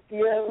extra 50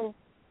 of them.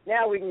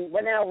 Now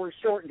we're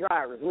short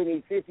drivers. We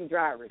need 50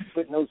 drivers to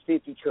put in those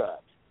 50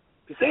 trucks.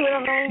 You see what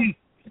I mean?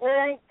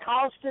 It ain't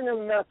costing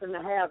them nothing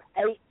to have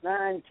 8,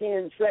 9,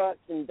 10 trucks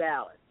in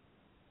Dallas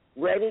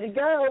ready to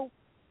go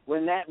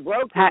when that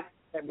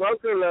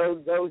broker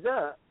load goes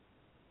up.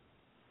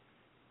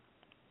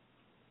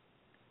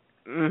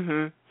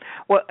 Mhm.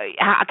 Well,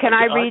 can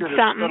I read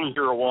something?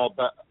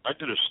 I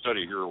did a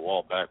study here a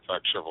while back, in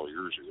fact, several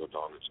years ago,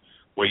 Don. It's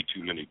way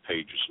too many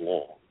pages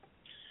long,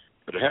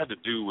 but it had to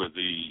do with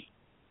the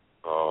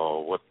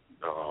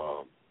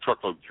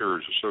Truckload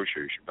Carriers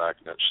Association back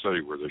in that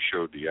study where they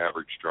showed the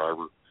average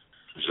driver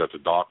is at the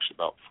docks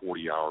about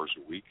 40 hours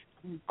a week,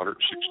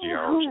 160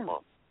 hours a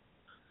month.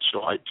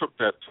 So I took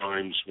that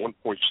times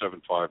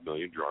 1.75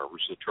 million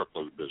drivers, the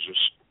truckload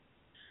business,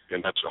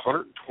 and that's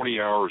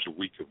 120 hours a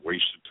week of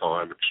wasted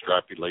time,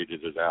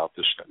 extrapolated it out,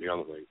 this, that, and the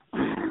other thing.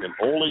 And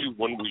only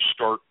when we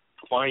start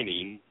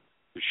fining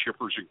the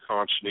shippers and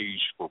consignees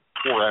for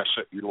poor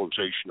asset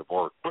utilization of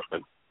our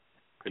equipment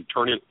and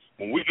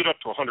when we get up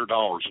to $100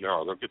 an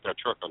hour, they'll get that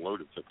truck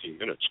unloaded in 15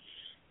 minutes.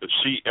 But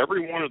see,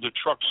 every one of the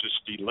trucks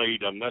is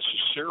delayed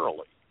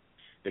unnecessarily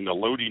in the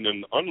loading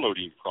and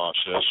unloading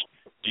process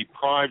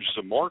deprives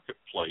the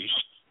marketplace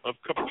of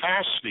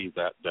capacity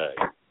that day.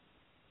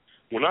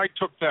 When I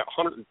took that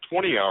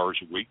 120 hours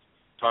a week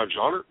times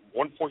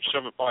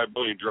 1.75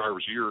 billion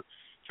drivers a year,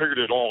 figured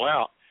it all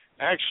out,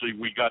 actually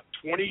we got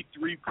 23%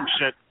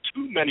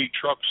 too many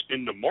trucks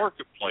in the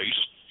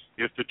marketplace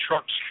if the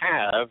trucks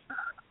have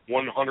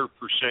 100%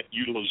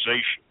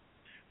 utilization.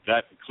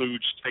 That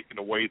includes taking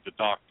away the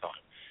dock time.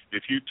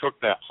 If you took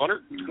that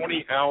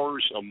 120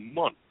 hours a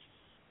month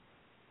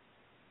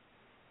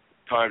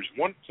times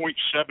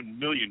 1.7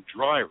 million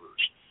drivers,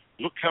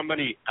 look how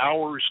many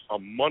hours a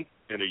month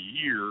in a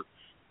year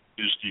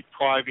is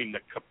depriving the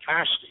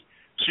capacity.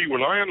 See,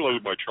 when I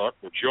unload my truck,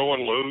 when Joe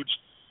unloads,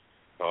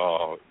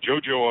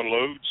 JoJo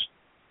unloads,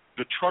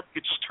 the truck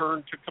gets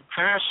turned to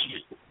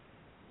capacity.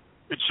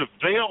 It's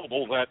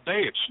available that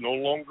day. It's no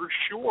longer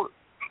short.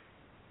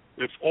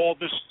 If all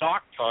this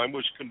dock time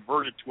was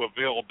converted to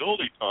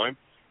availability time,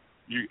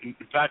 in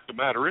fact, the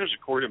matter is,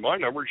 according to my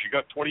numbers, you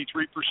got 23%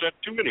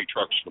 too many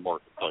trucks in the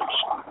marketplace.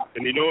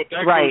 And you know what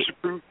that goes to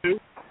prove to?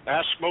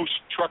 Ask most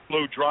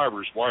truckload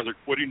drivers why they're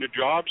quitting the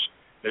jobs.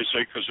 They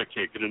say because they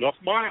can't get enough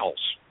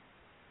miles.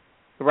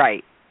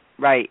 Right.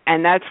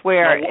 And that's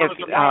where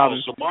the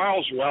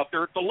miles are out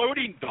there at the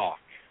loading dock.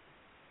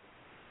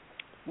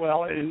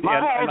 Well, and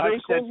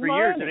I've said for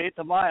years, it ain't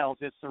the miles,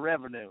 it's the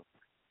revenue.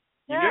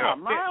 Yeah,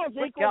 miles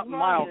equals counting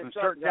miles and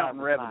start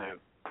counting revenue.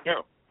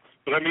 Yeah.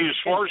 But, I mean, as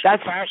far as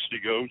capacity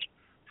goes,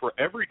 for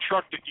every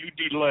truck that you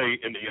delay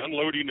in the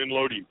unloading and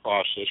loading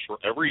process for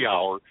every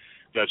hour,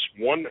 that's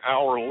 1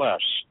 hour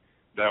less.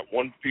 That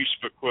one piece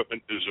of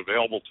equipment is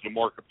available to the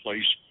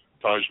marketplace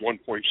times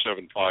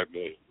 1.75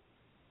 million.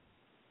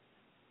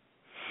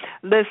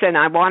 Listen,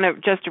 I want to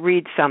just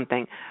read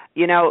something.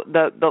 You know,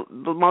 the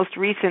most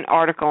recent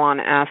article on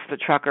Ask the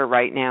Trucker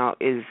right now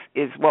is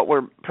what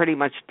we're pretty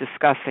much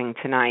discussing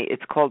tonight.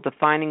 It's called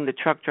Defining the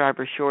Truck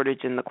Driver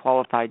Shortage and the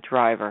Qualified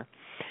Driver.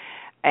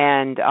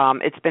 And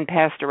it's been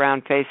passed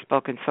around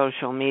Facebook and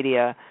social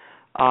media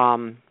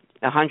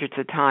hundreds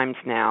of times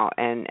now,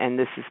 and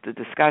this is the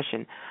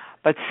discussion.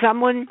 But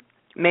someone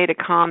made a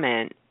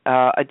comment,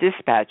 a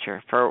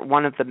dispatcher for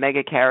one of the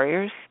mega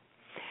carriers,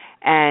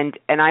 and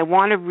I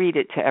want to read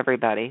it to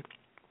everybody.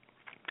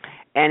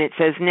 And it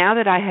says, now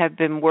that I have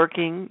been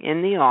working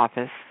in the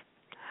office,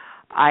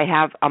 I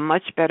have a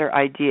much better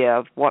idea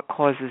of what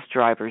causes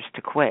drivers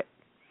to quit.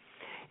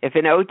 If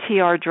an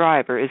OTR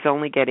driver is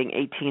only getting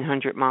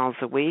 1,800 miles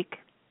a week,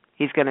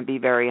 he's going to be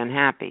very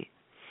unhappy.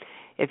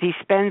 If he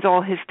spends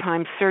all his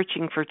time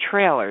searching for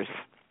trailers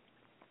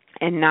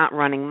and not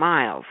running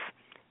miles,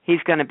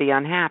 he's going to be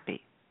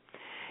unhappy.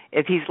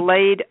 If he's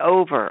laid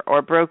over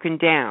or broken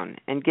down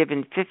and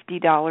given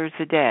 $50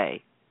 a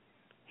day,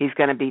 he's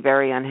going to be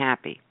very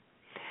unhappy.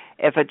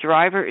 If a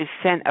driver is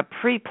sent a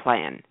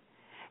pre-plan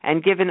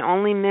and given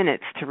only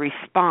minutes to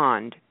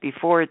respond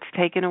before it's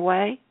taken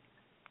away,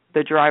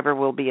 the driver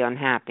will be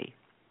unhappy.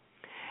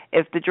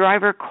 If the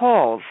driver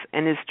calls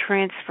and is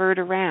transferred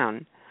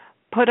around,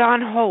 put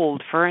on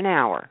hold for an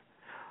hour,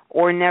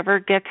 or never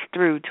gets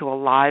through to a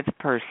live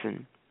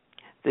person,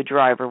 the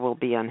driver will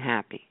be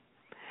unhappy.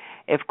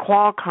 If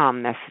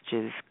Qualcomm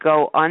messages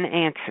go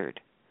unanswered,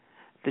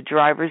 the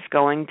driver's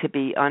going to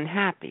be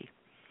unhappy.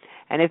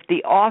 And if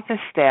the office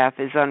staff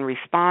is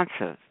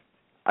unresponsive,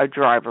 a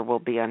driver will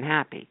be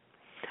unhappy.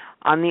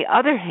 On the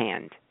other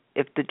hand,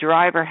 if the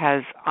driver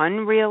has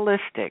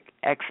unrealistic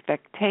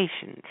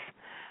expectations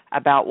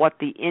about what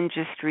the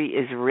industry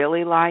is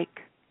really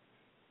like,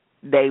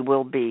 they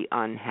will be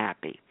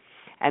unhappy.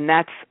 And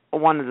that's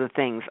one of the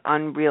things,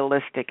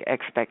 unrealistic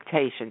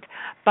expectations.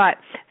 But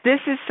this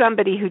is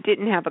somebody who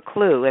didn't have a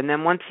clue, and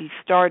then once he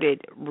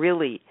started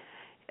really,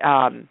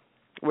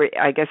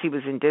 I guess he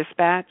was in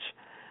dispatch,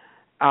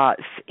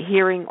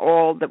 hearing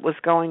all that was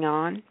going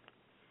on,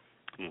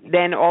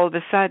 then all of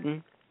a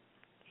sudden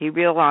he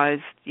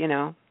realized,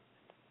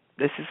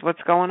 this is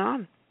what's going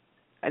on.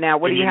 And now,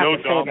 what do you have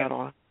to say about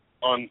all?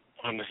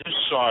 On his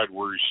side,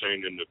 where he's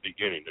saying in the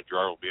beginning, the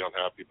driver will be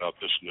unhappy about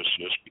this and this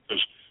and this because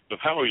of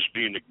how he's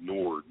being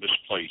ignored,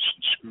 misplaced,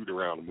 and screwed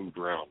around and moved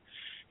around.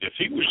 If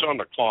he was on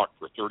the clock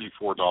for $34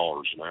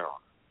 an hour,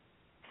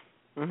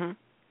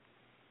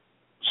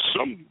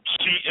 some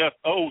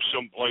CFO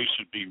someplace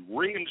would be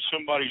wringing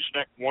somebody's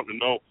neck wanting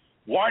to know,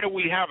 why do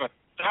we have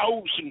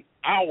 1,000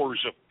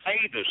 hours of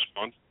pay this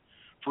month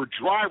for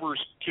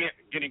drivers can't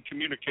getting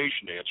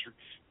communication answered,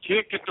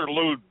 can't get their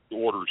load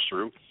orders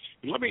through?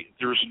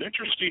 There's an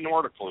interesting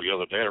article the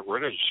other day I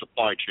read in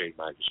Supply Chain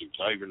magazines.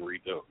 I even read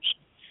those.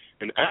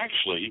 And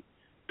actually,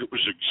 it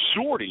was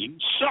exhorting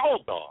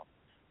Celadon.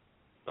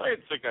 I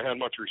didn't think I had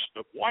much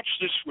respect. Watch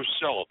this with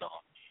Celadon.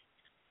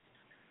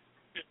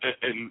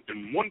 And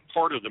in one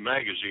part of the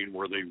magazine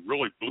where they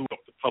really blew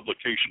up the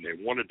publication, they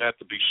wanted that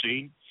to be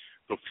seen.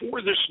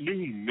 Before this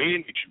new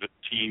management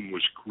team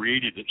was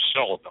created at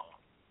Celadon,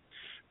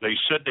 they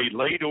said they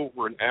laid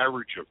over an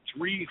average of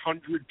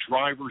 300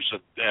 drivers a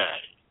day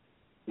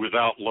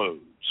without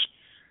loads.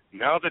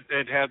 Now that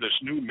they'd had this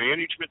new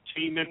management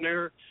team in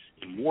there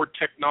and more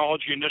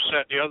technology and this,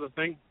 that, and the other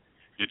thing,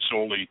 it's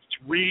only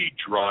 3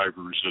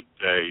 drivers a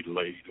day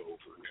laid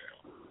over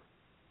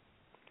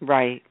now.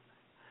 Right.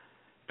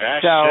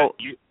 Asset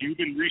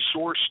human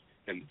resource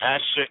and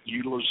asset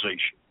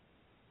utilization.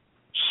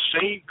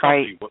 Same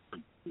company with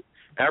an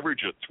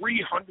average of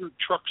 300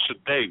 trucks a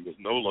day with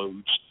no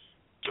loads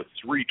to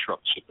 3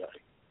 trucks a day.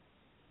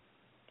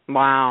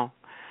 Wow.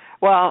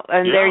 Well,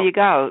 and there you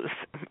go.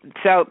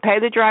 So pay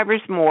the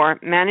drivers more,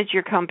 manage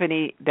your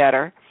company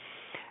better,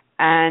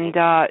 and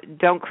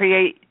don't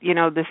create,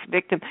 this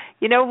victim.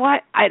 You know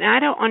what? I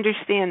don't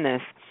understand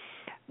this.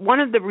 One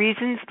of the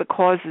reasons, the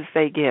causes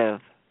they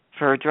give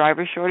for a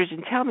driver shortage,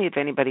 and tell me if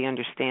anybody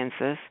understands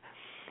this,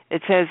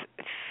 it says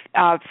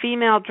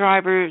females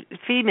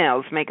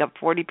make up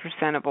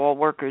 40% of all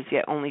workers,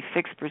 yet only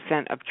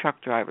 6% of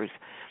truck drivers.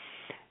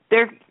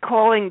 They're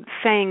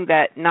saying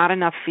that not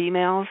enough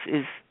females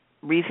is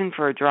reason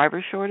for a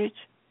driver shortage?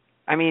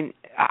 I mean,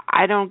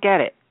 I don't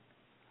get it.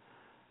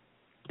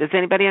 Does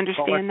anybody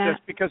understand that?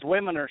 Just because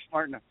women are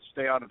smart enough to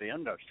stay out of the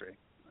industry.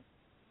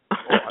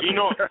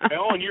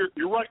 Alan,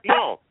 you're right.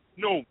 No,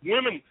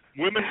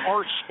 women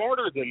are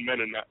smarter than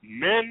men in that.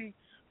 Men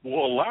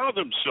will allow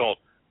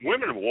themselves,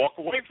 women to walk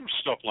away from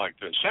stuff like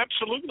this.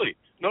 Absolutely.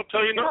 And I'll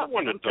tell you another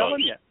one that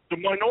does. The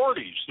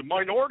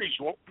minorities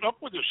won't put up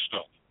with this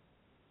stuff.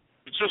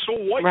 It's just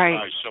old white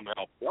guys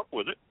somehow put up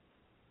with it.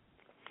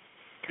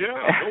 Yeah,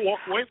 they'll walk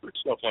away from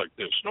stuff like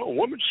this. No, a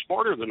woman's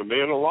smarter than a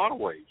man in a lot of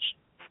ways.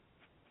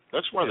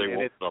 That's why they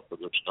won't put up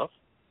with this stuff.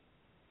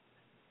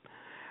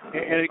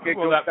 And it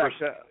goes back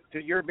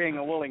to your being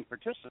a willing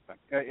participant.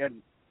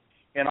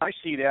 And I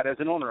see that as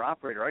an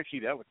owner-operator. I see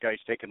that with guys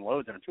taking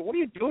loads. And I say, what are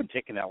you doing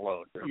taking that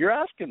load? You're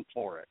asking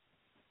for it.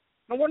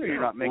 No wonder you're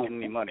not making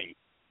any money.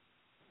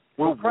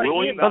 We're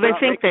willing. Well, they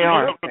think they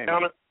are.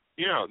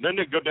 Then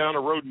they go down the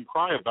road and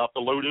cry about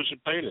the load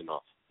isn't paying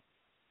enough.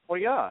 Well,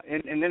 yeah,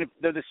 and then if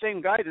they're the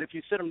same guy that if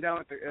you sit them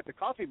down at the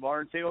coffee bar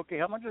and say, okay,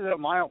 how much is it a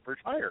mile for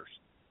tires?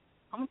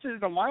 How much is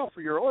it a mile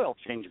for your oil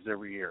changes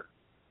every year?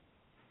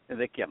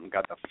 They haven't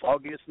got the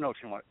foggiest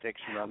notion what it takes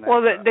to run that.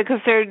 Well,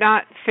 because they're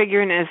not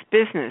figuring it as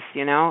business,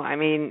 you know. I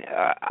mean,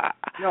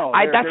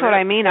 that's what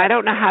I mean. I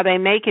don't know how they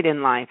make it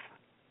in life.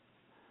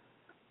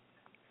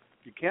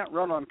 You can't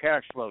run on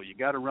cash flow. You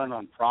got to run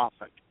on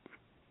profit.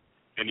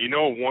 And you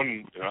know,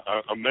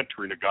 I'm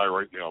mentoring a guy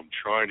right now. I'm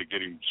trying to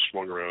get him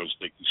swung around. I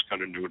think he's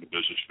kind of new in the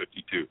business,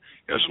 52.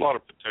 He has a lot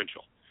of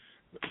potential.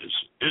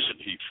 Isn't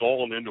he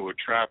falling into a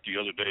trap?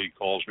 The other day he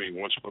calls me, he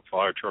wants to put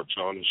fire trucks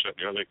on and set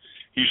and everything.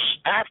 He's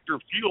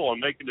after fuel and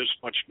making this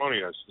much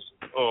money. I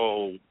says,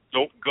 oh,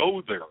 don't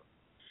go there.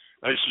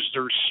 I says,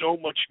 there's so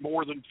much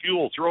more than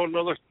fuel. Throw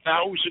another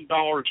 $1,000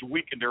 a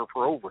week in there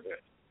for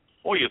overhead.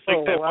 Oh, you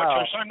think that much?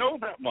 I said, I know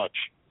that much.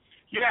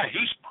 Yeah,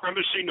 he's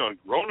premising on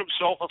growing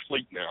himself a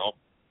fleet now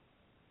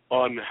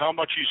on how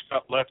much he's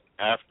got left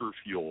after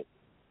fuel.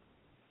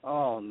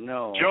 Oh,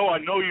 no. Joe, I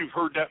know you've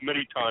heard that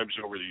many times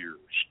over the years.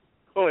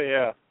 Oh,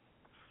 yeah.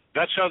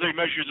 That's how they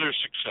measure their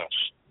success,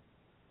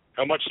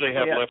 how much they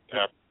have left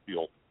after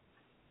fuel.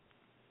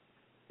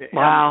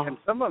 Wow. And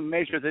some of them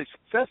measure their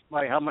success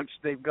by how much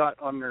they've got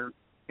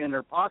in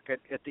their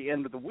pocket at the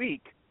end of the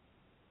week.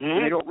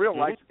 And they don't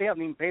realize that they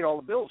haven't even paid all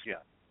the bills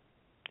yet.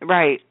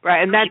 Right,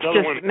 and that's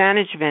just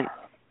management.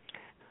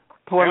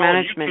 Poor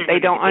management. They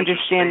don't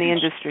understand the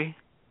industry.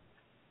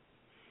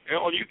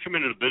 Alan, you come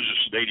into the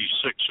business in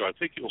 86, so I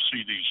think you'll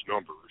see these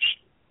numbers.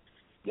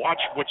 Watch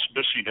what's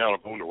missing out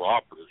of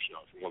owner-operators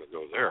now, if you want to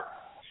go there.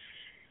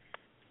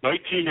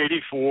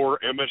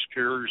 1984, MS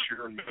carriers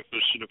here in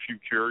Memphis and a few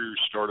carriers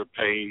started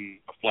paying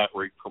a flat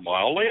rate per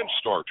mile.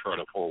 Landstar tried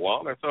it for a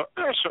while, and I thought,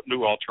 that's something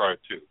new, I'll try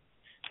it too.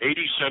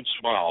 80 cents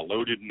a mile,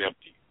 loaded and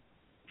empty,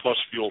 plus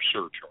fuel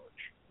surcharge.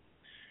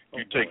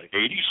 You take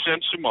 80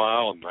 cents a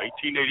mile in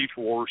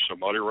 1984,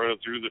 somebody ran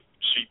it through the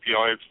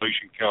CPI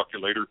inflation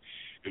calculator,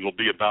 it'll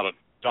be about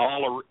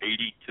 $1.80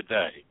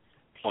 today,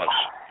 plus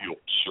fuel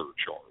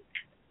surcharge.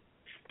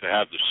 To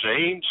have the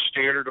same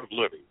standard of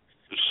living,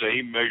 the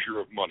same measure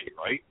of money,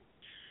 right?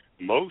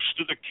 Most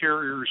of the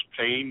carriers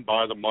paying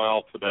by the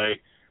mile today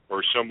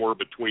are somewhere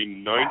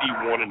between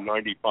 91 and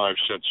 95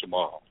 cents a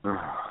mile.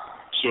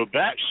 So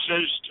that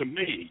says to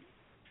me,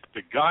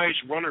 the guys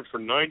running for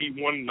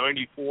 91,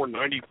 94,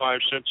 95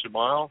 cents a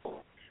mile,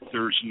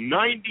 there's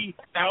 $90,000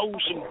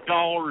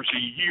 a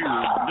year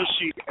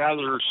missing out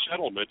of their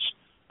settlements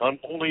on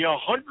only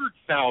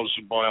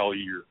 100,000 mile a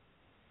year.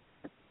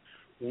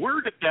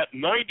 Where did that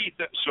 90?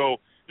 So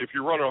if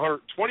you run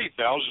 120,000,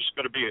 it's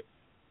going to be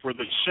for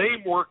the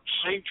same work,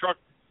 same truck.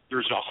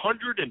 There's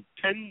 $110,000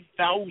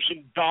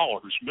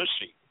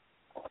 missing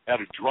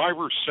out of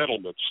driver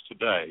settlements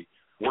today,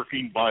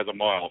 working by the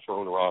mile for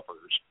owner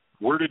operators.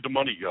 Where did the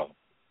money go?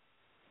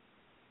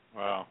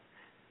 Wow.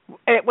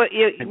 Well,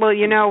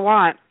 you know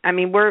what? I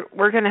mean,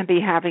 we're going to be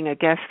having a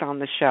guest on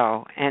the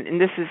show, and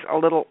this is a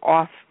little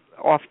off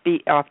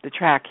the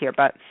track here,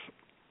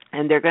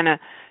 and they're going to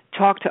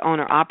talk to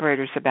owner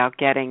operators about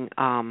getting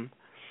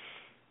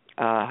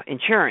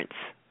insurance,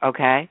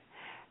 okay?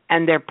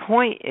 And their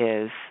point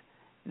is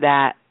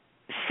that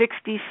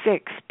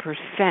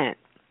 66%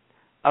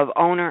 of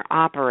owner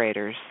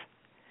operators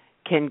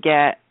can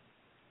get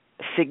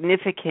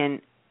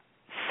significant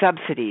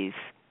subsidies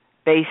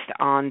based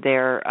on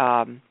their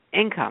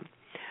income.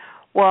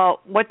 Well,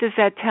 what does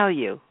that tell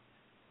you?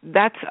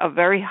 That's a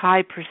very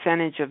high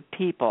percentage of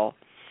people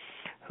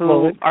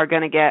who are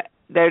going to get,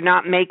 they're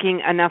not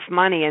making enough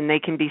money and they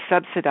can be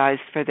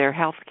subsidized for their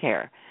health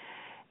care.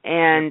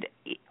 And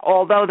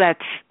although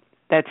that's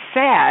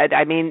sad,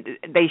 I mean,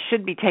 they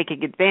should be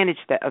taking advantage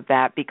of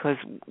that because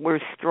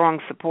we're strong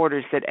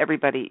supporters that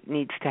everybody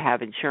needs to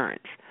have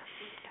insurance.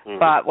 Mm-hmm.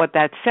 But what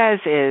that says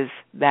is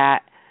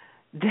that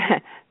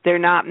they're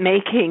not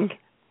making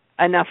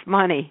enough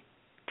money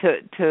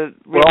to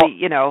really,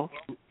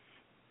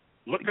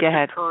 Look at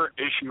the current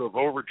issue of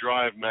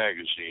Overdrive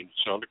magazine.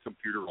 It's on the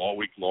computer all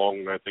week long,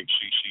 and I think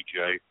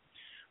CCJ,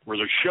 where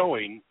they're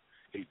showing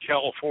in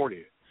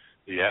California,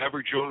 the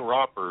average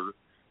owner-operator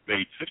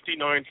made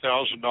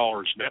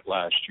 $59,000 net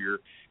last year,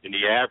 and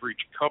the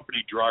average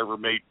company driver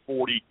made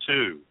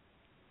 $42,000.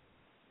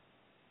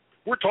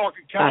 We're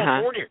talking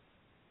California.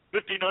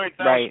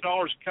 $59,000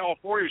 in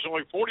California is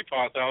only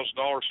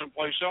 $45,000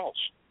 someplace else.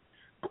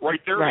 But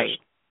right there is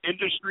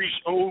industry's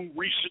own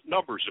recent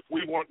numbers. If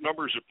we want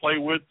numbers to play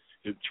with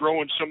and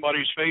throw in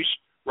somebody's face,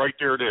 right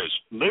there it is.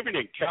 Living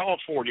in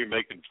California,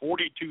 making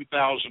 $42,000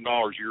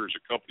 a year as a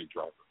company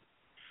driver.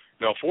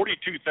 Now,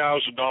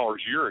 $42,000 a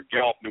year in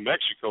Gallup, New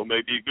Mexico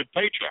may be a good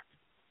paycheck.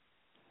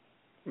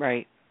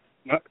 Right.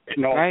 No,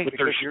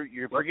 because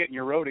you're getting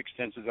your road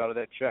expenses out of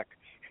that check.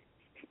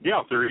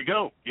 Yeah, there you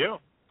go. Yeah.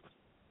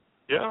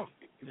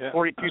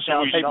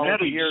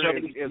 $42,000 a year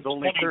is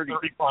only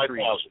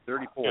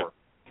 34.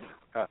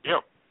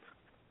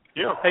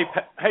 Yeah.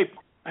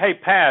 Hey,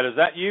 Pat, is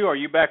that you? Are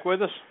you back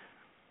with us?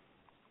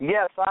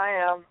 Yes, I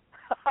am.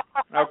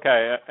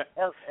 Okay.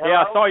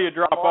 Yeah, I saw you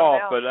drop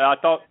off, but I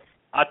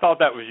thought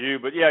that was you.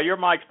 But yeah, your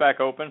mic's back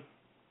open.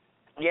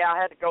 Yeah, I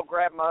had to go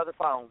grab my other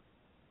phone.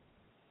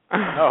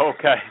 Oh,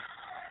 okay.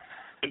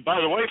 And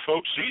by the way,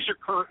 folks, these are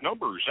current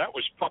numbers. That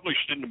was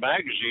published in the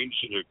magazines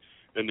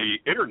and the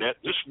internet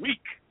this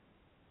week.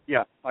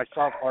 Yeah, I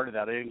saw part of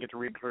that. I didn't get to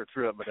read through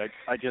it, but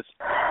I just...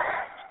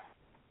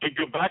 And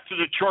go back to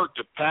the chart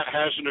that Pat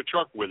has in the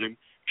truck with him,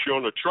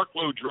 showing a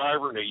truckload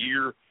driver in a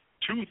year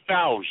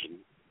 2000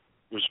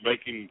 was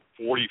making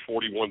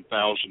 $41,000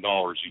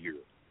 a year.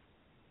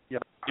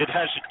 Yep. It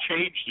hasn't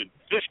changed in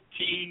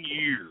 15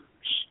 years.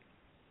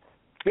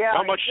 Yeah.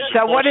 How much is the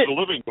cost of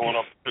living going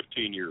up in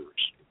 15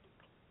 years?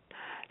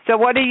 So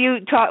what do you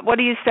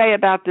say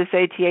about this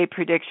ATA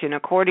prediction?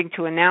 According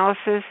to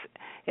analysis,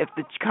 if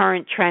the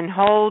current trend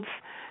holds,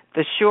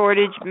 the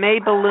shortage may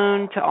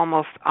balloon to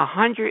almost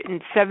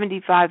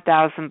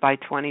 175,000 by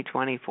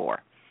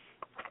 2024.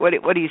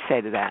 What do you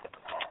say to that?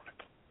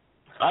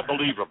 I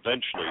believe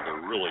eventually there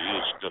really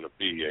is going to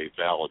be a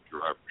valid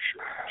driver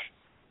shortage,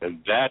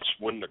 and that's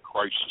when the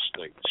crisis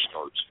thing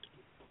starts.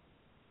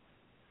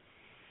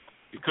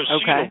 Because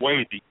see the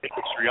way the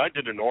industry, I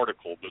did an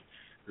article that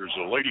there's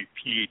a lady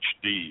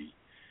PhD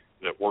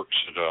that works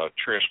at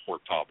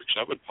Transport Topics.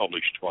 I've been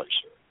published twice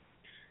there.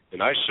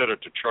 And I said at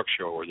the truck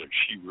show that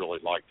she really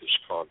liked this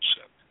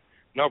concept.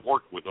 And I've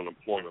worked with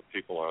unemployed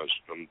people. I was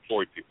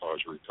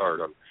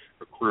retired on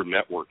a career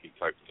networking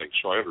type of thing,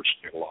 so I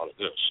understand a lot of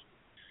this.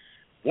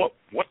 What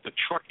the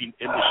trucking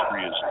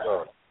industry has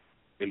done,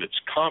 and it's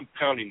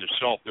compounding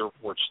itself,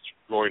 therefore it's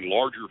growing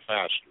larger,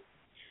 faster.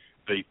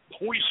 They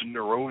poison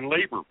their own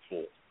labor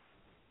pool.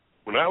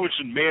 When I was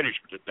in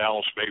management at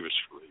Dallas Mavis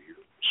for a year,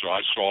 so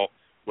I saw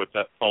what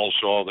that fellow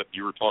saw that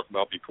you were talking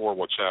about before,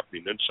 what's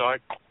happening inside.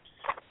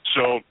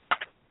 So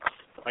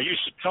I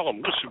used to tell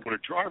him, listen, when a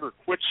driver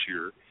quits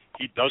here,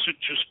 he doesn't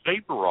just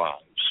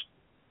vaporize.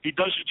 He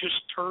doesn't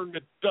just turn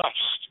to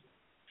dust.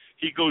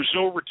 He goes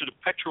over to the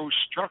Petros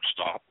truck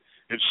stop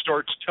and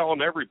starts telling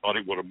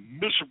everybody what a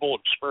miserable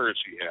experience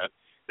he had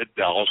at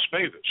Dallas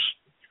Mavis.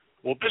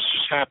 Well, this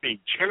is happening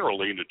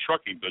generally in the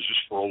trucking business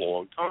for a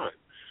long time.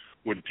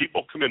 When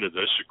people come into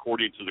this,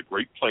 according to the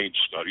Great Plains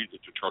study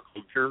that the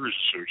Truckload Carriers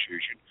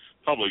Association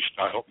published,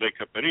 I don't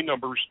make up any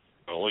numbers,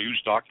 I only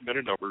use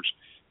documented numbers,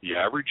 the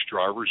average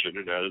driver's in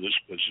and out of this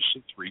business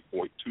in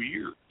 3.2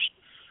 years.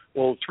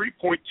 Well, in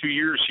 3.2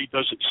 years, he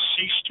doesn't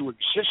cease to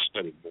exist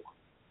anymore.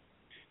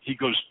 He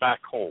goes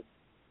back home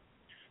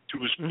to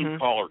his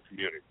blue-collar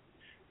community,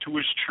 to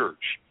his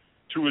church,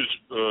 to his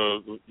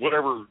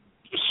whatever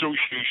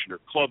association or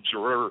clubs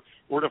or whatever,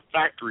 or the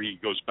factory he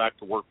goes back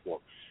to work for.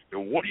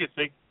 And what do you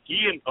think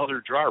he and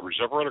other drivers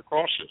ever run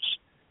across this?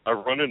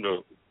 I've run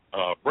into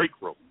break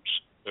rooms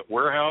at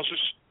warehouses.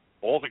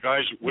 All the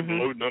guys that wouldn't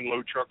load and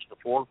unload trucks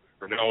before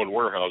are now in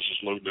warehouses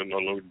loading and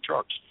unloading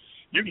trucks.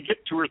 You can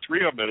get two or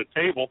three of them at a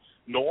table,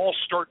 and they'll all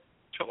start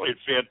telling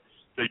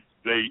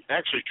they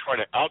actually try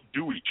to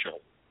outdo each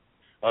other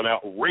on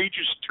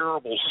outrageous,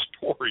 terrible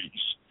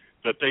stories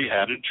that they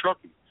had in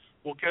trucking.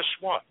 Well, guess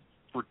what?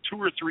 For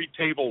two or three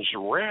tables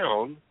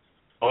around,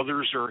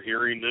 others are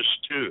hearing this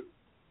too.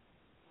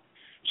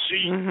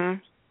 See, a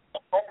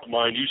friend of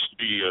mine used to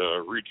be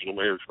a regional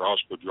manager for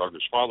Hospital Drug.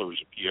 His father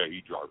was a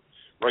PIE driver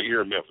right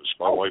here in Memphis.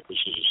 My wife was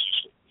his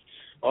assistant.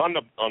 On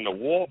the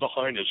wall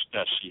behind his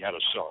desk, he had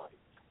a sign.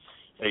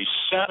 A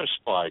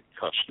satisfied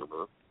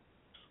customer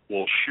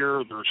will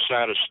share their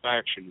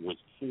satisfaction with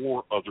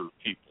 4 other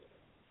people.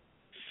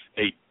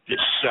 A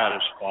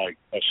dissatisfied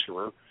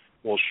customer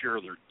will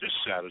share their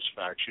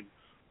dissatisfaction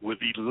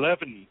with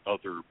 11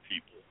 other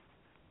people.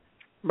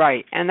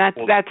 Right, and that's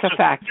a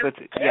fact.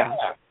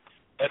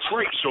 That's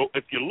right. So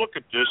if you look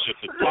at this, at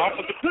the top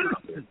of the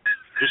pyramid,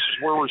 this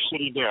is where we're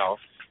sitting now,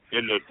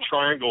 and the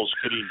triangle's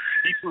getting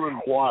deeper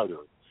and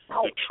wider.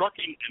 The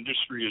trucking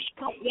industry is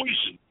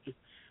poisoned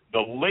the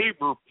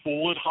labor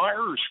pool it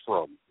hires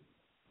from.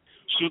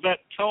 So that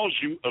tells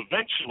you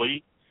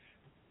eventually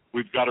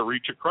we've got to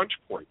reach a crunch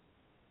point.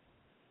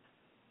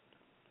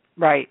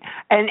 Right.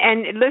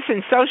 And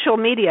listen, social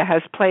media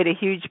has played a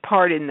huge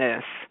part in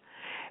this,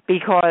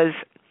 because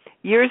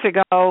years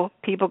ago,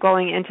 people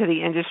going into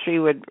the industry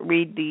would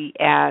read the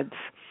ads,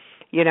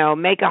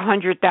 make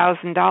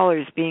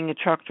 $100,000 being a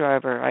truck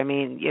driver. I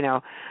mean,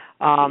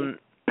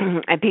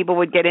 and people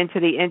would get into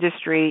the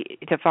industry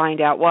to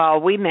find out, well,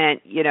 we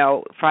meant,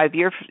 5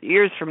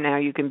 years from now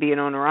you can be an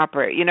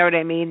owner-operator. You know what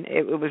I mean?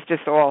 It was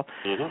just all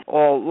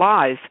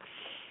lies.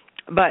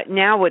 But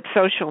now with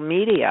social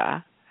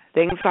media,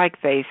 things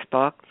like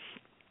Facebook,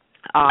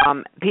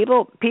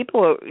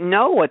 people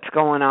know what's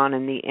going on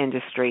in the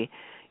industry.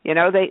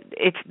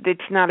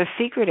 It's not a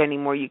secret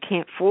anymore. You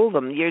can't fool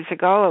them. Years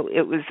ago,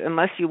 it was,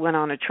 unless you went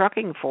on a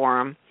trucking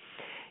forum,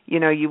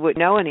 you wouldn't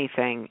know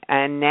anything.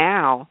 And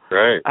now,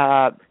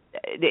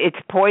 it's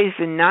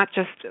poison. Not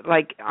just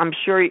like, I'm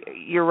sure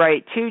you're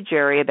right too,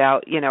 Jerry,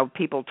 about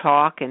people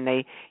talk and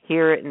they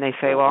hear it and they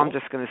say, well, I'm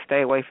just going to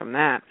stay away from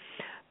that.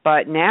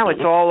 But now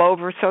it's all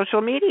over social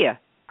media.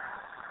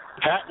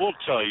 Pat will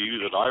tell you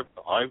that I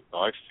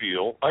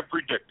feel, I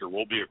predict there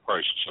will be a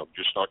crisis. I'm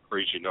just not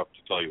crazy enough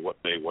to tell you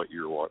what day, what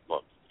year, what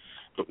month.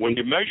 But when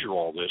you measure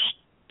all this,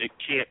 it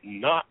can't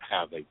not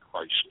have a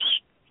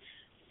crisis.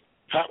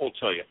 Pat will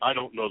tell you, I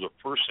don't know the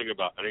first thing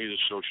about any of the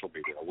social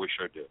media. I wish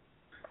I did.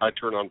 I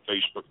turn on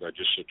Facebook and I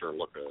just sit there and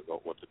look at it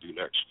about what to do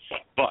next.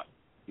 But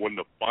when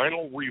the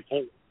final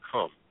revolt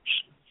comes,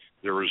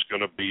 there is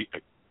going to be a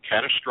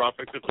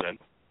catastrophic event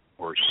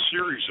or a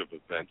series of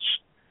events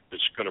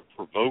that's going to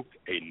provoke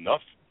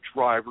enough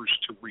drivers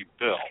to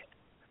rebel.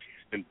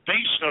 And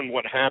based on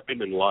what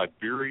happened in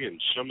Liberia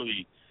and some of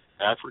the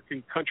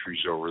African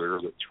countries over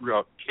there that threw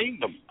out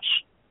kingdoms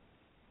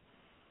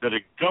that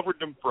had governed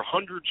them for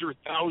hundreds or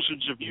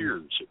thousands of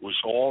years, it was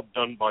all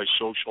done by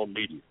social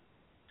media.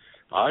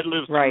 I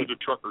lived through the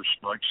trucker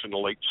strikes in the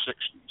late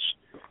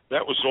 60s.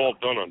 That was all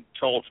done on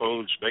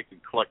telephones,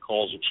 making collect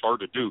calls. It's hard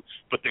to do,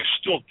 but they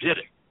still did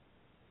it.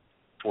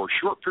 For a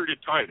short period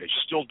of time, they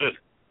still did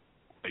it.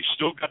 They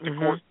still got the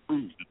court to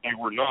prove that they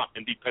were not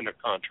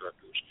independent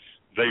contractors.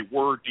 They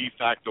were de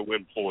facto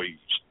employees.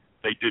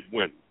 They did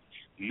win.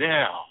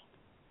 Now,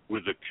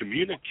 with the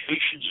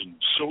communications and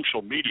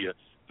social media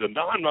that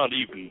I'm not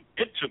even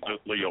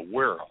intimately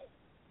aware of,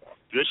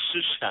 this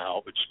is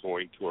how it's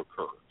going to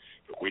occur.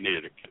 But we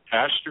needed a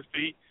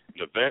catastrophe,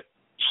 an event,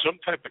 some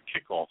type of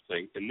kickoff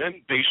thing, and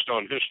then based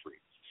on history.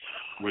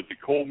 With the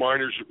coal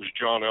miners, it was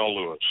John L.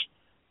 Lewis.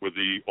 With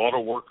the auto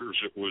workers,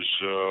 it was,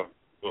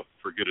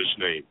 forget his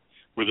name.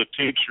 With the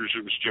Teamsters,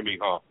 it was Jimmy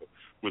Hoffa.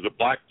 With the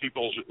black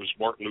peoples, it was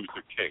Martin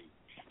Luther King.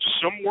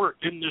 Somewhere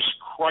in this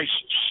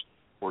crisis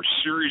or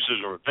series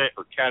of event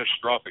or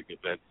catastrophic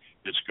event,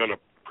 it's going to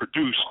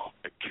produce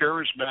a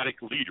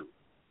charismatic leader.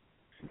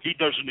 He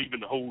doesn't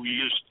even know who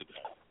he is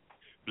today.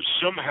 But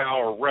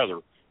somehow or rather,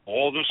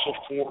 all this will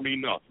form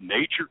enough.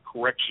 Nature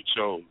corrects its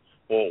own,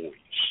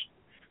 always.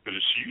 But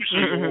it's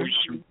usually always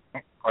through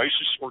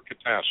crisis or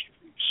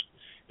catastrophes.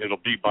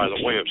 It'll be by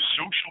the way of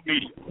social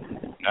media.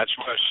 That's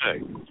what I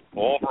say.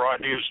 All of our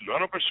ideas,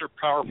 none of us are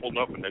powerful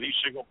enough in any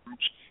single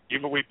groups,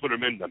 even if we put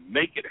them in, to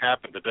make it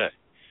happen today.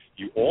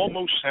 You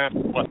almost have to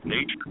let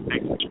nature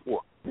take its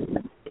work.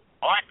 But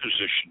my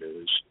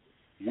position is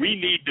we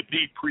need to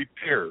be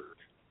prepared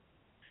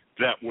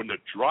that when the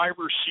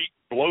driver's seat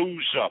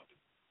blows up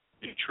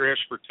in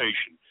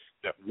transportation,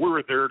 that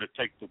we're there to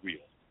take the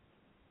wheel.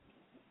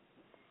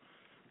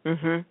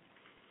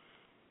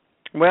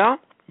 Well,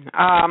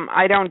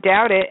 I don't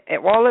doubt it.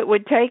 All it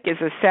would take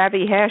is a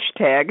savvy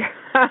hashtag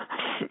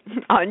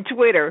on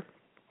Twitter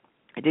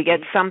to get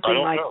something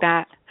like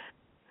that,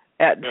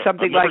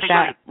 something like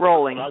that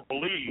rolling. I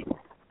believe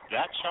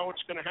that's how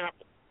it's going to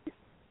happen,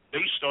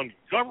 based on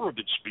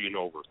governments being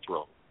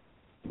overthrown.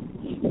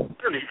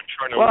 They're not even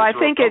trying to I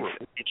think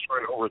it's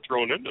trying to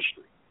overthrow an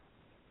industry.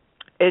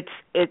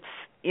 It's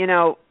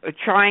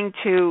trying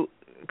to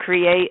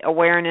create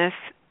awareness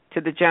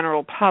to the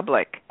general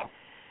public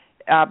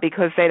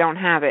because they don't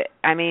have it.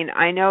 I mean,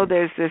 I know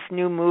there's this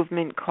new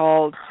movement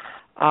called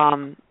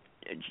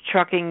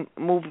Trucking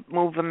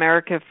Move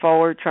America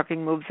Forward,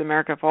 Trucking Moves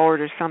America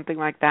Forward, or something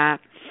like that.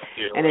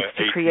 Yeah, and it's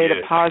to create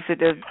a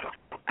positive,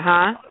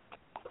 Yeah,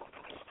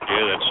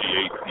 that's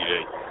the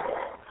APA.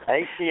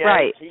 ATA,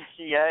 right.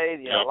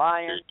 TCA, the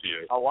Alliance,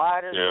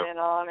 Hawaii's been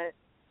on it.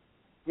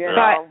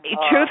 But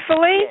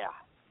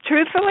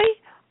truthfully,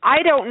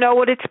 I don't know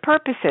what its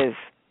purpose is.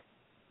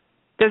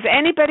 Does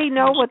anybody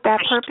know what that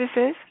purpose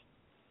is?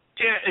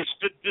 Yeah, it's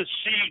to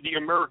deceive the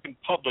American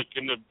public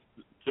into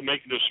to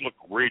making us look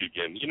great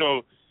again.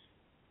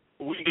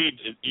 We need,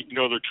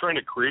 they're trying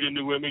to create a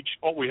new image.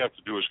 All we have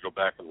to do is go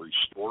back and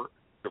restore.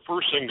 The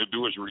first thing to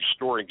do is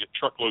restore and get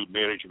truckload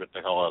management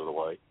the hell out of the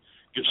way.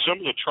 Get some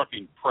of the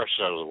trucking press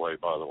out of the way,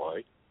 by the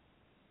way.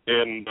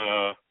 And,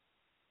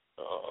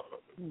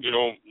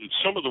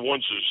 some of the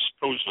ones that are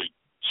supposedly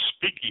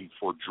speaking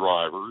for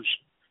drivers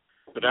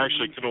that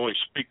actually can only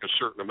speak a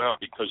certain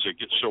amount because they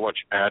get so much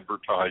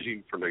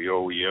advertising from the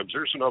OEMs.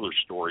 There's another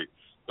story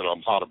that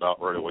I'm hot about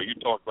right away. You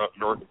talk about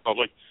American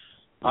public.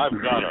 I've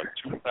got a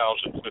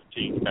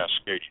 2015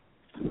 Cascade.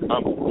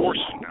 I'm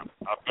forcing them.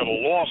 I've got a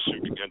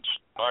lawsuit against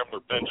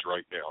Daimler-Benz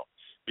right now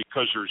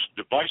because there's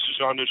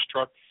devices on this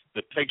truck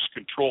that takes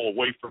control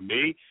away from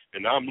me,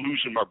 and I'm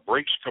losing my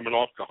brakes coming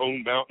off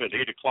Cajon Mountain at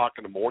 8 o'clock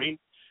in the morning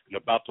and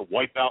about to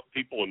wipe out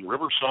people in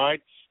Riverside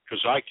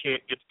because I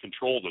can't get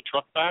control of the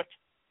truck back.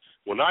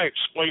 When I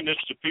explain this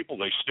to people,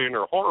 they stand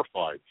there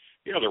horrified.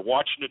 Yeah, they're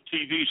watching the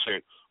TV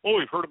saying, oh,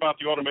 we've heard about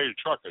the automated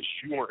truck. As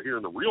you weren't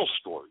hearing the real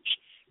stories.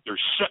 They're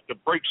setting the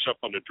brakes up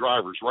on the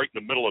drivers right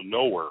in the middle of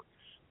nowhere.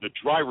 The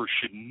driver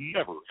should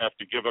never have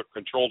to give up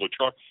control of the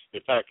truck.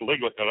 In fact,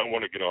 legally, and I don't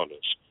want to get on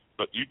this,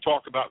 but you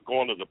talk about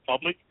going to the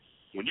public.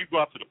 When you go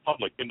out to the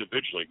public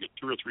individually, get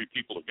 2 or 3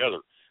 people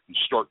together and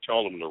start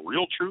telling them the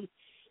real truth,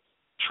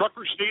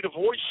 truckers need a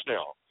voice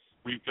now.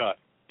 We've got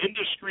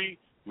industry,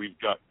 we've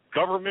got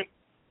government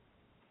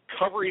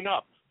covering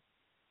up.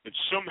 And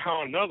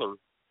somehow or another,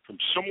 from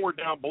somewhere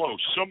down below,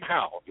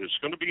 somehow there's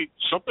going to be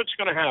something's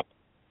going to happen.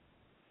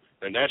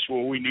 And that's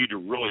where we need to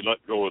really let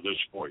go of this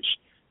voice.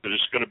 That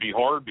it's going to be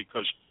hard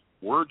because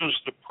where does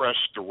the press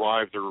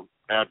derive their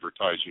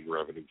advertising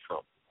revenue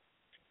from?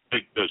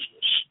 Big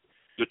business.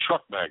 The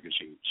truck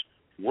magazines,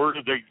 where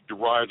do they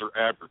derive their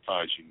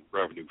advertising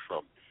revenue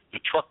from? The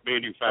truck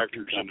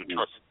manufacturers and the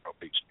truck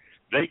companies.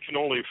 They can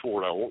only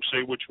afford, I won't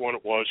say which one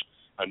it was.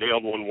 I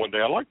nailed one day.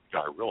 I liked the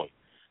guy, really.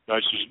 And I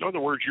says, in other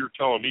words, you're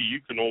telling me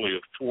you can only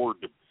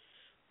afford to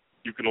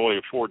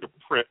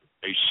print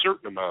a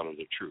certain amount of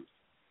the truth.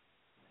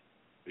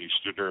 And he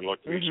stood there and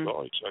looked at me and said,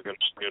 oh, I got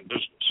to stay in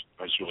business.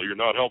 I said, well, you're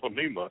not helping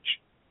me much.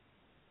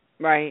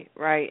 Right.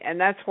 And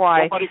that's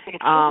why nobody can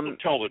afford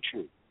to tell the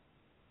truth.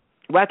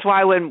 That's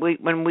why when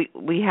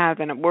we have,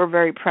 and we're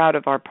very proud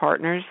of our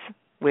partners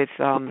with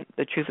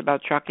the Truth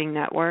About Trucking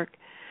Network,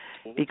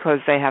 because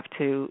they have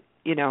to,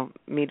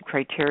 meet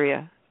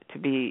criteria to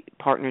be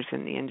partners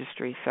in the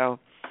industry. So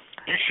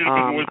you should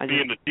have been with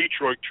me in the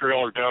Detroit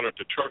trailer down at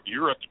the truck.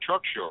 You were at the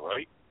truck show,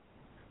 right?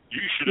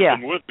 You should have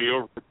been with me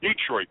over at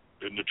Detroit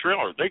in the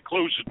trailer. They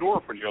closed the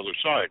door from the other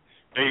side.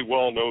 A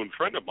well-known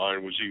friend of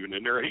mine was even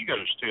in there. He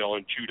got his tail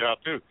and chewed out,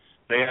 too.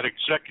 They had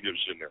executives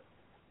in there.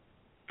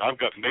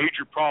 I've got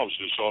major problems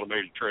with this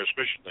automated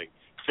transmission thing,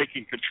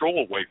 taking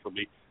control away from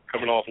me,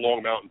 coming off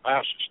long mountain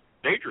passes.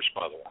 Dangerous,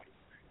 by the way.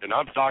 And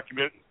I'm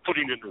documenting,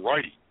 putting it into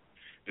writing.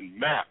 And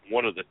Matt,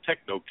 one of the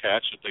techno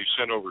cats that they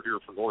sent over here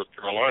from North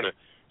Carolina,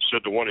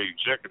 said to one of the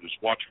executives,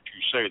 watch what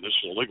you say, this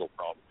is a legal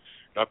problem.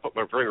 And I put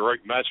my finger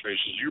right in Matt's face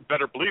and says, you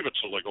better believe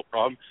it's a legal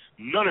problem.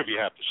 None of you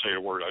have to say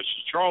a word. I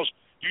said, Charles,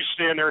 you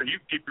stand there and you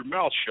keep your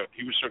mouth shut.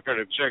 He was some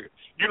kind of executive.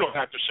 You don't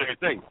have to say a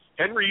thing.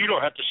 Henry, you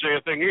don't have to say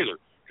a thing either,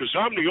 because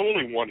I'm the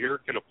only one here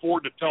can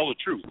afford to tell the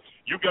truth.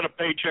 You got a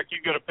paycheck, you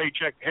got a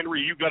paycheck.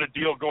 Henry, you got a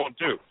deal going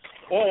too.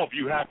 All of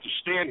you have to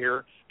stand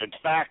here and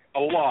back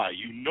a lie.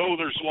 You know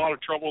there's a lot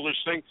of trouble with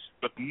this thing,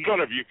 but none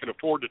of you can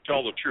afford to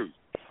tell the truth.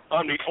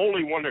 I'm the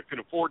only one that can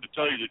afford to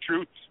tell you the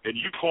truth, and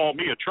you call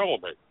me a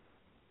troublemaker.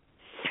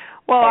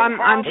 Well,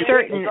 I'm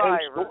certain.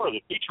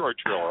 The Detroit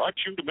trailer, I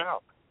chewed him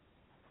out.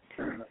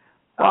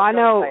 Well, I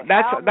know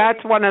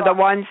that's one of the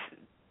ones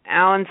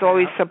Alan's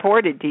always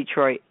supported,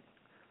 Detroit.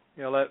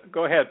 Yeah,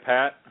 go ahead,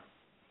 Pat.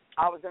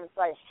 I was going to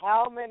say,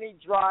 how many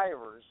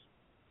drivers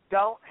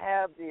don't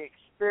have the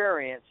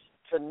experience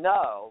to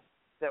know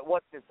that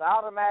what this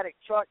automatic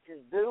truck is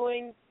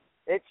doing,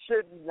 it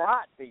should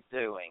not be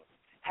doing?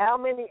 How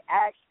many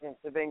accidents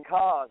have been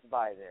caused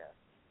by this?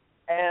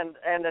 And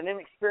an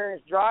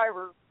inexperienced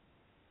driver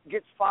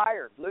gets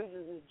fired,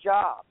 loses his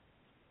job.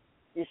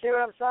 You see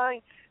what I'm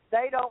saying?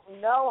 They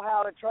don't know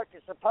how the truck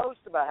is supposed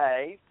to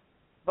behave,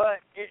 but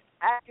it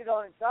acted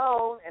on its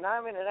own, and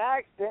I'm in an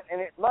accident,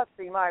 and it must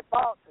be my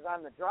fault because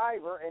I'm the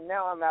driver, and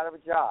now I'm out of a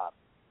job.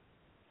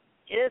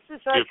 It's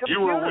just like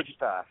computer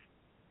stuff.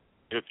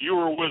 If you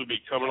were with me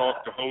coming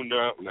off the Cajon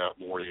Mountain that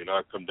morning, and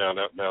I've come down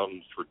that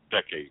mountain for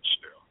decades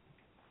now,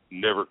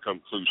 never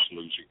come close to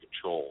losing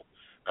control.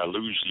 I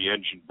lose the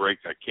engine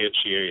brake. I can't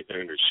see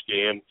anything. There's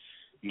scan.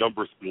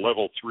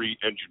 Level 3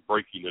 engine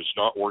braking is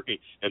not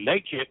working, and they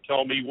can't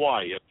tell me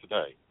why yet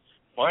today.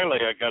 Finally,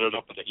 I got it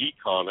up in the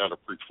Econ out of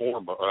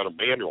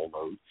manual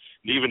mode,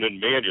 and even in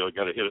manual, I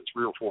got to hit it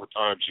 3 or 4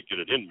 times to get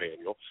it in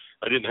manual.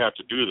 I didn't have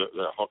to do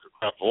the hunk of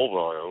crap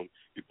Volvo I own.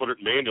 You put it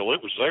in manual,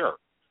 it was there.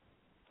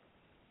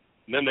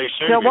 And then they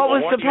say, so what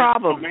was the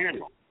problem?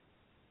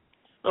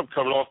 I'm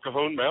coming off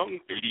Cajon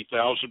Mountain,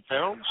 80,000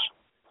 pounds.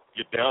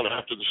 Get down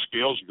after the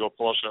scales and go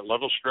across that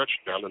level stretch,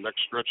 down the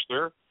next stretch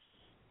there.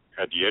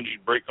 Had the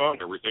engine brake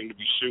on, everything to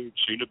be seemed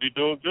to be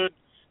doing good.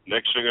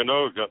 Next thing I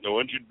know, I've got no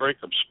engine brake.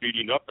 I'm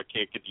speeding up. I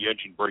can't get the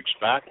engine brakes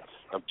back.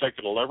 I'm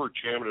taking a lever,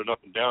 jamming it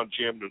up and down,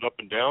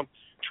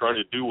 trying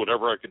to do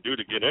whatever I can do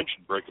to get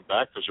engine braking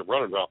back because I'm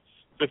running about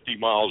 50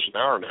 miles an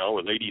hour now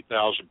with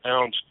 80,000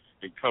 pounds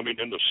and coming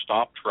into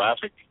stop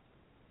traffic.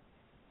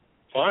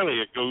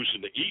 Finally, it goes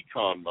into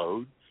Econ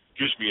mode,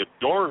 gives me a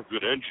darn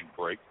good engine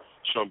brake,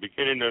 so I'm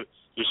beginning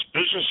this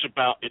business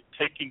about it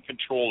taking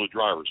control of the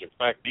drivers. In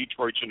fact,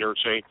 Detroit's in there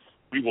saying,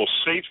 we will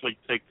safely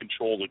take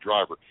control of the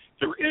driver.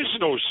 There is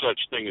no such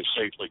thing as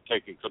safely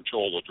taking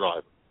control of the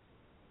driver,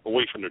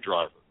 away from the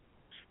driver,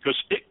 because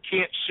it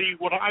can't see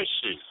what I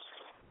see.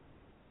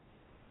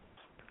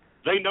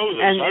 They know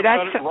this.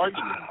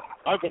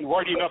 I've been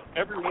writing up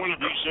every one of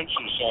these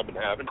incidents I've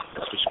been having.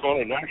 It's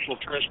called a National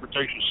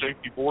Transportation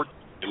Safety Board,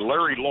 and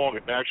Larry Long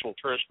at National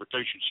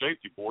Transportation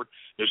Safety Board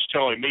is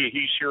telling me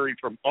he's hearing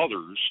from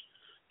others,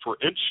 for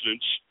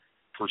instance,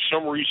 for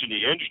some reason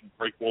the engine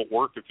brake won't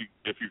work if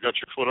you got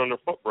your foot on the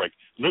foot brake.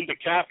 Linda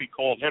Caffey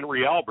called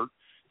Henry Albert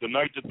the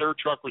night that their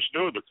truck was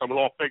new. They're coming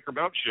off Baker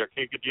Mountain. She said, I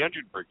can't get the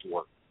engine brake to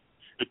work.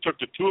 It took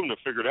the two of them to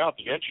figure it out.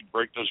 The engine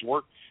brake doesn't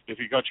work if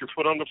you got your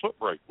foot on the foot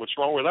brake. What's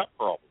wrong with that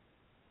problem?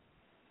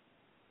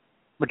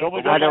 But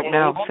I don't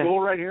know.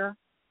 Right here.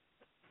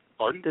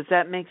 Pardon? Does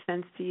that make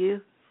sense to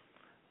you?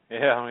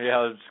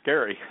 Yeah, it's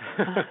scary.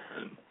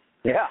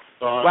 Yeah.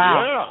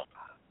 Wow.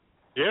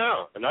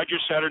 Yeah, and I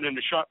just had it in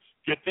the shop.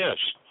 Get this.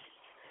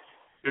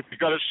 If you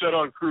got it set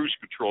on cruise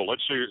control,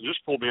 let's say this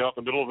pulled me out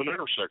in the middle of an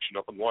intersection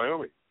up in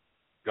Wyoming.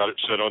 Got it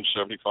set on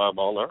 75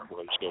 mile an hour.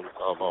 When it's 75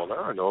 mile an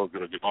hour, I know I'm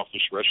going to get off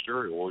this rest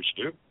area. I always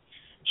do.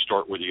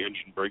 Start with the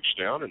engine brakes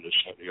down and this,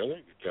 that, and the other.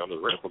 Get down to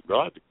the ramp. Oh,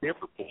 God, the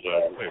camper pulled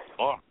out of the way at the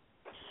bottom.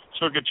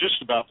 So I get just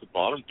about the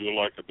bottom, doing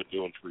like I've been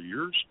doing for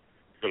years.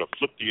 Going to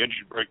flip the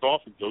engine brake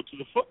off and go to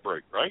the foot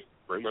brake, right?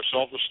 Bring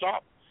myself to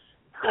stop.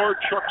 Or a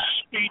truck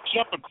speeds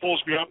up and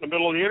pulls me out in the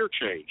middle of the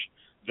interchange.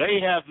 They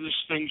have this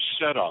thing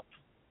set up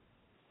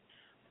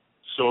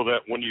so that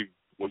when you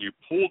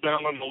pull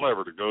down on the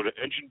lever to go to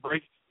engine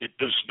brake, it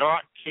does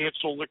not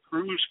cancel the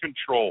cruise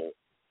control.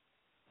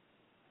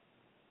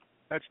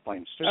 That's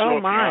plain stupid. Oh,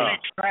 so my.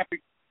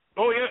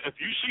 If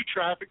you see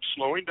traffic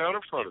slowing down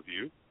in front of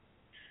you,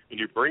 and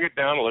you bring it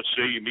down, let's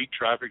say you meet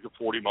traffic at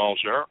 40 miles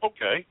an hour,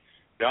 okay,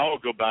 now it'll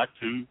go back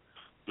to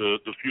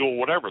the fuel,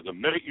 whatever. The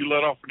minute you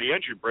let off of the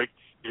engine brake,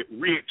 it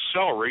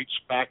reaccelerates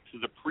back to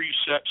the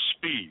preset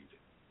speed.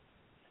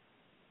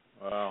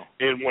 Wow.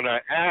 And when I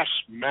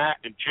asked Matt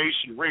and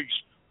Jason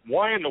Riggs,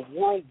 why in the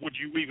world would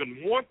you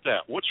even want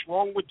that? What's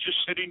wrong with just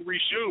hitting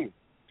resume?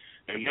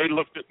 And they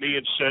looked at me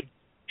and said,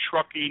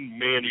 trucking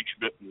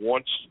management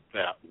wants it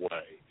that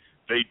way.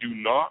 They do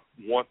not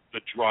want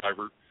the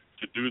driver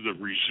to do the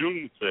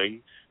resume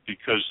thing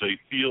because they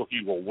feel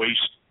he will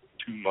waste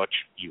too much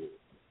fuel.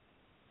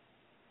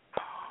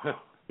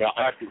 Now,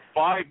 after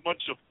 5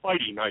 months of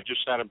fighting, I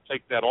just had him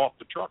take that off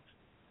the truck.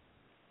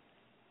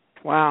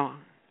 Wow.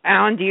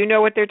 Alan, do you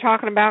know what they're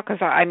talking about?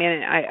 Because I'm.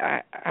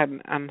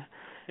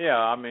 Yeah,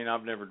 I mean,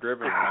 I've never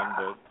driven one,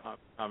 but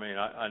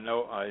I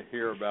know, I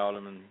hear about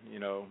them, and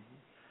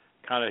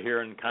kind of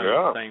hearing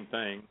the same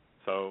thing.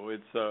 So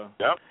it's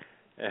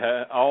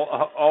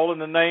all in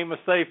the name of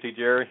safety,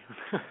 Jerry.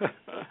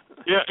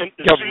 Yeah, and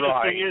see,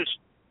 the thing is,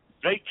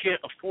 they can't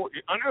afford.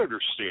 I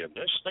understand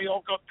this. They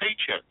all got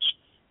paychecks.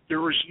 There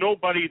was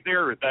nobody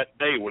there that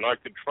day when I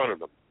confronted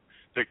them.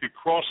 They could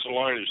cross the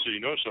line and say, you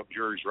know something,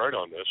 Jerry's right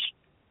on this.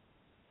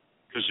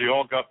 Because they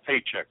all got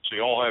paychecks. They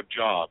all have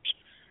jobs.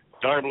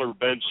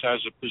 Daimler-Benz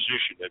has a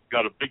position. They've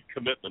got a big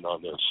commitment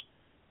on this.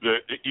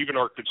 Even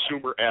our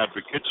consumer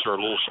advocates, our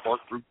little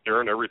smart group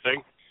there and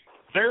everything,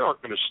 they aren't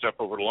going to step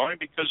over the line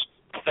because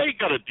they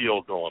got a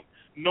deal going.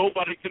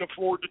 Nobody can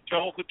afford to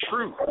tell the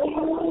truth.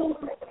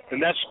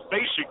 And that's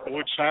basically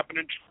what's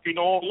happening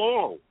all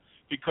along.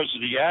 Because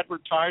of the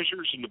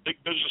advertisers and the big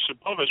business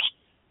above us,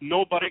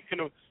 nobody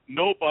can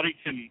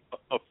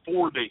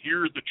afford to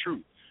hear the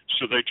truth.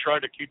 So they try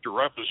to keep the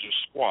references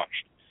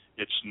squashed.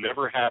 It's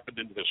never happened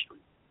in history.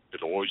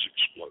 It always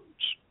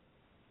explodes.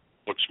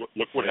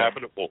 Look what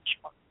happened at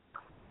Volkswagen.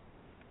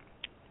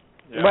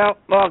 Yeah.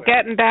 Well,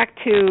 getting back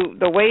to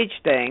the wage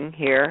thing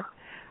here.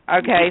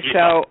 Okay,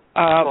 so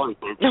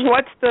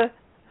what's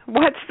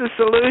the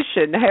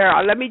solution here?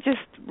 Let me just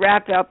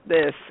wrap up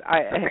this.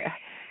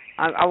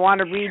 I want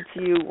to read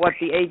to you what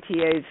the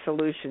ATA's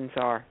solutions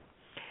are.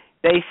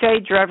 They say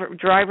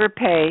driver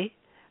pay,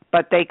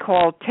 but they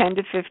call 10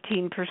 to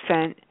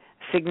 15%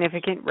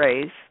 significant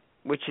raise,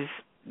 which is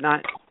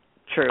not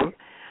true.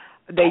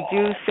 They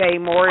do say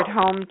more at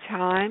home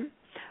time,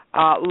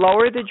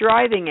 lower the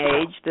driving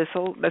age. This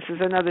is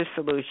another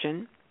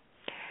solution.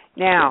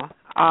 Now,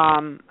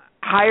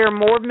 hire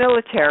more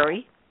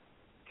military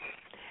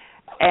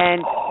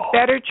and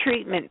better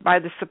treatment by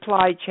the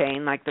supply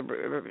chain, like the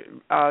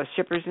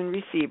shippers and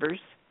receivers.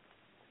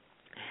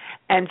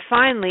 And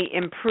finally,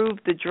 improve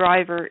the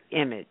driver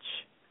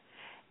image.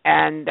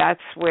 And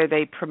that's where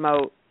they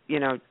promote,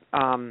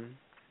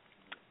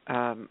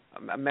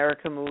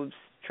 America Moves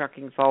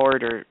Trucking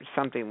Forward or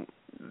something,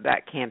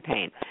 that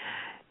campaign.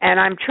 And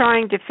I'm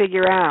trying to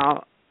figure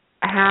out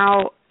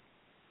how,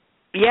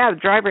 the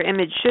driver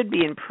image should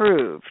be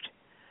improved.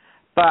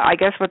 But I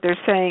guess what they're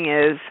saying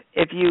is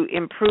if you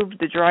improve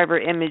the driver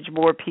image,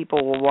 more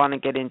people will want to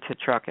get into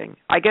trucking.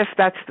 I guess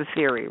that's the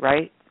theory,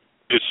 right?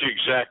 It's the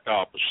exact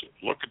opposite.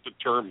 Look at the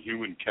term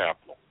human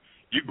capital.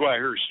 You go out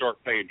here and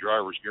start paying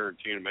drivers,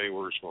 guaranteeing them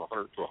anywhere from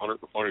 $100,000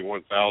 to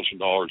 $121,000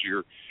 a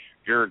year,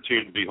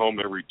 guaranteeing to be home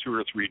every 2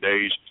 or 3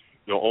 days.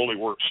 They'll only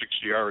work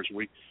 60 hours a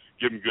week.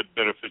 Give them good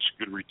benefits,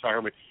 good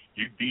retirement.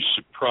 You'd be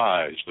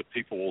surprised that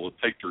people will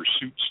take their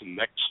suits and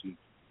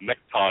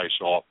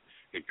neckties off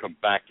and come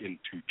back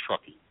into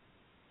trucking.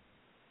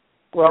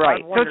 Well,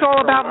 right. So it's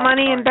all about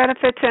money and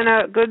benefits and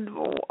a good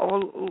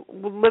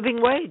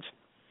living wage.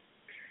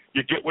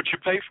 You get what you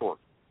pay for.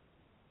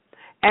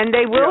 And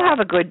they will have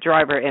a good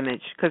driver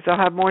image because they'll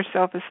have more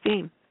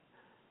self-esteem.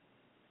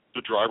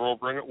 The driver will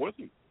bring it with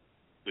him,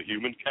 the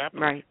human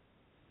capital. Right.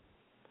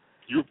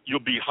 You'll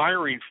be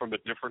hiring from a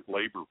different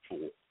labor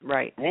pool.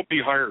 Right. You won't be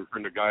hiring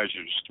from the guys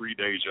who's 3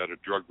 days at a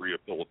drug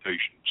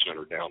rehabilitation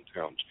center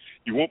downtown.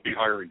 You won't be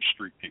hiring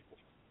street people.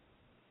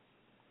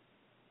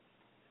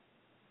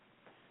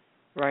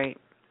 Right.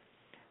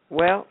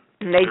 Well,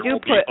 they do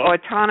put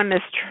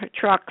autonomous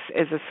trucks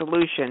as a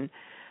solution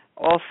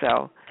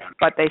also,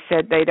 but they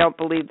said they don't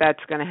believe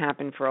that's going to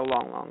happen for a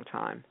long, long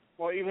time.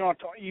 Well, even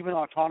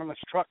autonomous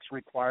trucks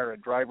require a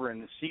driver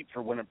in the seat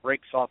for when it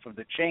breaks off of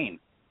the chain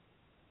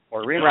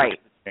or in the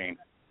chain.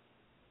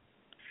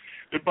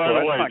 And by the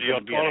way, the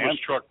autonomous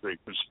truck rate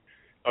was,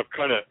 I've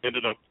kind of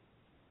ended up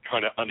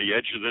on the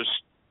edge of this.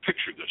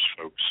 Picture this,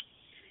 folks.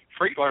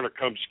 Freightliner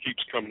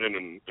keeps coming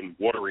in and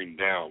watering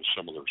down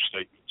some of their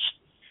statements.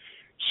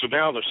 So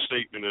now the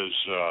statement is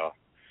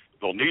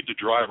they'll need the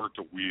driver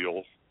to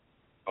wheel.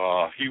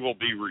 He will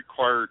be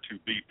required to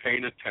be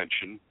paying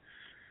attention.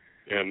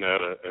 And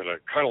at a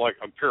kind of like,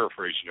 I'm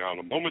paraphrasing now, on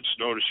a moment's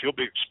notice, he'll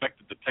be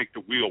expected to take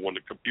the wheel when the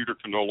computer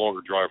can no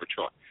longer drive a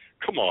truck.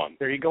 Come on.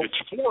 There you go. It's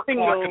 4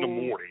 o'clock in the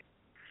morning.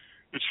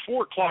 It's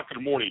 4 o'clock in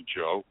the morning,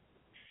 Joe.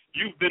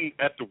 You've been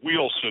at the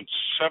wheel since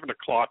 7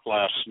 o'clock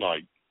last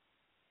night.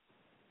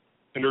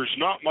 And there's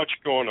not much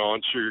going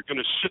on, so you're going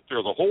to sit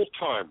there the whole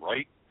time,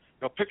 right?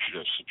 Now picture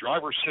this. The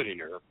driver's sitting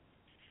there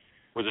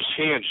with his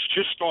hands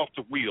just off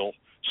the wheel,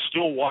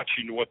 still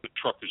watching what the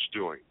truck is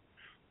doing.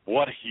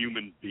 What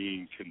human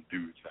being can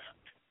do that?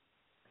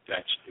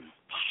 That's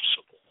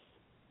impossible.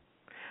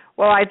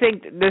 Well, I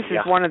think this is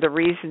one of the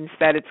reasons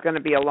that it's going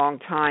to be a long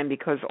time,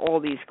 because all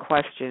these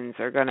questions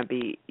are going to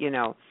be,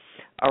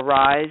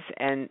 arise,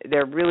 and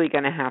they're really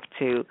going to have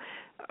to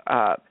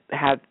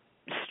have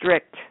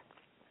strict.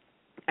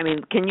 I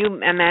mean, can you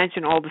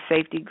imagine all the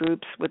safety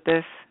groups with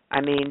this? I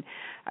mean,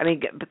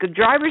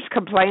 drivers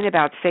complain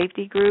about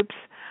safety groups,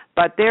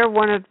 but they're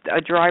one of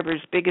a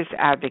driver's biggest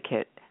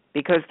advocate,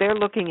 because they're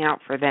looking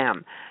out for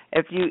them.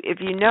 If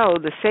you know,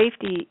 the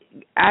safety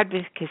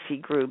advocacy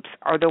groups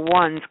are the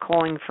ones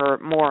calling for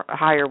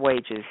higher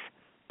wages.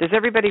 Does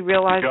everybody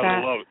realize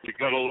that? You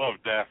gotta love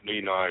Daphne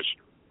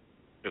Eisner.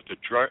 If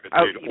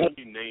they'd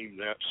only named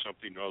that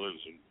something other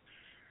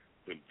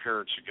than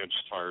Parents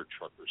Against Tired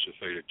Truckers, if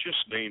they had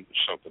just named it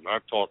something,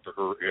 I've talked to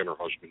her and her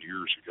husband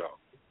years ago.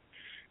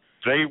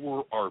 They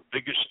were our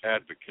biggest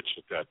advocates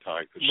at that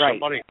time, because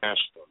somebody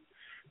asked them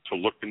to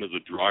look into the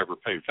driver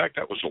pay. In fact,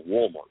 that was a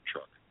Walmart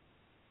truck.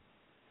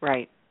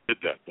 Right. Did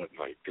that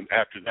night. And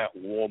after that,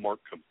 Walmart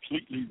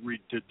completely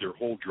redid their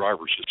whole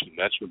driver system.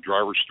 That's when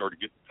drivers started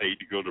getting paid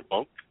to go to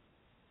bunk.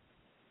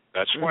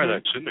 That's why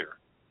that's in there.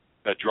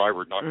 That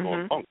driver not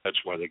going bunk.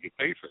 That's why they get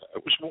paid for that.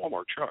 It was a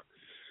Walmart truck.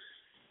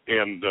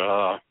 And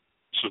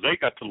so they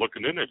got to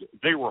looking in it.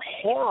 They were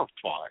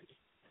horrified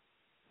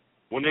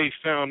when they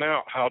found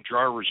out how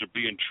drivers are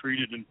being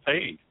treated and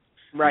paid.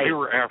 Right. They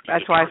were after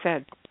That's why I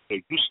said.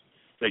 They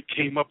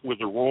came up with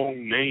the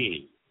wrong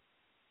name.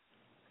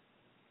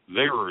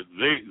 They were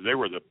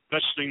the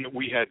best thing that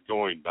we had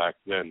going back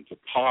then to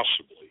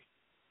possibly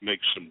make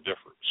some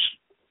difference.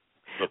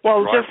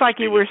 Well, just like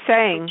you were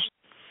saying,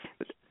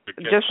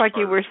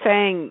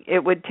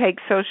 it would take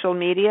social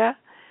media.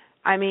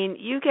 I mean,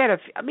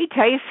 let me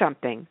tell you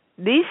something.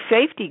 These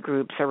safety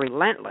groups are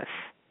relentless,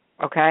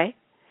 okay?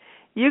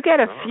 You get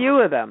a few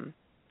of them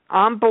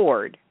on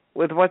board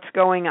with what's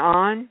going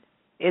on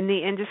in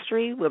the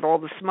industry with all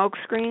the smoke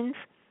screens.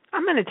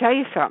 I'm going to tell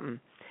you something.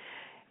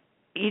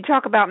 You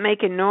talk about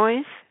making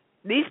noise.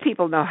 These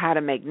people know how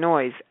to make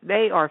noise.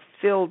 They are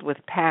filled with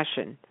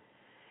passion,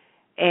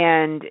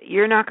 and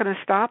you're not going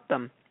to stop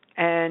them.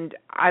 And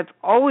I've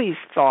always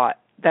thought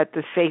that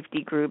the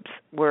safety groups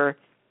were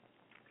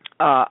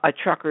a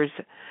trucker's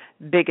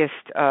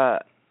biggest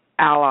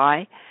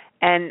ally,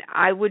 and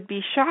I would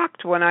be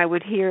shocked when I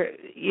would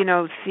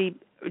see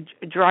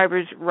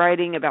drivers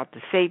writing about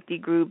the safety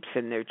groups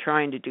and they're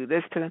trying to do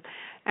this to them,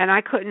 and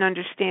I couldn't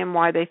understand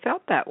why they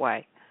felt that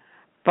way.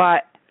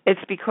 But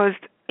it's because,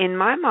 in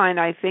my mind,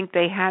 I think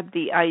they had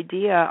the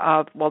idea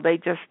of, they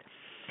just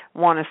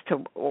want us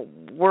to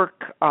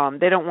work.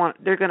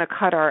 They're going to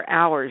cut our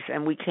hours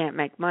and we can't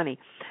make money.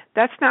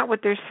 That's not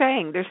what they're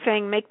saying. They're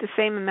saying make the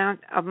same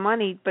amount of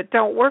money, but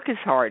don't work as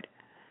hard.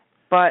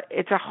 But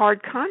it's a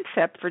hard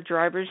concept for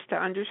drivers to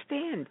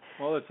understand.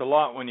 Well, it's a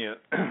lot when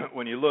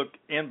you look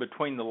in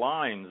between the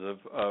lines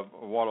of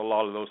what a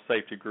lot of those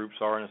safety groups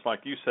are. And it's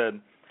like you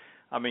said,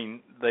 I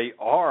mean, they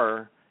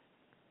are,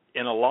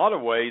 in a lot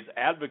of ways,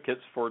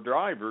 advocates for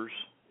drivers.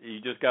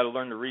 You just got to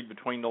learn to read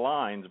between the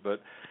lines.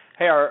 But,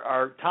 hey,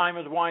 our time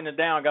is winding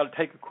down. I've got to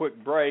take a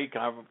quick break.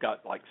 I've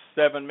got like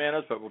 7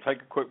 minutes, but we'll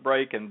take a quick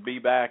break and be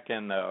back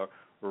and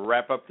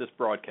wrap up this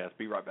broadcast.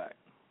 Be right back.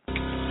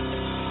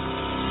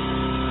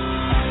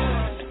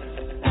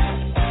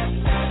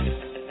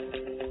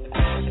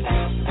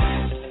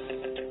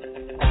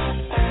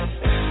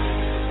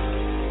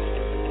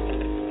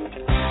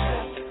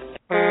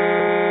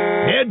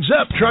 Heads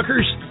up,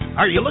 truckers.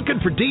 Are you looking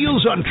for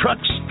deals on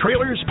trucks,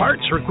 trailers,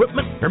 parts, or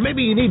equipment? Or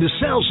maybe you need to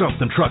sell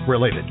something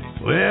truck-related?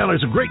 Well,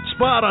 there's a great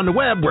spot on the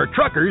web where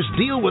truckers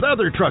deal with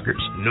other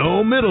truckers.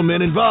 No middlemen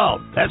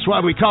involved. That's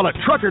why we call it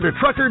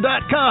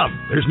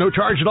trucker-to-trucker.com. There's no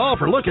charge at all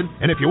for looking,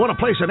 and if you want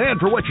to place an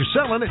ad for what you're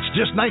selling, it's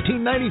just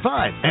 $19.95,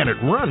 and it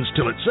runs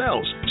till it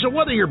sells. So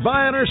whether you're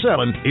buying or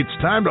selling, it's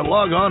time to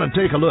log on and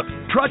take a look.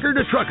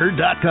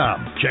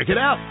 trucker-to-trucker.com. Check it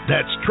out.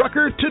 That's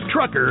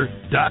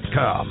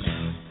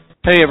trucker-to-trucker.com.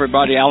 Hey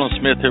everybody, Alan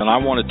Smith here, and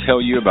I want to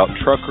tell you about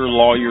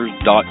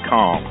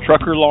TruckerLawyers.com.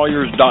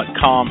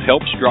 TruckerLawyers.com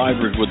helps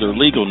drivers with their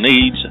legal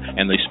needs,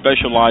 and they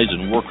specialize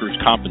in workers'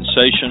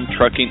 compensation,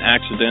 trucking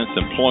accidents,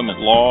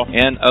 employment law,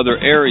 and other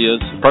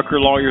areas.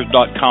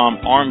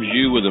 TruckerLawyers.com arms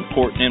you with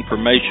important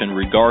information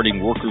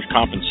regarding workers'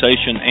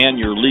 compensation and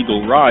your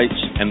legal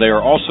rights, and they are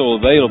also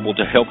available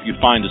to help you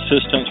find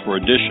assistance for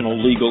additional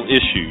legal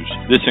issues.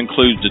 This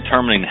includes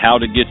determining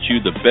how to get you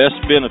the best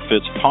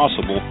benefits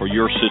possible for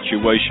your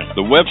situation.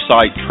 The website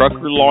website,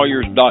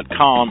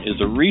 truckerlawyers.com,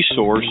 is a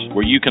resource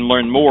where you can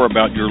learn more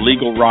about your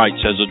legal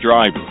rights as a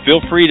driver.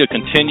 Feel free to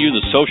continue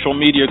the social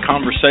media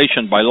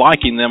conversation by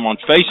liking them on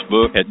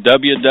Facebook at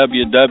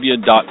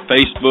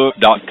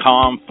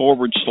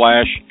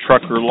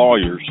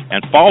www.facebook.com/truckerlawyers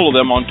and follow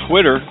them on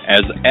Twitter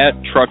as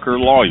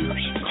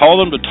 @truckerlawyers. Call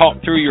them to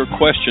talk through your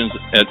questions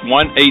at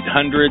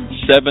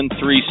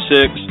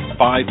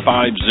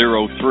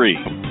 1-800-736-5503.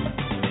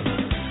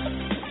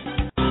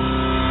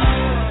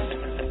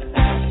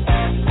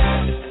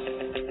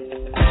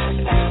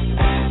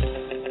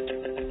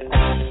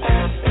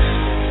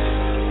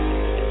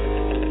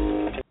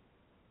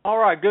 All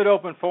right, good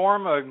open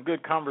forum, a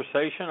good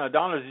conversation.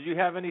 Donna, did you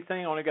have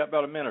anything? Only got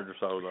about a minute or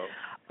so, though.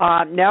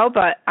 No,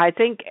 but I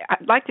think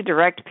I'd like to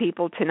direct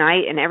people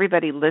tonight and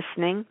everybody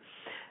listening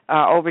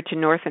over to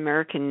North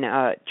American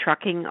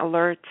Trucking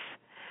Alerts.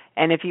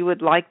 And if you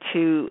would like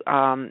to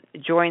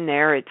join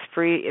there, it's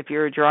free. If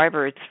you're a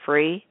driver, it's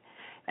free.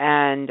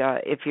 And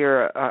if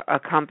you're a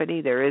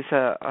company, there is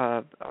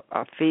a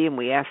fee, and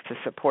we ask to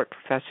support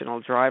professional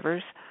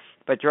drivers.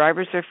 But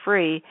drivers are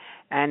free,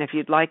 and if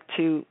you'd like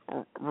to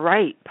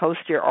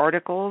post your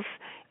articles,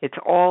 it's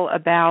all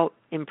about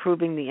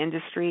improving the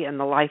industry and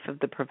the life of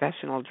the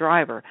professional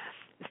driver,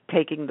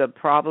 taking the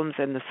problems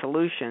and the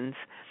solutions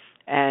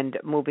and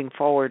moving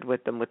forward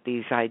with them with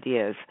these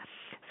ideas.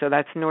 So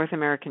that's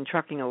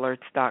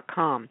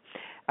NorthAmericanTruckingAlerts.com.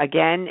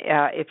 Again,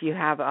 if you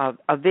have a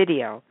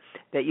video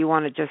that you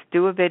want to just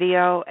do a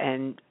video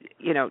and,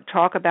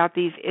 talk about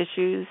these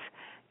issues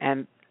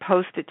and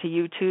post it to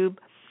YouTube,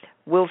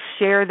 we'll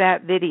share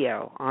that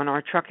video on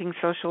our trucking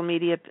social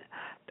media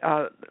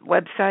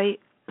website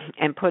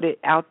and put it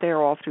out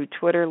there all through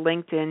Twitter,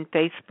 LinkedIn,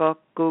 Facebook,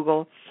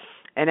 Google,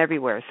 and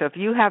everywhere. So if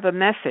you have a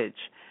message,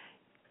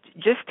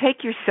 just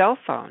take your cell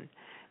phone,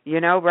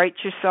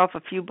 write yourself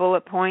a few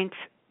bullet points,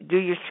 do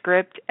your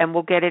script, and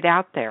we'll get it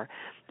out there.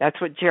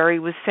 That's what Jerry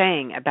was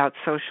saying about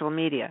social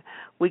media.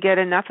 We get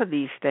enough of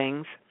these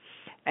things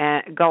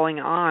going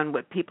on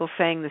with people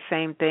saying the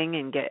same thing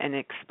and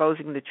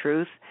exposing the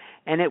truth,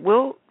 and it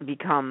will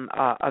become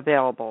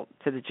available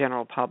to the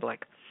general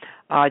public.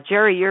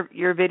 Jerry,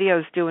 your video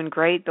is doing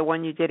great. The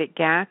one you did at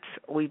GATS,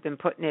 we've been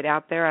putting it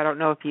out there. I don't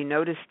know if you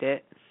noticed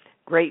it.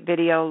 Great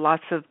video,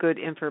 lots of good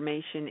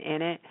information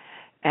in it.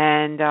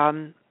 And,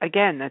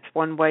 again, that's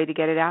one way to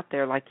get it out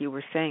there, like you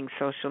were saying,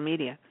 social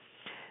media.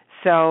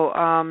 So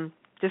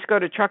just go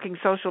to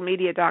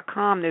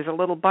truckingsocialmedia.com. There's a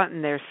little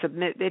button there,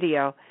 Submit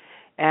Video,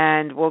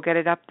 and we'll get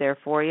it up there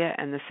for you.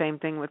 And the same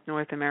thing with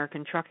North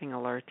American Trucking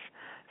Alerts.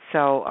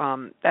 So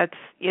that's,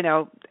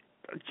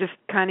 just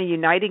kind of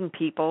uniting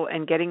people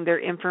and getting their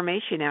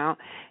information out.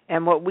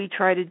 And what we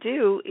try to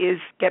do is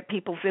get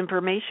people's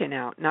information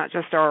out, not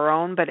just our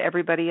own, but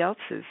everybody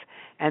else's.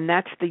 And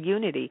that's the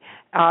unity.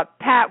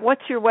 Pat,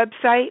 what's your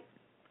website?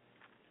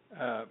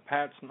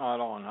 Pat's not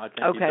on. I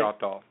think he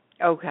dropped off.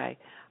 Okay.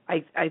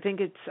 I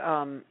think it's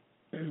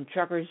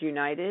Truckers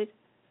United.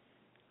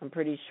 I'm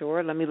pretty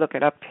sure. Let me look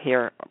it up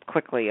here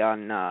quickly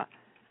on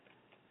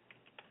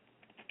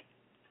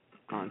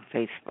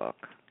Facebook.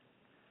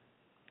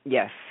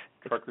 Yes.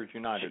 Truckers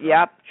United.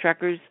 Yep,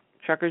 right?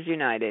 Truckers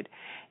United.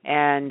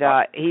 And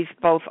he's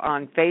both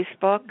on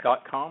Facebook.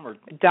 .com or?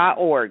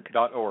 .org.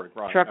 .org,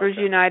 right.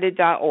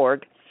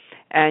 Truckersunited.org.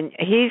 And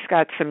he's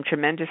got some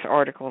tremendous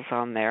articles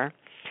on there.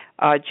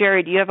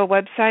 Jerry, do you have a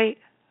website?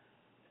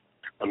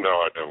 No,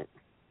 I don't.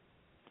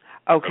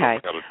 Okay. I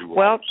don't know how to do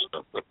all this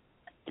stuff.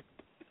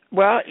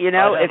 Well,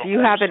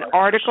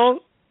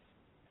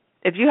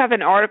 if you have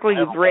an article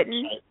you've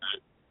written.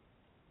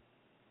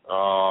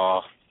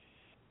 I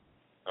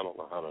don't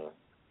know how to.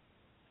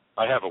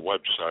 I have a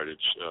website.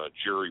 It's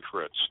Jerry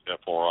Fritz,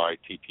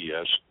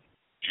 FRITTS,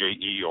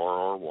 JERRY,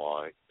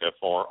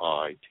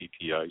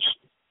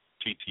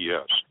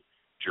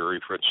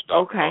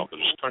 JerryFritz.com. Okay. But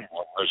it's kind of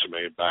my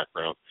resume and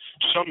background.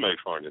 Some may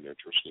find it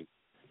interesting.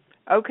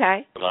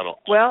 Okay. But I don't.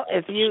 Well,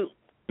 if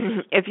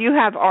you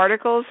have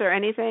articles or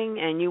anything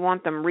and you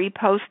want them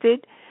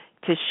reposted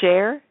to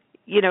share,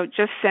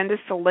 just send us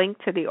a link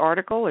to the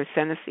article or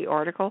send us the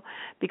article,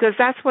 because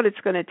that's what it's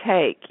going to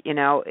take.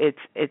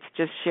 It's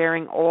just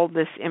sharing all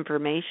this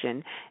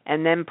information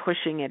and then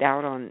pushing it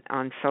out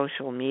on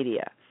social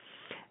media.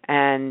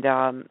 And,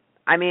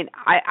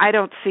 I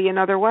don't see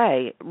another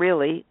way,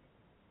 really.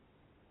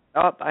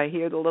 Oh, I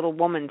hear the little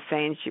woman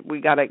saying we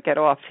got to get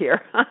off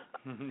here.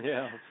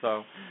 Yeah,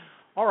 so...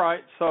 All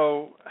right,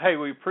 so, hey,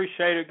 we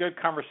appreciate it. Good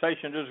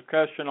conversation,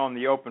 discussion on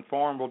the open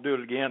forum. We'll do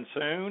it again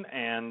soon.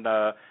 And,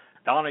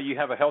 Donna, you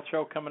have a health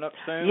show coming up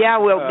soon? Yeah,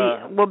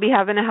 we'll be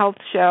having a health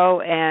show,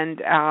 and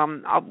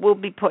we'll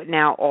be putting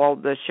out all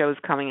the shows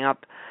coming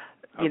up,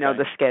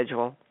 the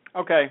schedule.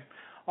 Okay.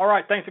 All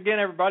right, thanks again,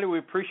 everybody. We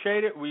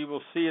appreciate it. We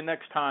will see you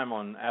next time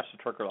on Ask the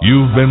Trucker Live.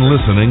 You've been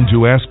listening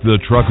to Ask the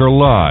Trucker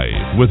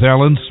Live with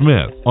Alan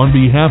Smith. On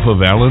behalf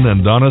of Alan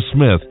and Donna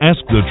Smith,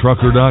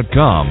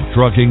 AskTheTrucker.com,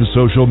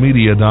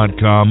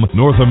 TruckingSocialMedia.com,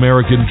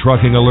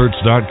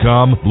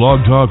 NorthAmericanTruckingAlerts.com,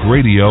 Blog Talk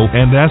Radio,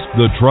 and Ask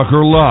the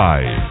Trucker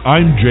Live.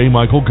 I'm J.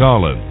 Michael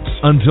Collins.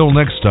 Until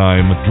next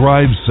time,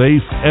 drive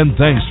safe and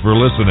thanks for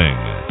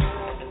listening.